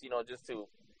jacks, just to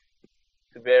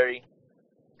vary.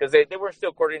 Because they weren't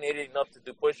still coordinated enough to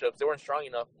do push-ups. They weren't strong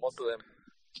enough, most of them.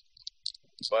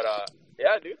 But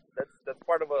yeah, dude, that's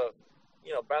part of a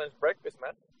balanced breakfast,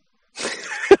 man.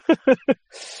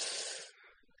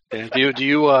 Yeah, do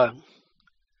you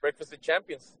breakfast of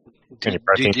champions? Do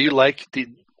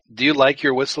you like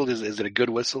your whistle? Is it a good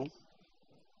whistle?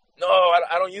 No,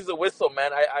 I don't use the whistle,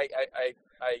 man. I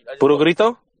Puro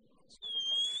grito?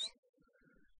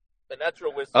 The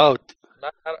natural whistle. Oh,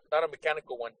 not a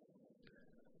mechanical one.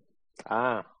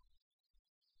 Ah.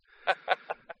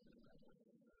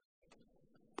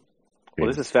 Well,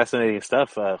 this is fascinating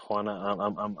stuff, Juana.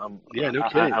 No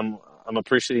kidding. I'm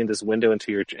appreciating this window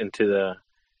into the.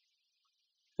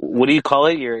 What do you call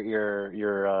it? Your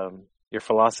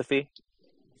philosophy.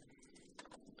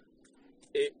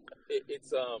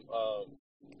 It's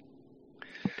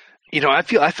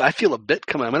I feel a bit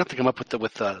coming. I'm gonna have to come up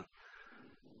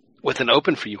with an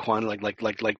open for you, Juan. Like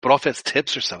Profet's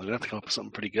tips or something. I'm gonna have to come up with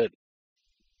something pretty good.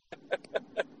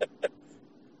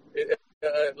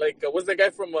 What's the guy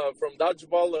from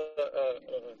Dodgeball?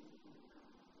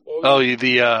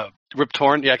 The Rip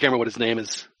Torn. Yeah, I can't remember what his name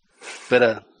is,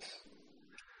 but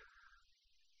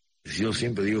Yo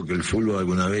siempre digo que el fútbol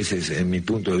algunas veces, en mi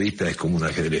punto de vista, es como un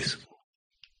ajedrez.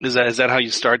 Is that how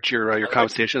you start your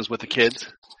conversations with the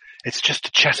kids? It's just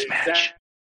a chess match.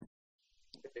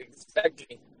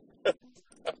 Exactly.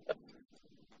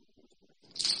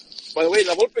 By the way,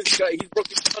 La Volpe, he's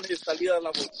broken down his salida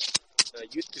La Volpe on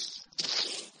YouTube.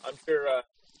 I'm sure.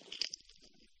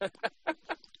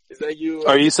 Is that you?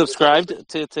 Are you subscribed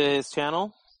to his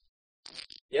channel?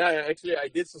 Yeah, actually, I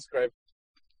did subscribe.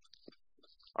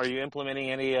 Are you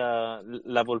implementing any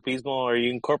La Volpismo, or are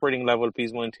you incorporating La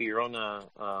Volpismo into your own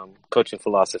coaching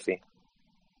philosophy?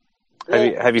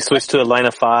 Well, have you switched to a line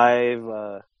of 5?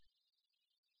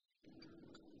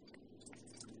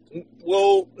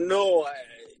 Well, no.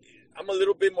 I'm a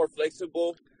little bit more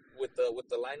flexible with the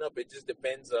lineup. It just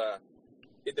depends.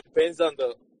 It depends on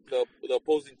the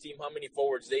opposing team, how many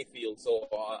forwards they field. So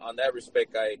on that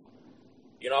respect, I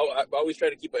always try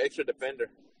to keep an extra defender.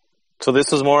 So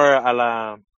this was more a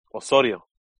la Osorio.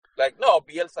 No,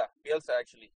 Bielsa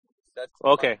actually. That's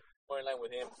okay. More in line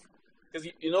with him, because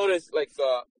you notice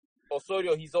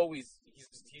Osorio, he's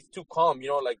too calm.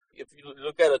 If you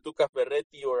look at a Tuca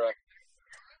Ferretti or a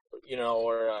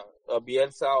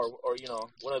Bielsa or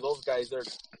one of those guys, they're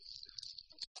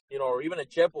or even a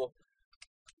Chepo,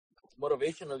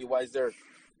 motivationally wise, they're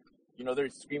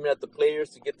screaming at the players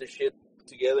to get their shit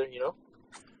together,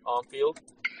 on field.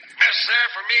 Necessary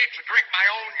for me to drink my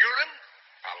own urine?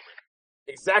 Follow me.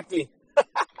 Exactly.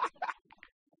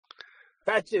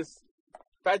 Patches.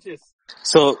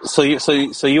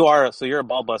 So you're a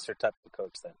ball buster type of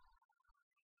coach then.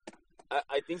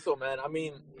 I think so, man. I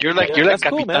mean, you're like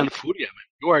Capitan Furia,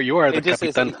 man. You are the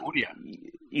Capitan Furia.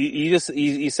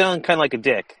 you sound kind of like a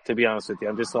dick, to be honest with you.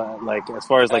 I'm just like, as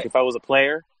far as like if I was a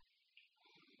player,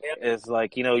 it's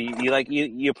like, you know,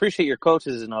 you appreciate your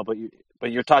coaches and all, but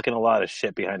you're talking a lot of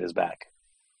shit behind his back.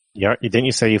 Yeah, didn't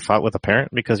you say you fought with a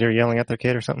parent because you're yelling at their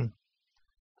kid or something?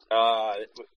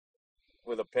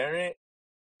 With a parent?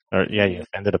 Or yeah, you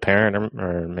offended a parent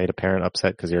or made a parent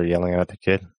upset because you were yelling at their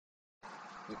kid.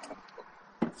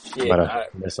 Shit,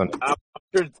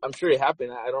 I'm sure it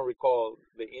happened. I don't recall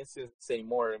the instance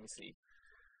anymore. Let me see.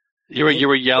 You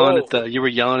were yelling at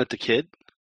the kid?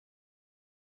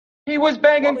 He was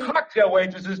banging cocktail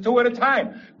waitresses 2 at a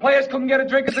time. Players couldn't get a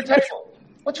drink at the table.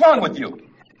 What's wrong with you?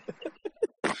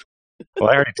 Well,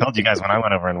 I already told you guys when I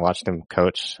went over and watched him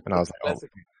coach, and I was like, "Oh,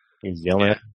 he's yelling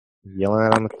at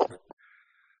him."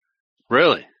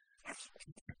 Really?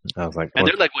 I was like, and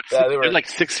they're like they're like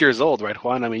 6 years old, right,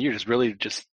 Juan? I mean, you're just really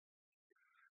just.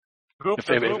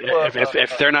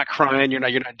 If they're not crying, you're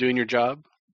not doing your job.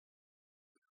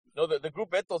 No, the group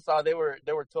Beto saw they were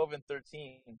 12 and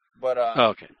 13, but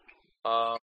okay.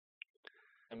 And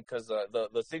because the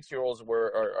 6-year-olds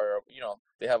are you know,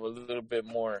 they have a little bit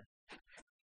more,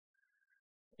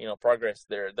 you know, progress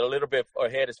there. They're a little bit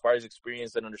ahead as far as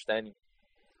experience and understanding.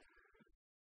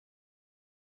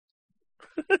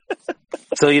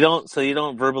 So you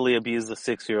don't verbally abuse the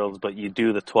 6-year-olds, but you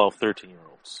do the 12,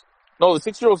 13-year-olds. No,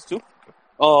 the 6-year-olds too.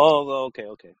 Oh,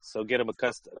 okay. So get them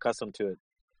accustomed to it.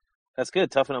 That's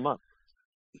good. Toughen them up.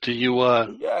 Do you?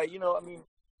 Yeah, you know, I mean,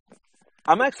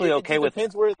 I'm actually okay with.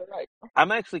 Depends where they're at.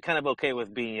 I'm actually kind of okay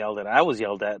with being yelled at. I was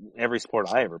yelled at in every sport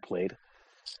I ever played.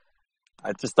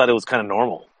 I just thought it was kind of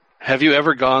normal. Have you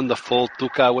ever gone the full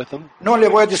tuca with them? No le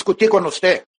voy a discutir con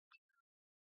usted.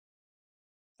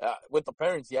 With the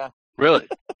parents, yeah. Really?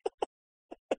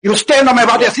 Y usted no me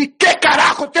va a decir qué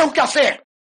carajo tengo que hacer.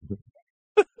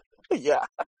 Yeah.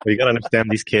 Well, you gotta understand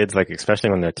these kids, like especially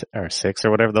when they're 6 or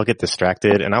whatever, they'll get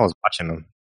distracted. And I was watching them.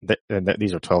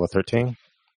 These are 12 or 13.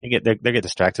 They get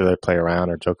distracted. They play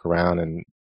around or joke around and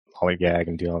lollygag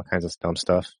and do all kinds of dumb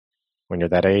stuff. When you're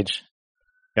that age,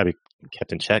 you gotta be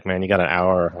kept in check, man. You got an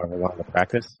hour or however long to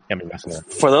practice. You can't be messing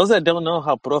around. For those that don't know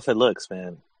how Profe looks,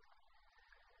 man,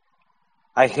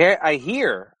 I hear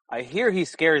he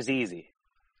scares easy,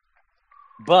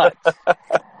 but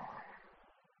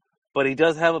he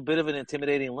does have a bit of an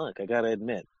intimidating look. I gotta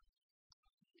admit.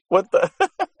 What the?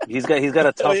 He's got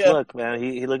a tough look, man.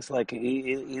 He looks like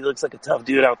he looks like a tough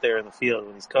dude out there in the field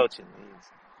when he's coaching.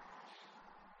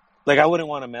 Like I wouldn't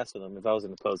want to mess with him if I was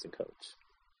an opposing coach.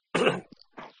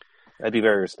 I'd be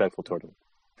very respectful toward him.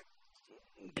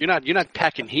 You're not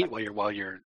packing heat while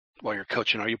you're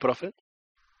coaching, are you, Profe?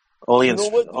 Only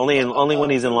when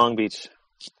he's in Long Beach.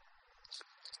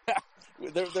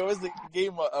 There was a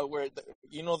game where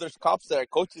you know there's cops that are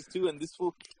coaches too, and this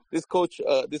cop,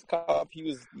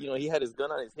 he had his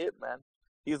gun on his hip, man.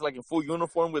 He was like in full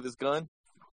uniform with his gun.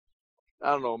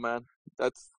 I don't know, man.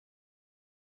 That's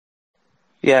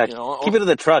keep it to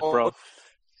the truck, bro.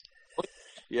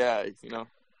 Yeah, you know.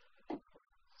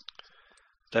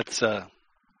 That's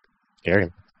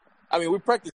scary. I mean, we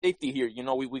practice safety here. You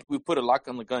know, we put a lock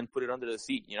on the gun, put it under the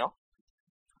seat. You know.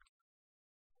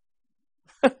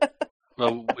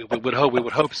 Well, we would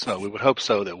hope so. We would hope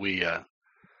so that we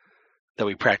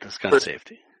practice gun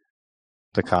safety.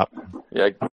 The cop.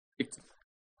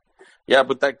 Yeah,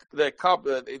 but that cop,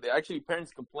 actually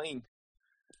parents complained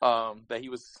that he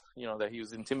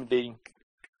was intimidating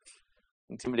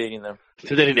them.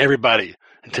 Intimidating everybody.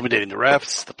 Intimidating the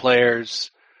refs, the players,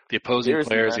 the opposing Seriously,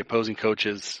 players, man. the opposing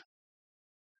coaches.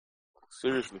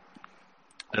 Seriously.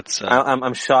 That's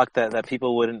I'm shocked that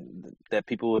people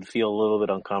would feel a little bit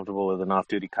uncomfortable with an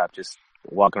off-duty cop just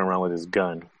walking around with his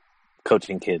gun,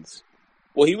 coaching kids.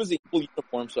 Well, he was in full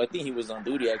uniform, so I think he was on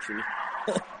duty. Actually,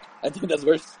 I think that's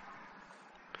worse.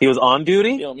 He was on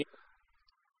duty? You know what I mean?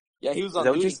 Yeah, he was on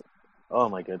duty. Oh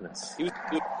my goodness! He was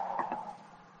on duty.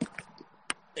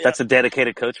 That's a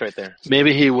dedicated coach right there.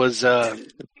 Maybe he was, or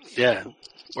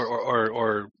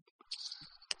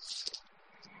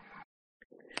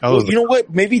Well, you know what?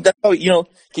 Maybe that's how, you know,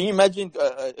 can you imagine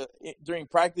during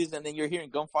practice and then you're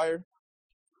hearing gunfire?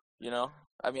 You know?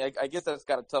 I mean, I guess that's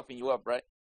got to toughen you up, right?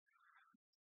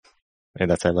 Hey,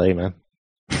 that's LA, man.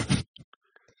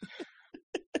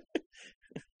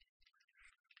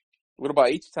 What about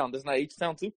H-Town? That's not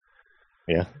H-Town too?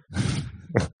 Yeah.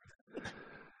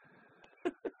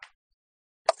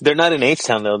 They're not in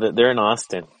H-Town though. They're in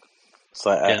Austin. So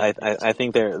I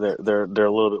think they're a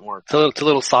little bit more. It's a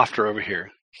little softer over here.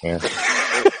 Yeah.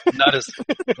 not as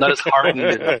hardened.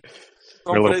 They're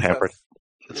a little pampered.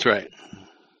 That's right.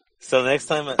 So next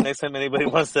time anybody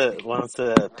wants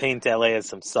to paint LA as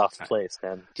some soft place,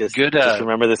 man, just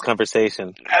remember this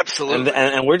conversation. Absolutely.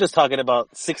 And we're just talking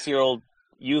about 6-year-old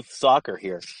youth soccer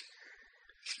here,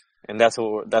 and that's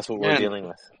what we're dealing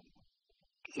with.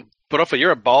 But Rafa,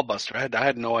 you're a ball buster. I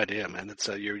had no idea, man. It's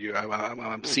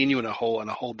I'm seeing you in a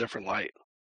whole different light.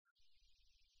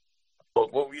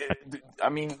 Well, I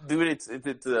mean, dude, it's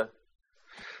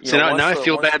See, now I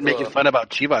feel bad making fun about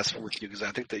Chivas with you because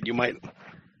I think that you might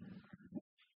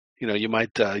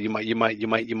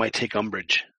take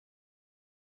umbrage.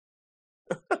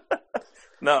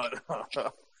 No.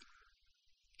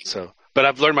 So, but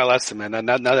I've learned my lesson, man.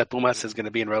 Now that Pumas is going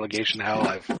to be in relegation hell,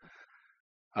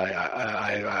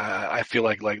 I feel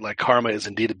like karma is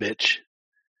indeed a bitch,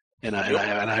 and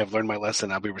I have learned my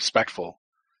lesson. I'll be respectful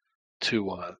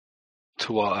to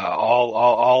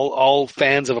all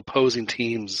fans of opposing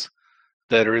teams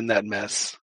that are in that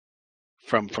mess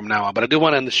from now on. But I do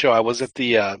want to end the show. I was at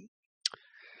the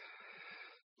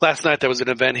last night. There was an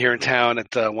event here in town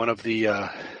at one of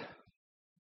the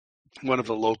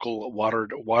local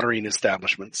watering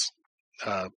establishments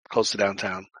close to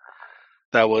downtown.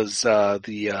 That was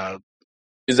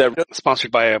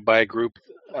sponsored by a group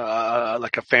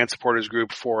like a fan supporters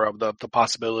group for the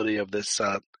possibility of this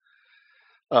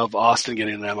of Austin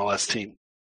getting an MLS team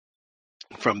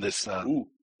from this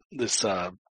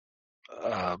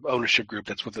ownership group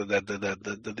that's with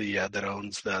that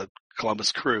owns the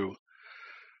Columbus Crew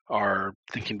are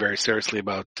thinking very seriously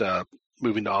about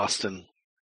moving to Austin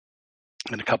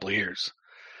in a couple of years.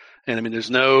 And I mean, there's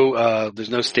no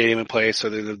stadium in place, so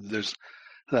there's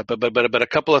but a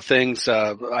couple of things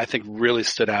I think really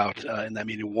stood out in that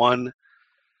meeting. One,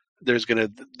 they're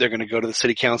gonna go to the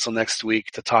city council next week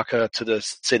to talk to the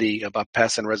city about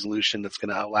passing a resolution that's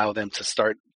going to allow them to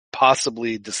start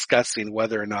possibly discussing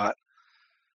whether or not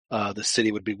the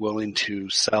city would be willing to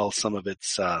sell some of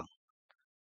its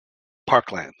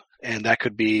parkland. And that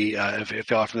could be if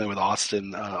y'all are familiar with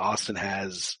Austin, Austin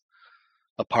has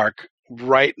a park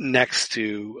right next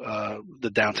to the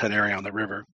downtown area on the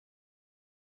river,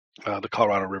 the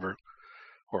Colorado River,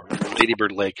 or Lady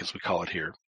Bird Lake as we call it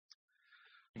here.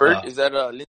 Bird, is that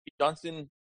Lindsey Johnson?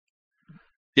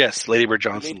 Yes, Lady Bird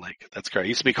Johnson Lake. That's correct. It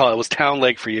used to be called, it was Town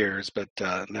Lake for years, but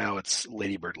now it's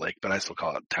Lady Bird Lake, but I still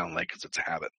call it Town Lake because it's a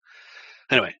habit.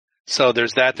 Anyway, so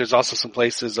there's that. There's also some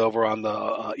places over on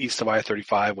the east of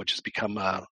I-35, which has become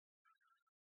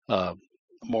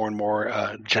more and more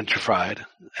gentrified.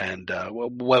 And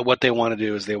what they want to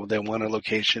do is they want a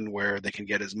location where they can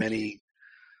get as many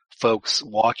folks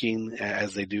walking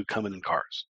as they do coming in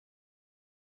cars.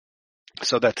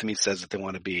 So that to me says that they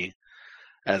want to be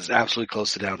as absolutely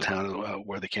close to downtown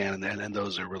where they can, and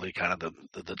those are really kind of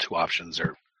the two options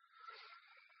are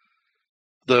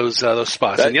those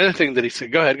spots. And the other thing that he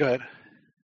said, go ahead.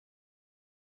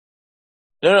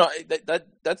 No,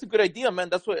 that's a good idea, man.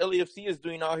 That's what LAFC is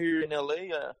doing out here in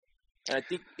LA, and I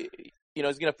think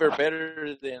it's gonna fare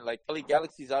better than like LA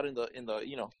Galaxy's out in the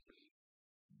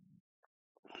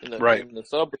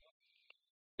suburbs.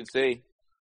 You could say.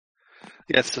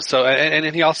 Yes, so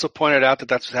and he also pointed out that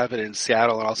that's what's happening in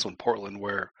Seattle and also in Portland,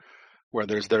 where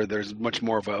there's much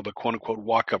more of a quote unquote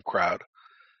walk up crowd.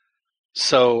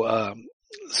 So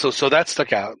so that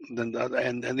stuck out. And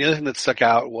the other thing that stuck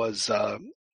out was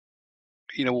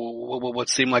what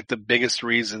seemed like the biggest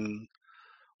reason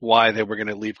why they were going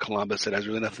to leave Columbus. It has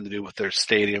really nothing to do with their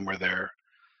stadium or the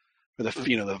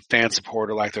fan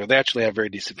support or like they actually have very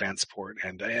decent fan support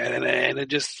and it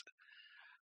just.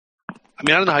 I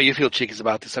mean, I don't know how you feel, Chicas,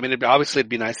 about this. I mean, it'd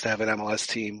be nice to have an MLS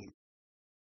team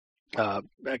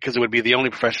because it would be the only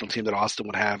professional team that Austin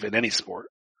would have in any sport.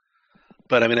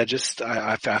 But I mean, I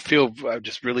feel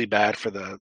just really bad for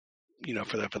the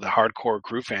hardcore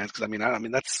Crew fans because I mean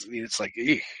it's like,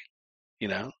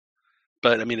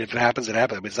 But I mean, if it happens, it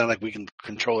happens. I mean, it's not like we can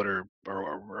control it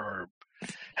or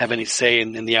have any say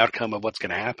in the outcome of what's going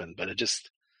to happen. But it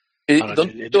just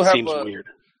seems weird.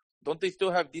 Don't they still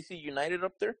have DC United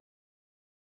up there?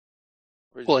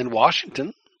 Well, in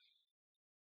Washington.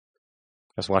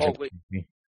 That's Washington.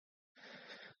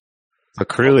 The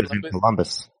Crew is in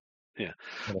Columbus. Yeah,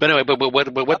 but anyway, but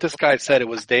what this guy said, it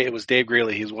was Dave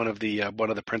Greeley. He's one of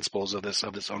the principals of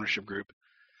this ownership group,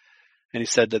 and he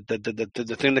said that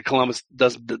the thing that Columbus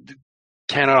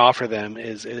cannot offer them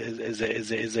is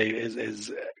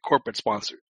corporate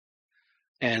sponsor,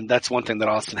 and that's one thing that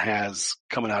Austin has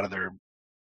coming out of their.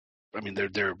 I mean,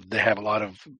 they have a lot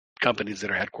of companies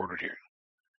that are headquartered here.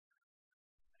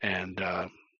 And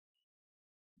the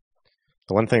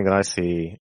one thing that I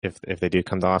see if they do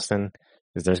come to Austin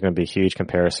is there's going to be a huge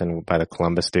comparison by the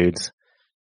Columbus dudes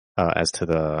as to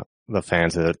the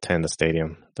fans that attend the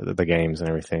stadium, the games and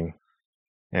everything.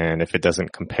 And if it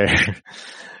doesn't compare,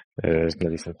 there's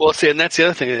going to be some. Well, see, and that's the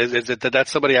other thing is that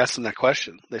somebody asked them that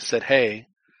question. They said, "Hey,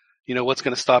 what's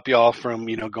going to stop y'all from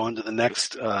going to the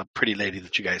next pretty lady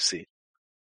that you guys see?"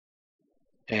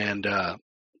 And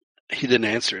he didn't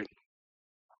answer it.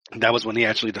 And that was when he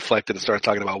actually deflected and started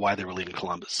talking about why they were leaving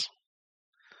Columbus.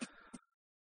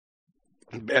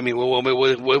 I mean,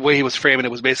 the way he was framing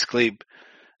it was basically,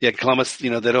 Columbus, they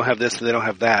don't have this, they don't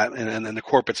have that, and then the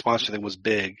corporate sponsor thing was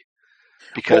big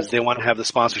because they want to have the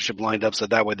sponsorship lined up so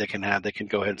that way they can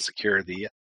go ahead and secure the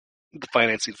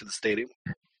financing for the stadium.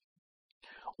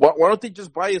 Why don't they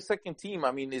just buy a second team?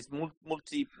 I mean, is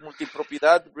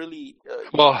multi-propiedad really?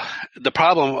 Well, the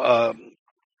problem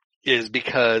is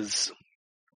because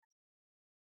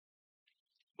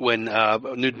when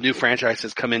new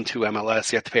franchises come into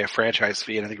MLS, you have to pay a franchise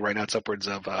fee, and I think right now it's upwards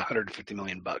of $150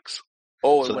 million.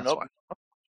 Oh, so it went up. Why.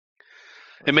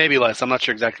 It may be less. I'm not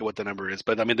sure exactly what the number is,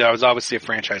 but I mean there was obviously a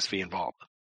franchise fee involved.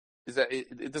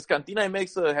 Does Cantina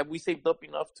MX have we saved up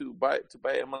enough to buy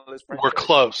MLS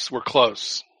franchise? We're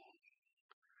close.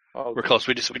 Oh, okay. We're close.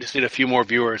 We just need a few more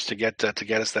viewers to get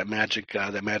us that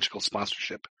magical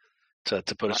sponsorship to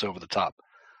put us over the top.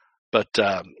 But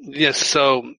yes,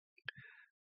 so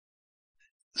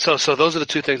those are the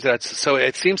two things so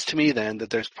it seems to me then that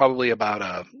there's probably about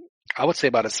a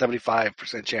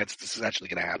 75% chance this is actually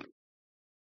going to happen.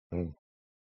 Mm.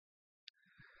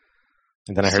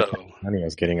 And then I heard San Antonio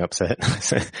is getting upset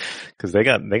because they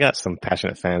got some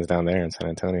passionate fans down there in San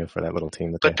Antonio for that little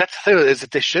team. But that's the thing is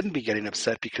that they shouldn't be getting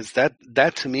upset because that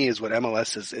to me is what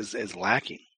MLS is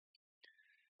lacking,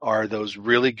 are those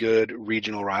really good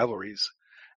regional rivalries.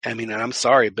 I mean, and I'm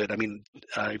sorry, but I mean,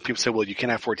 people say, well, you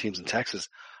can't have 4 teams in Texas.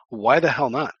 Why the hell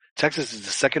not? Texas is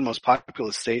the second most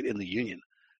populous state in the union.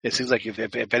 It seems like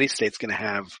if any state's going to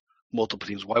have multiple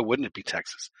teams, why wouldn't it be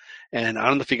Texas? And I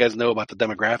don't know if you guys know about the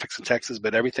demographics in Texas,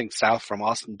 but everything south from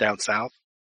Austin down south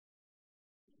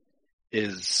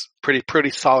is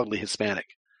pretty solidly Hispanic.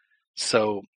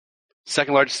 So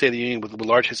second largest state of the union with a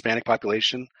large Hispanic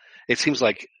population, it seems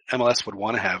like MLS would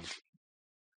want to have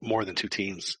more than 2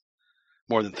 teams,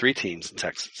 more than 3 teams in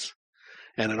Texas.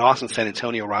 And an Austin-San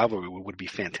Antonio rivalry would be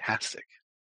fantastic.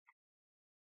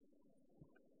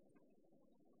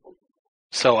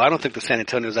 So I don't think the San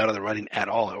Antonio's out of the running at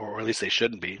all, or at least they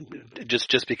shouldn't be,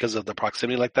 just because of the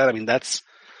proximity like that. I mean, that's,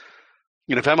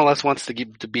 if MLS wants to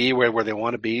be where they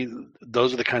want to be,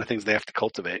 those are the kind of things they have to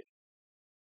cultivate.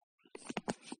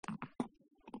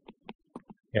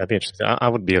 Yeah, it'd be interesting. I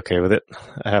would be okay with it.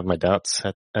 I have my doubts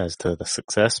as to the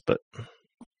success, but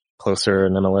closer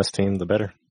an MLS team, the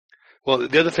better. Well,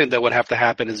 the other thing that would have to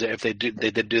happen is if they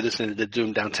did do this and they do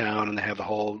them downtown and they have the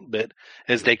whole bit,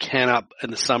 is they cannot, in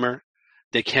the summer,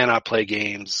 they cannot play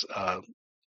games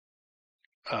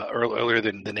earlier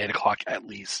than 8 o'clock at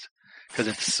least, because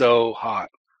it's so hot.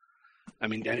 I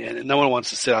mean, and no one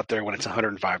wants to sit out there when it's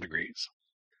 105 degrees.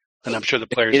 And I'm sure the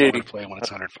players don't want to play when it's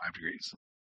 105 degrees.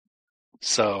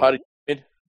 So,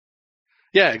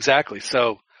 yeah, exactly.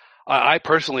 So I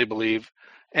personally believe,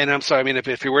 and I'm sorry, I mean,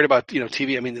 if you're worried about,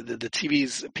 TV, I mean, the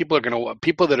TVs, people that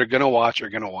are going to watch are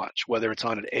going to watch, whether it's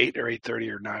on at 8 or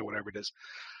 8:30 or 9, whatever it is.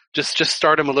 Just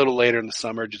start them a little later in the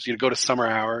summer. Just go to summer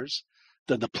hours.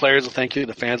 The players will thank you.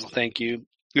 The fans will thank you.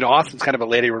 Austin's kind of a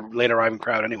late arriving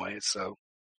crowd anyway, so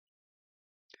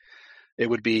it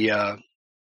would be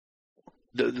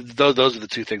those are the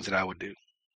 2 things that I would do.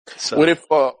 So, what if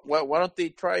why don't they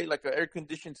try like an air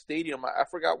conditioned stadium? I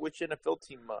forgot which NFL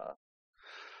team.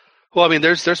 Well, I mean,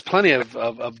 there's plenty of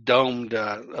domed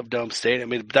stadium.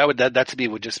 I mean, that would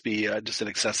just be just an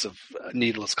excessive,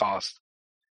 needless cost.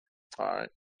 All right.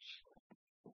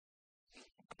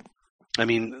 I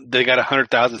mean, they got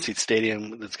 100,000 seat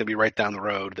stadium that's going to be right down the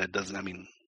road. That doesn't. I mean,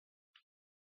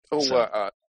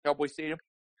 Cowboy Stadium.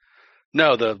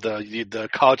 No, the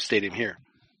college stadium here.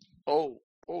 Oh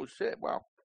shit! Wow.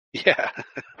 Yeah,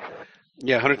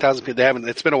 100,000 people. They haven't.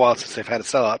 It's been a while since they've had a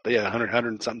sellout, but yeah, 100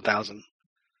 and something thousand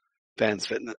fans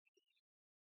fitting it.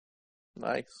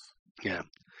 Nice. Yeah.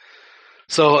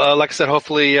 So, like I said,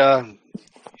 hopefully,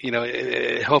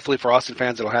 hopefully for Austin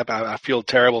fans it'll happen. I feel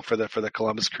terrible for the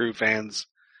Columbus Crew fans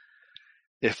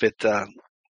if their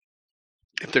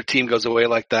team goes away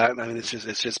like that. I mean, it's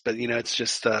just, but it's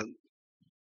just a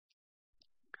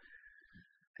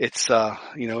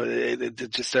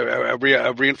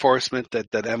reinforcement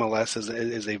that MLS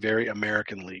is a very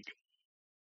American league.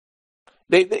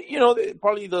 They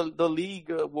probably the league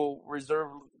will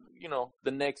reserve,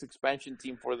 the next expansion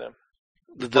team for them.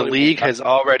 The league has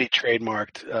already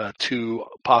trademarked 2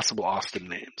 possible Austin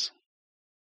names.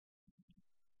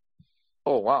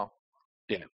 Oh wow.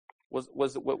 Yeah.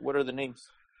 What are the names?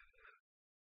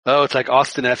 Oh, it's like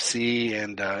Austin FC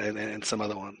and some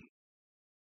other one.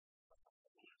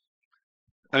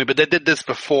 I mean, but they did this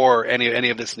before any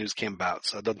of this news came about,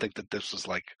 so I don't think that this was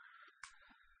like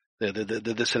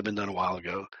this had been done a while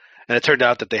ago. And it turned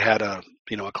out that they had a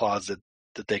clause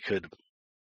that they could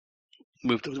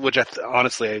move to, which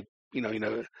honestly,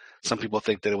 some people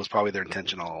think that it was probably their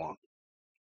intention all along.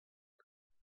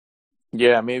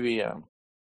 Yeah, maybe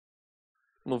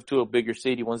move to a bigger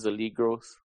city once the league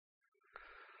grows.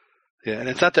 Yeah, and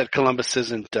it's not that Columbus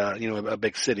isn't a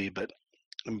big city, but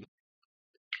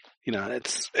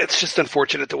it's just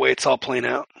unfortunate the way it's all playing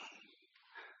out.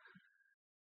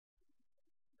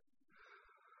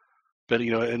 But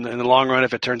in the long run,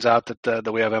 if it turns out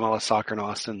that we have MLS soccer in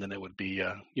Austin, then it would be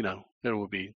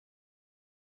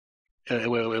it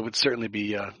would certainly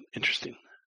be interesting.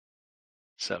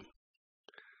 So,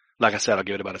 like I said, I'll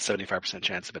give it about a 75%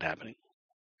 chance of it happening.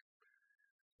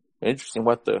 Interesting.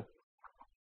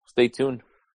 Stay tuned.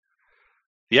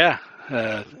 Yeah,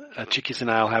 Chiquis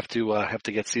and I'll have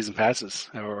to get season passes,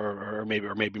 or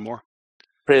maybe more.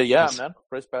 Man,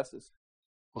 press passes.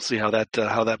 We'll see how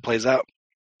that plays out.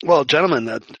 Well, gentlemen,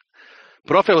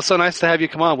 Profe, it was so nice to have you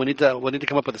come on. We need to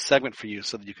come up with a segment for you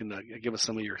so that you can give us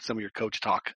some of your coach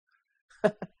talk.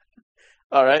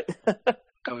 All right.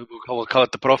 We'll call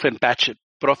it the Profe and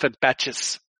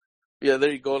Patches. Yeah,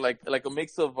 there you go. Like a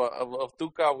mix of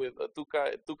Tuca with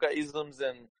Tuca isms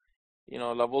and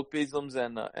La Volpe isms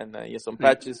and some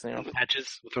patches.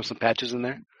 Patches. We'll throw some patches in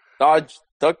there. Dodge,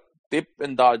 duck, dip,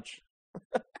 and dodge.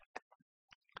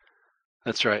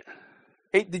 That's right.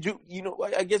 Hey, did you?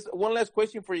 I guess one last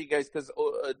question for you guys, because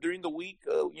during the week,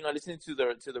 listening to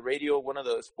the radio, one of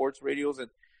the sports radios, and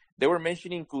they were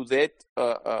mentioning Coudet.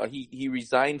 He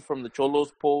resigned from the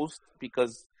Cholos post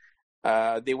because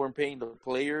they weren't paying the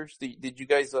players. Did you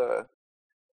guys?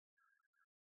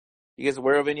 You guys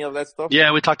aware of any of that stuff?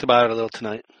 Yeah, we talked about it a little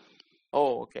tonight.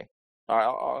 Oh, okay. All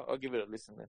right, I'll give it a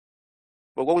listen then.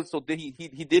 But did he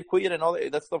did quit and all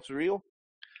that stuff's real?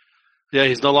 Yeah,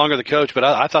 he's no longer the coach, but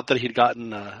I thought that he'd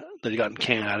gotten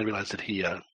canned. I didn't realize that he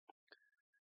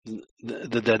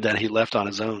that he left on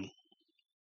his own.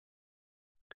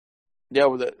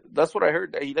 Yeah, that's what I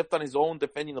heard. He left on his own,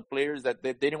 defending the players that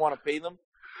they didn't want to pay them,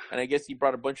 and I guess he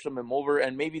brought a bunch of them over.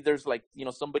 And maybe there's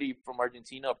somebody from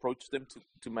Argentina approached them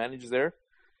to manage there,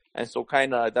 and so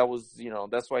kind of that was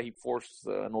that's why he forced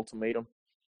an ultimatum.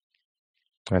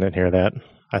 I didn't hear that.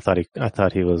 I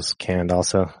thought he was canned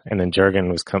also, and then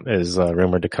Jurgen is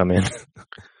rumored to come in.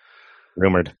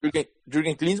 Rumored.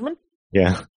 Jurgen Klinsmann?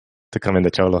 Yeah, to come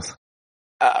into Cholos.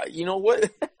 You know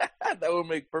what? That would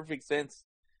make perfect sense,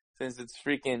 since it's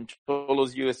freaking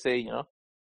Cholos USA.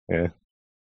 Yeah.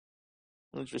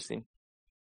 Interesting.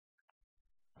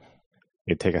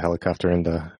 You'd take a helicopter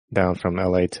down from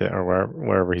LA or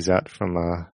wherever he's at, from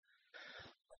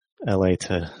LA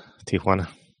to Tijuana.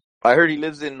 I heard he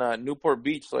lives in Newport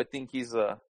Beach, so I think he's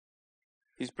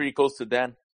pretty close to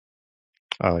Dan.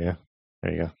 Oh yeah,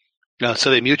 there you go. No,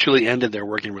 so they mutually ended their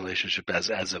working relationship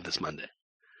as of this Monday,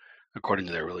 according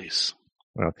to their release.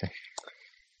 Okay.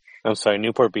 I'm sorry,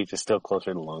 Newport Beach is still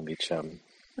closer to Long Beach.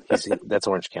 That's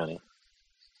Orange County.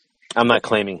 I'm not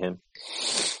claiming him.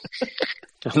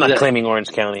 I'm not claiming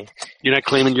Orange County. You're not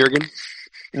claiming Jurgen?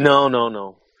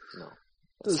 No.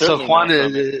 So Juan,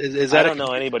 is that? I don't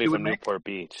know anybody from Newport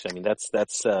Beach. I mean, that's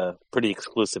pretty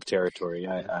exclusive territory.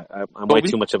 I'm way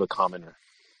too much of a commoner.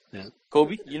 Yeah.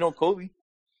 Kobe, Kobe.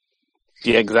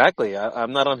 Yeah, exactly.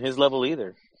 I'm not on his level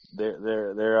either.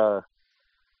 They're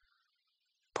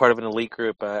part of an elite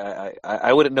group.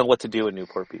 I wouldn't know what to do in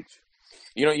Newport Beach.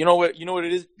 You know what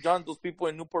it is, John. Those people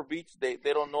in Newport Beach, they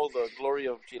don't know the glory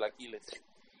of chilaquiles.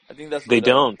 I think that's what they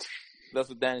don't. That's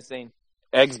what Dan is saying.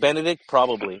 Eggs Benedict,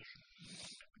 probably.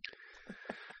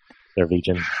 Their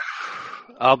region.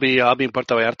 I'll be in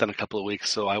Puerto Vallarta in a couple of weeks,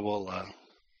 so I will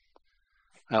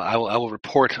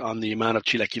report on the amount of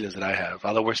chilaquiles that I have.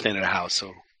 Although we're staying at a house,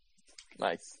 so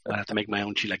nice. I have to make my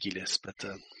own chilaquiles. But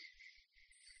do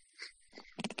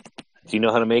you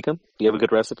know how to make them? Do you have a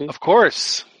good recipe? Of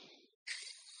course.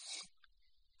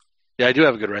 Yeah, I do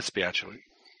have a good recipe actually.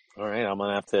 All right,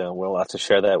 we'll have to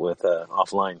share that with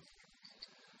offline.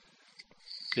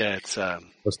 Yeah, it's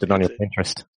posted on your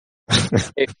Pinterest.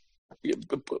 Hey,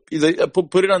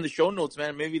 put it on the show notes,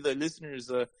 man. Maybe the listeners,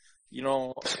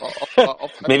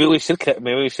 maybe we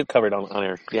should cover it on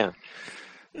air. Yeah.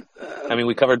 I mean,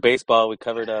 we covered baseball. We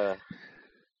covered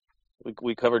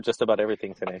we covered just about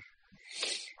everything today.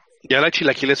 Yeah, I like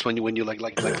chilaquiles when you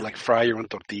like fry your own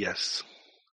tortillas.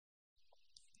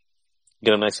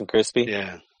 Get them nice and crispy.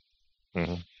 Yeah.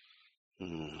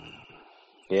 Mm-hmm.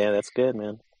 Yeah, that's good,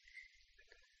 man.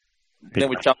 Then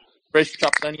with fresh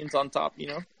chopped onions on top,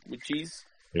 with cheese.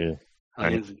 Yeah.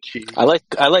 Onions and cheese. I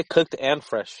like cooked and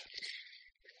fresh.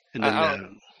 And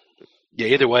then,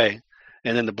 either way.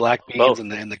 And then the black beans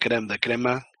and the crema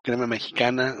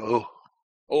mexicana.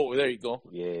 Oh, there you go.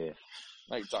 Yeah.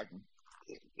 Now you're talking.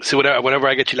 So whenever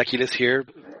I get chilaquiles here,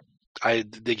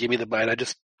 they give me the bite. I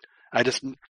just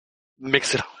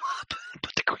mix it all up,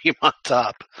 put the cream on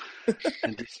top,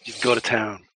 and just go to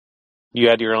town. You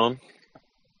add your own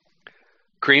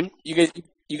cream? You guys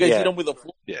eat them with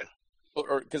yeah.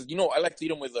 Or because I like to eat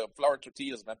them with flour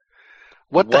tortillas, man.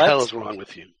 What the hell is wrong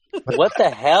with you? What the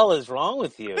hell is wrong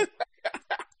with you?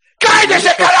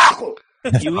 ¡Cállese, carajo!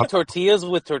 You eat tortillas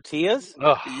with tortillas?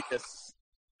 Oh. Yes.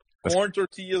 Corn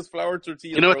tortillas, flour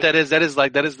tortillas. You know what that is? That is the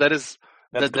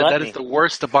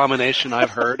worst abomination I've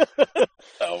heard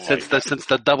since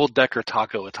the double decker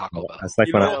taco at Taco Bell. That's like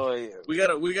we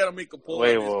gotta make a poll.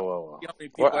 Whoa. See how many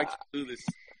people actually do this.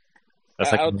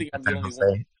 That's I don't think I'm the only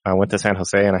one. I went to San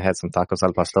Jose and I had some tacos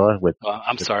al pastor with.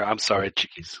 I'm sorry,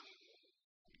 Chiquis.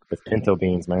 With pinto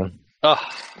beans, man. Oh.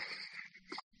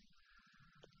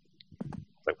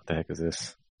 Like, what the heck is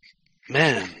this?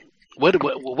 Man,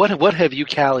 what have you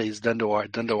Callies done to our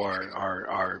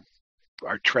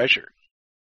treasure?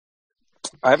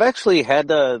 I've actually had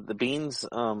the beans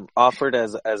offered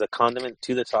as a condiment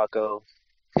to the taco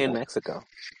in Mexico.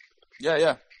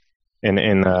 Yeah. In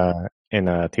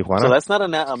Tijuana. So that's not a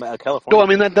California. No, I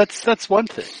mean that's one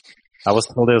thing. I was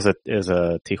told it was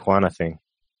a Tijuana thing.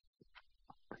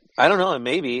 I don't know,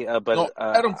 maybe, but no,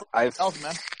 man.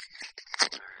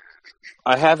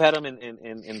 I have had them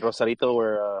in Rosarito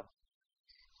where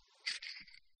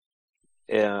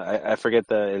I forget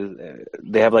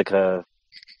they have like the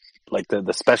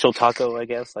special taco, I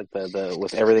guess, like the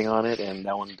with everything on it, and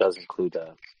that one does include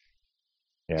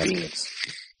beans.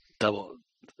 Double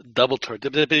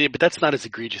tortilla, but that's not as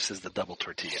egregious as the double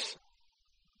tortilla.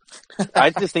 I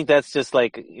just think that's just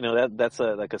like that's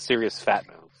a serious fat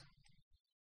move.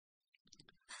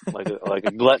 like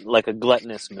a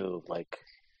gluttonous move. Like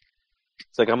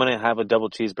it's like I'm gonna have a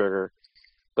double cheeseburger,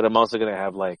 but I'm also gonna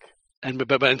have but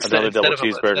another double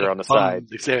cheeseburger on the side.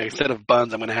 Instead of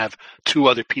buns, I'm gonna have 2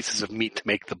 other pieces of meat to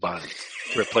make the bun.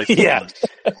 To replace the buns.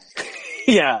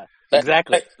 Yeah,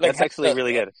 exactly. That's actually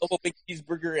really good. Double big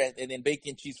cheeseburger and then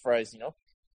bacon cheese fries.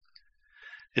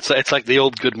 It's like the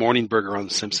old Good Morning Burger on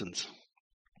The Simpsons.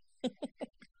 You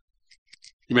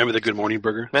remember the Good Morning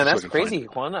Burger? Man, that's crazy,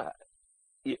 Juan.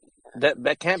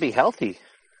 That can't be healthy.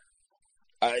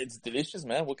 It's delicious,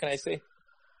 man. What can I say?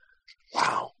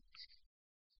 Wow.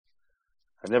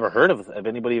 I've never heard of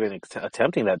anybody even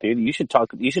attempting that, dude. You should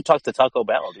talk to Taco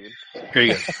Bell, dude. Here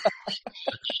you go. 18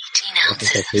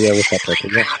 ounces of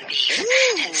ground beef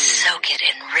and soak it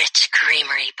in rich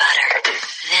creamery butter.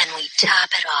 Then we top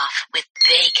it off with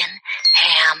bacon,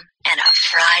 ham, and a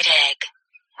fried egg.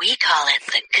 We call it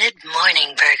the Good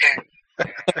Morning Burger.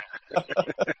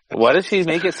 Why does she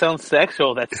make it sound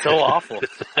sexual? That's so awful.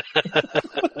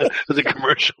 It's a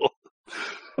commercial.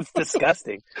 It's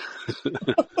disgusting.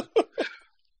 The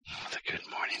Good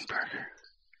Morning Burger.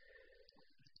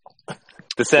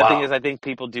 The sad thing is, I think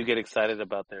people do get excited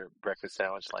about their breakfast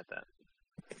sandwich like that.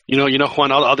 You know,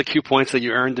 Juan, all the Q points that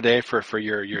you earned today for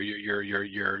your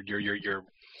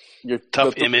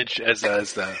tough image as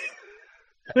the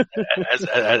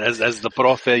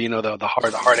profe, the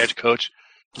hard edge coach.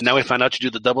 Now we find out you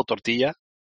do the double tortilla.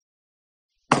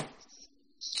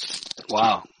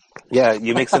 Wow. Yeah,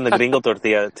 you mix in the gringo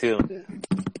tortilla too.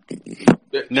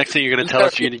 Next thing you're going to tell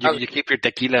us, you keep your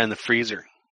tequila in the freezer.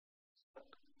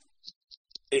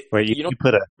 Wait, you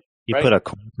put a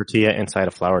corn tortilla inside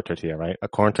a flour tortilla, right? A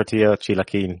corn tortilla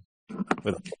chilaquil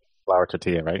with a flour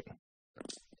tortilla, right?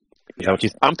 Is that what you?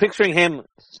 I'm picturing him,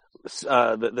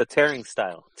 the tearing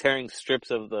style, tearing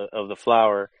strips of the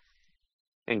flour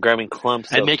and grabbing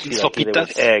clumps and of making sopitas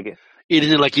with egg,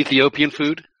 eating it like Ethiopian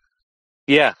food.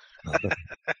 Yeah.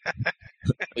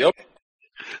 Yep.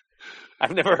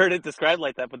 I've never heard it described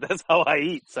like that, but that's how I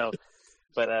eat. So,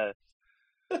 but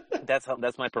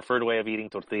that's my preferred way of eating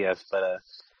tortillas. But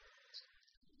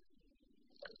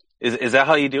is that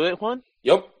how you do it, Juan?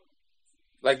 Yep.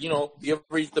 Like, you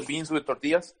ever eat the beans with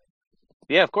tortillas?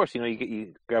 Yeah, of course.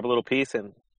 You grab a little piece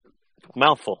and a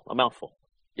mouthful.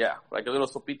 Yeah, like a little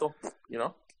sopito,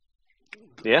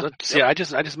 Yeah. See, I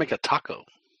just make a taco.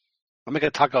 I make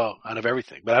a taco out of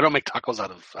everything, but I don't make tacos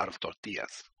out of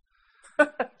tortillas.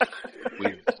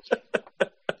 Weird.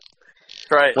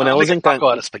 Right. When I was in taco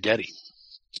out of spaghetti.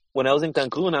 When I was in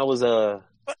Cancun, I was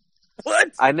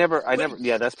What? I never.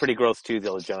 Yeah, that's pretty gross too,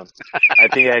 though, John. I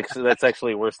think that's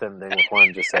actually worse than what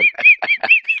Juan just said.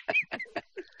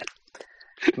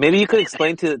 Maybe you could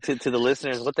explain to the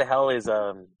listeners what the hell is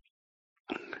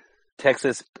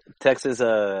Texas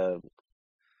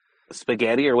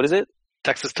spaghetti, or what is it?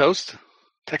 Texas toast?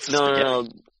 Texas spaghetti. No.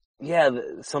 Yeah,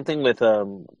 something with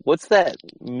what's that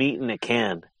meat in a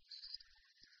can?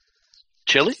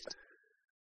 Chili?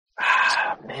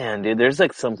 Man, dude, there's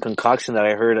like some concoction that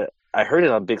I heard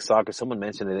it on Big Soccer. Someone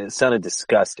mentioned it. It sounded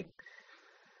disgusting.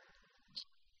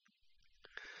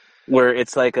 Where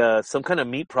it's like some kind of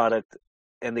meat product,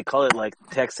 and they call it like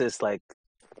Texas like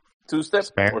two-step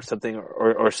or something,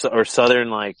 or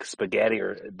southern like spaghetti,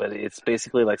 but it's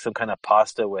basically like some kind of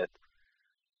pasta with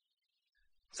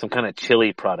some kind of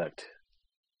chili product.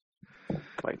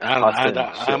 Like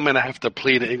I'm gonna have to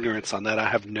plead ignorance on that. I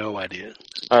have no idea.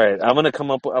 All right, I'll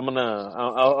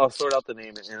sort out the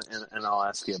name and I'll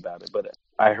ask you about it. But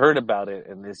I heard about it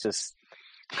and it's just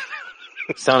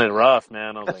sounded rough,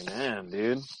 man. I was like, man,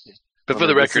 dude. But for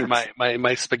the record,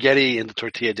 my spaghetti in the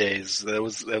tortilla days, that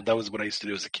was what I used to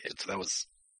do as a kid. So that was,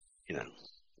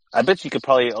 I bet you could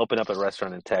probably open up a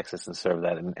restaurant in Texas and serve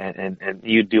that, and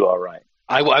you'd do all right.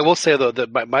 I will say though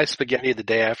that my spaghetti the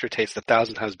day after tastes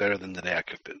 1,000 times better than the day I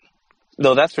cooked it.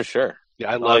 No, that's for sure.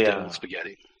 Yeah, I love it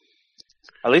spaghetti.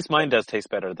 At least mine does taste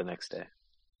better the next day,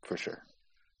 for sure.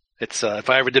 It's if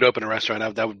I ever did open a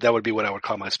restaurant, that would be what I would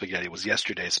call my spaghetti. Was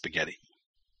yesterday's spaghetti.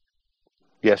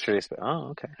 Yesterday's spaghetti. Oh,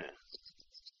 okay.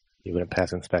 You wouldn't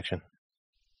pass inspection.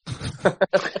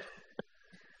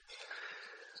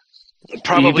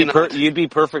 Probably not. You'd be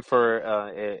perfect for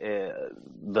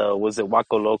was it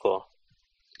Waco Loco?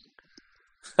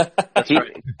 That's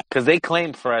right. Because they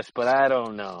claim fresh, but I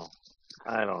don't know.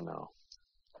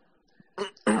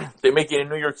 They make it in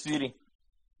New York City.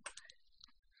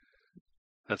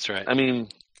 That's right. I mean,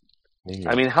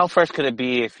 how fresh could it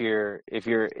be if you're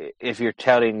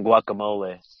touting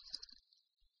guacamole?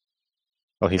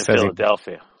 Well, he in says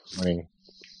Philadelphia.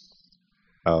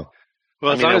 Well,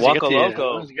 as long as you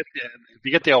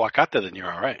get the aguacate, then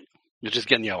you're all right. You're just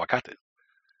getting the aguacate.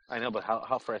 I know, but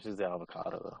how fresh is the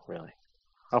avocado, though? Really,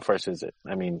 how fresh is it?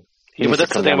 I mean, but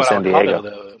that's the thing about avocado,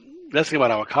 though. That's the thing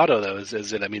about avocado, though, is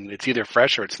that it's either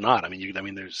fresh or it's not.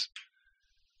 There's,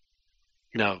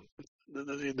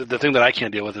 the thing that I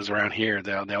can't deal with is around here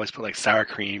they always put like sour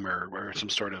cream or some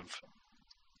sort of,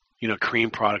 cream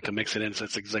product to mix it in. So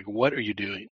it's like, what are you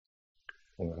doing?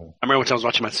 Mm-hmm. I remember when I was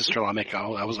watching my sister-in-law make.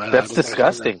 That's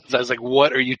disgusting. I was like,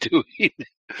 "What are you doing?"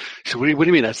 So what do you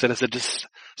mean? I said, just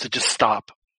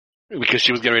stop, because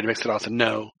she was getting ready to mix it all. I said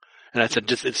no, and I said,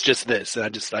 it's just this, and I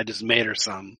just made her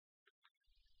some,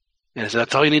 and I said,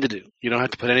 that's all you need to do. You don't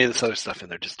have to put any of this other stuff in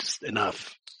there. Just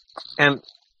enough. And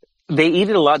they eat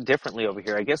it a lot differently over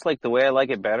here. I guess like the way I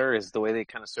like it better is the way they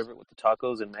kind of serve it with the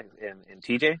tacos in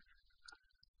TJ,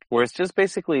 where it's just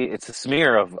basically it's a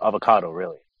smear of avocado,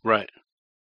 really. Right.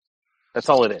 That's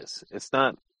all it is.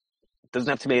 Doesn't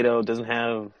have tomato, doesn't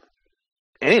have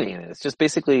anything in it. It's just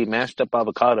basically mashed up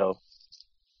avocado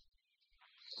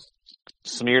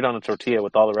smeared on a tortilla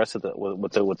with all the rest of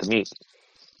with the meat.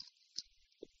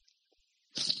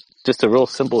 Just a real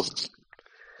simple. It's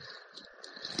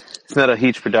not a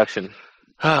huge production.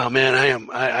 Oh man,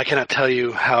 I cannot tell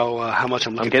you how much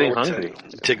I'm looking getting forward hungry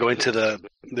to going to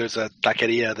there's a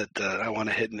taqueria that I want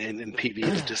to hit in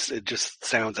PV. It just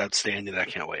sounds outstanding. I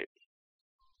can't wait.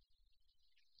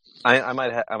 I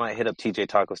might hit up TJ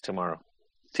Tacos tomorrow.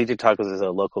 TJ Tacos is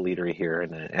a local eatery here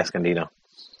in Escondido,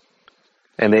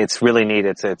 and it's really neat.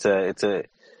 I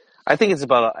think it's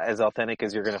about as authentic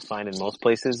as you're going to find in most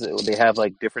places. They have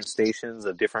like different stations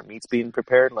of different meats being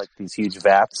prepared, like these huge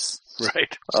vats,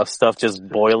 right, of stuff just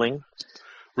boiling.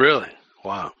 Really?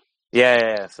 Wow.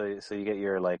 Yeah. So you get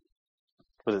your like,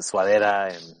 was it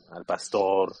suadera and al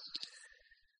pastor?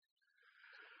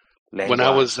 When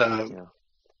I was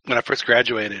when I first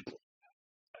graduated,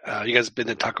 you guys been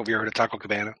to Taco? Have you heard of Taco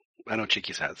Cabana? I know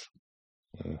Chiquis has.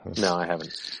 No, I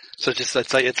haven't. So it's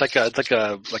like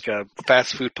a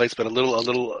fast food place, but a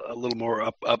little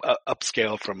more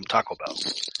upscale from Taco Bell.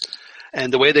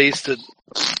 And the way they used to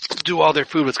do all their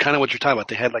food was kind of what you're talking about.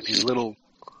 They had like these little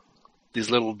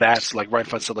vats like right in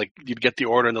front. So like you'd get the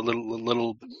order, and the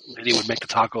little lady would make the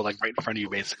taco like right in front of you,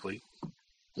 basically.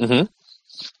 Mm-hmm.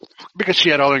 Because she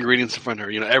had all the ingredients in front of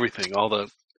her, everything, all the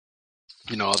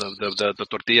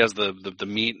tortillas, the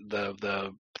meat,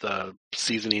 the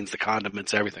seasonings, the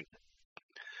condiments, everything.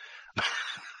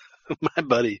 My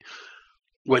buddy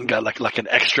went and got like an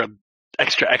extra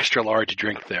large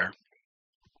drink there,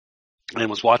 and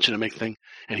was watching him make thing,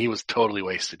 and he was totally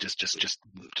wasted,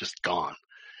 just gone.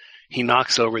 He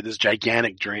knocks over this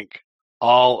gigantic drink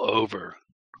all over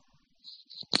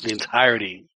the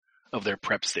entirety of their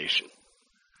prep station.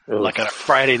 like on a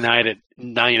Friday night at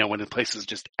 9, when the place is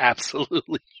just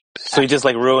absolutely packed. So he just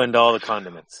like ruined all the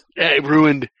condiments. Yeah, it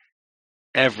ruined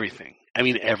everything. I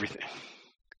mean, everything.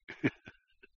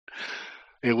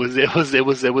 It was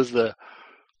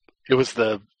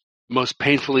the most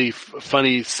painfully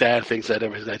funny, sad things I'd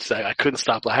ever. I couldn't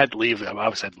stop. I had to leave. I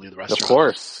obviously had to leave the restaurant. Of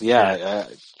course, yeah.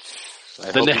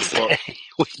 The next day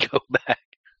we go back,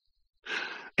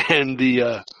 and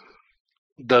the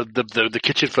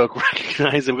kitchen folk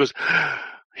recognize him. Goes,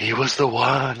 he was the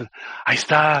one. Ahí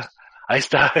está.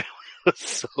 It was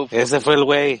so funny. Ese fue el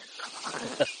güey.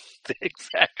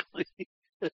 Exactly.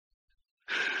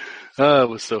 Oh, it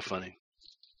was so funny.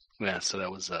 Yeah, so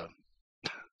that was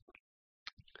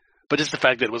but just the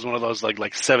fact that it was one of those like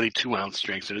 72-ounce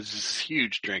drinks. It was this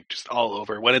huge drink just all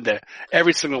over. It went into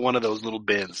every single one of those little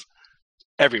bins.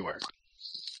 Everywhere.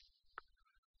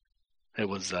 It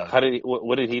was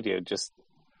what did he do? Just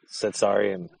said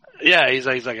sorry and yeah, he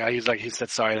said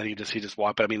sorry and he just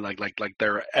walked. But I mean, like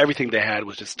everything they had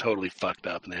was just totally fucked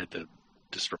up, and they had to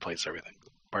just replace everything.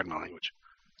 Pardon my language.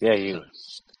 Yeah, you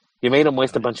made him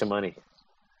waste a bunch of money.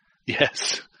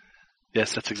 Yes,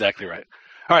 that's exactly right.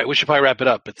 All right, we should probably wrap it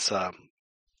up. It's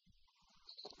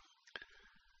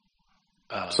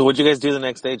so what'd you guys do the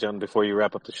next day, John? Before you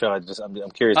wrap up the show, I'm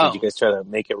curious. Did you guys try to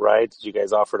make it right? Did you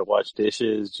guys offer to wash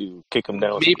dishes? Did you kick him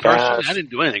down with me some personally, cash? I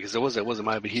didn't do anything because it wasn't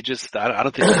mine. But he just, I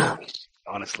don't think,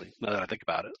 honestly, now that I think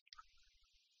about it.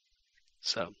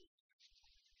 So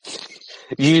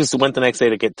you just went the next day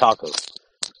to get tacos.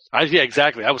 Yeah,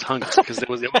 exactly. I was hungry because it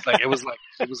was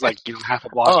like half a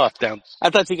block down.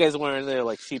 I thought you guys weren't there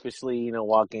like sheepishly,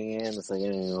 walking in. It's like,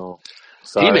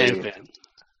 sorry. He may have been.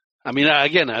 I mean,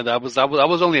 again, I was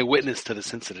only a witness to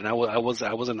this incident. I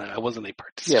wasn't a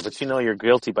participant. Yeah, but you're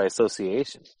guilty by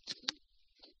association.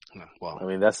 Well, I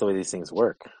mean, that's the way these things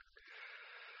work.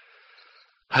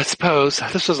 I suppose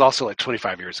this was also like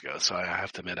 25 years ago, so I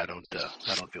have to admit I don't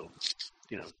feel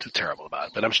too terrible about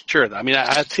it. But I'm sure. I mean,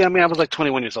 I was like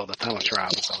 21 years old at the time. I'm sure I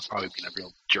was probably being a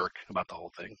real jerk about the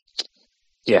whole thing.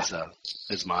 Yeah,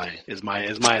 is my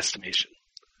estimation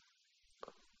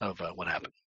of what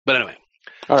happened. But anyway.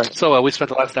 All right. So we spent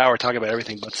the last hour talking about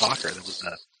everything but soccer. That was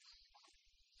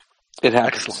it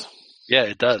happens. Excellent. Yeah,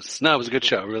 it does. No, it was a good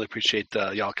show. I really appreciate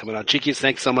y'all coming on. Chiquis,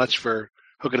 thanks so much for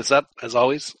hooking us up, as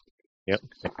always. Yep.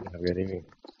 Have a good evening.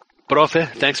 Profe,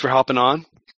 thanks for hopping on.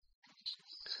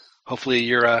 Hopefully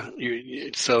you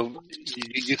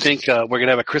think we're going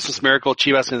to have a Christmas miracle,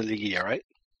 Chivas in the Liguilla, right?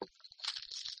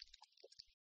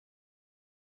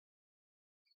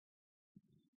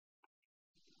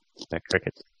 That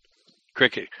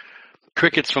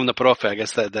crickets from the profe. I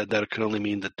guess that could only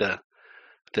mean that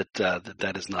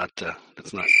is not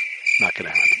that's not going to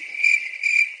happen.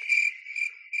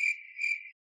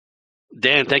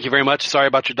 Dan, thank you very much. Sorry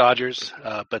about your Dodgers,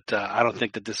 but I don't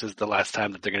think that this is the last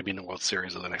time that they're going to be in the World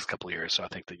Series over the next couple of years. So I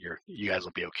think that you guys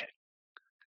will be okay.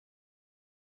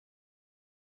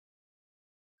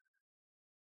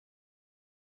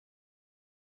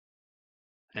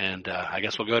 And I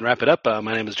guess we'll go ahead and wrap it up.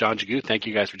 My name is John Jagu. Thank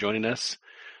you guys for joining us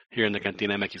here in the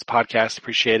Cantina MX podcast.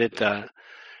 Appreciate it.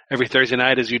 Every Thursday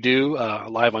night, as you do,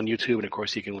 live on YouTube. And, of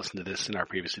course, you can listen to this in our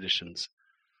previous editions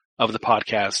of the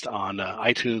podcast on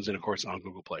iTunes and, of course, on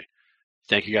Google Play.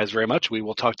 Thank you guys very much. We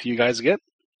will talk to you guys again